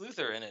has Lex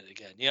Luthor in it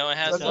again. You know, it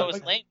has That's Lois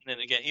like- Lane in it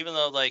again, even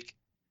though like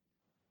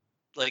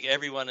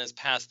everyone is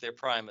past their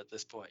prime at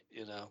this point.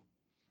 You know.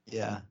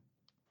 Yeah,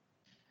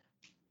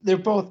 they're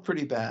both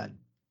pretty bad.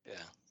 Yeah.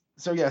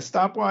 So yeah,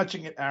 stop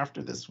watching it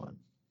after this one.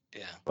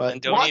 Yeah, But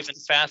and don't watch even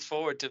this- fast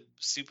forward to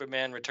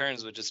Superman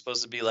Returns, which is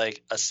supposed to be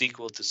like a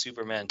sequel to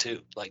Superman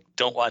 2. Like,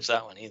 don't watch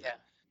that one either.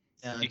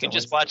 Yeah, You can don't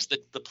just watch watch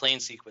the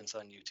plane sequence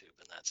on YouTube,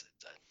 and that's it.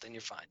 Then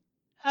you're fine.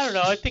 I don't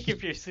know. I think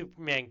if you're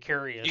Superman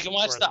curious, You can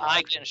it's watch worth the eye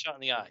watching. getting shot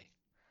in the eye.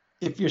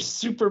 If you're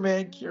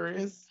Superman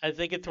curious, I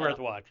think it's worth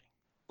watching.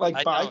 like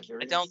I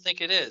bi-curious. don't think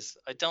it is.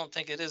 I don't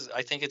think it is.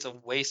 I think it's a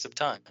waste of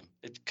time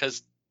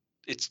because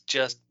it's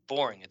just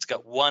boring. It's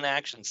got one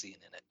action scene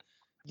in it,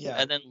 Yeah,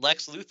 and then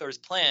Lex Luthor's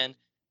plan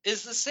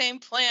is the same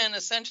plan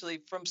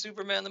essentially from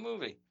Superman the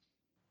movie.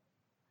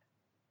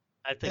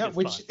 I think Yeah, it's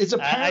which fun. is I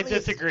apparently a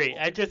disagree.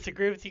 sequel. I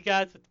disagree with you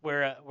guys.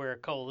 We're a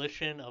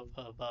coalition of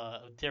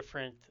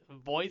different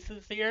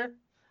voices here.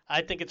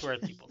 I think it's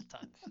worth people's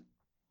time.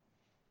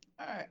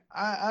 all right.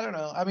 I don't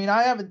know. I mean,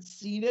 I haven't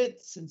seen it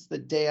since the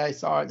day I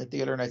saw it in the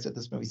theater, and I said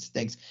this movie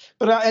stinks.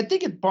 But I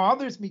think it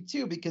bothers me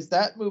too because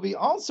that movie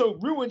also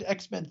ruined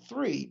X-Men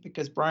 3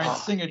 because Bryan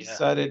Singer yeah.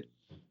 decided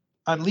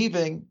on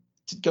leaving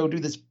to go do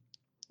this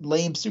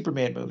lame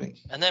Superman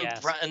movie. And then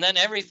Yes. and then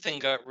everything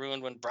got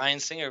ruined when Bryan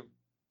Singer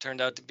turned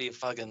out to be a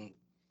fucking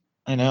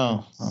I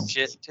know. Well,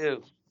 shit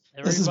too.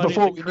 this is Everybody's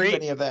before a we knew creep.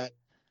 any of that.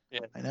 Yeah.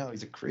 I know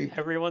he's a creep.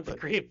 Everyone's a But-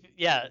 creep.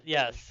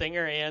 Yeah.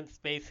 Singer and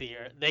Spacey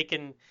they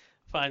can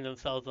find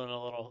themselves in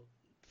a little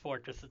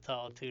fortress of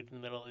solitude in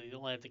the middle of the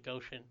Atlantic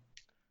Ocean.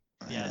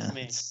 Yeah, it's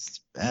me. It's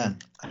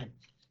bad.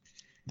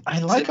 I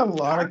like a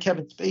lot of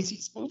Kevin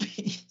Spacey's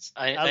movies.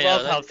 I know,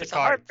 love that- House of it's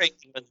Cards.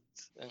 heartbreaking, but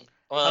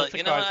well, House of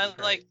you know, Cards I is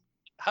great. like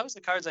House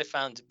of Cards. I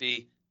found to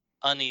be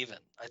uneven.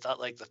 I thought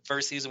like the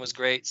first season was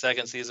great,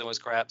 second season was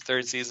crap,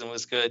 third season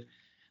was good.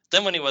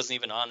 Then when he wasn't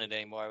even on it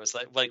anymore, I was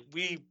like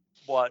we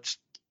watched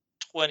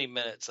 20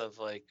 minutes of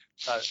like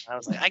I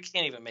was like I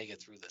can't even make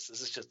it through this.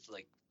 This is just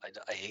like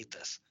I hate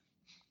this.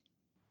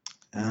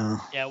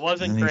 Oh. Yeah, it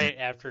wasn't Anything. great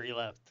after he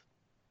left.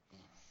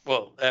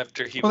 Well,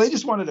 after he Well, was they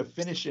just wanted to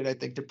finish it, I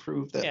think, to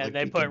prove that. Yeah, like,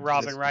 they we put can do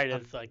Robin this. Wright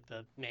as like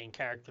the main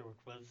character, which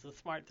was the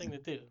smart thing to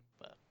do.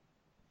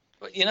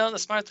 But you know the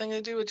smart thing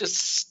to do would just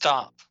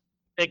stop.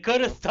 they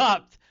could have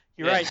stopped.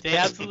 You're Yeah. right. They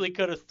absolutely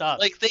could have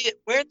stopped. Like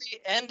where they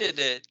ended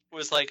it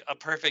was like a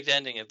perfect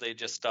ending if they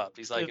just stopped.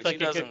 He's like, It's if like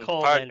she a good doesn't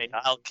cold pardon me, ending.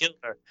 I'll kill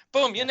her.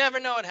 Boom! You Yeah. never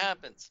know what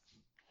happens.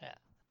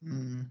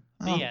 Mm.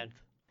 the Oh. end.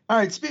 All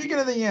right, speaking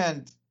of the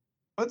end,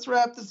 let's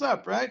wrap this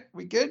up, right?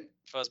 We good?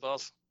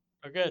 Fuzzballs.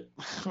 We're good.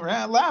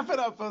 Laugh it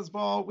up,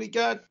 Fuzzball. We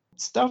got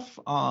stuff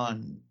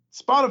on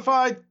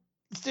Spotify,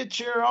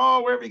 Stitcher,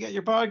 wherever you get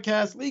your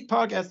podcast,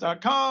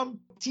 leaguepodcast.com,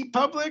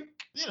 TeePublic.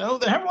 You know,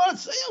 they have a lot of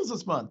sales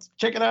this month.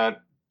 Check it out,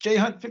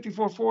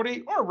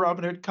 JHunt5440 or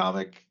Robin Hood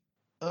comic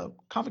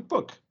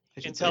book. I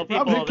You can should say. tell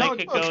Robin people Hood they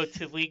comic could book. go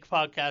to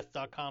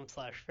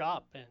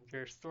leaguepodcast.com/shop and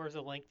your store's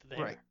a link there.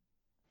 Right.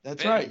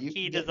 That's Very right. You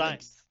Key can get designs.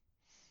 links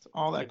to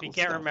all that If cool you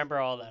can't stuff. remember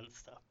all that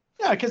stuff.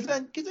 Yeah, because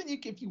then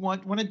if you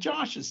want one of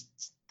Josh's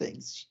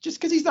things, just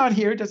because he's not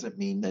here doesn't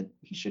mean that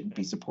he shouldn't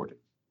be supported.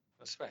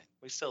 That's right.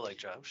 We still like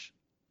Josh.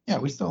 Yeah,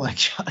 we still like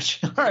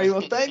Josh. All right,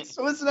 well, thanks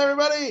for listening,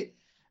 everybody,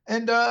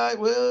 and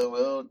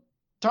we'll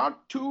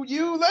talk to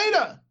you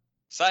later.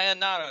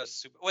 Sayonara, I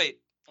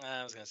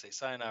was gonna say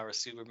Sayonara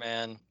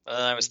Superman.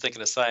 I was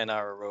thinking of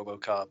Sayonara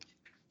RoboCop.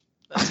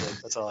 That's it.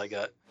 That's all I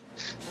got.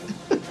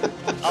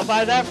 I'll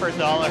buy that for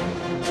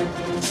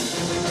 $1.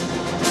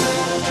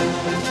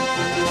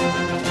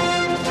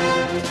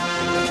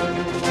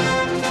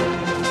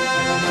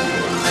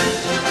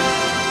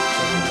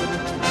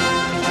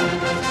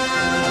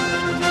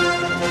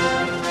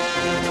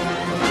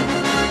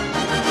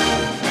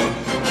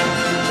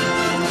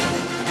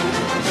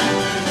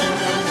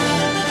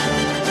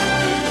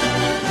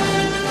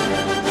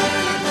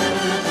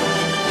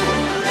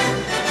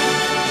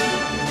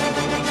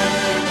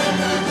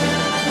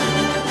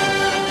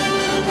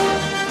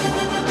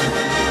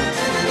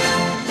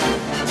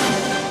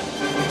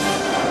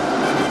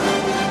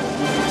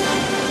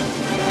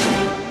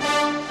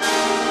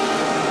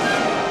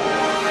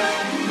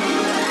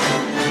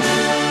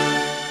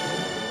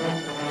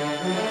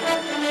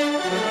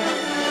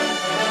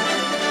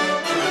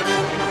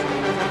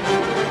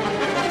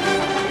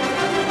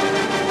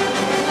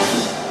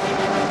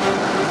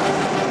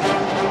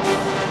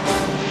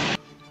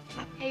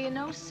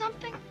 know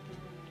something?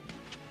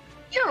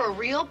 You're a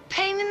real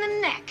pain in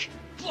the neck.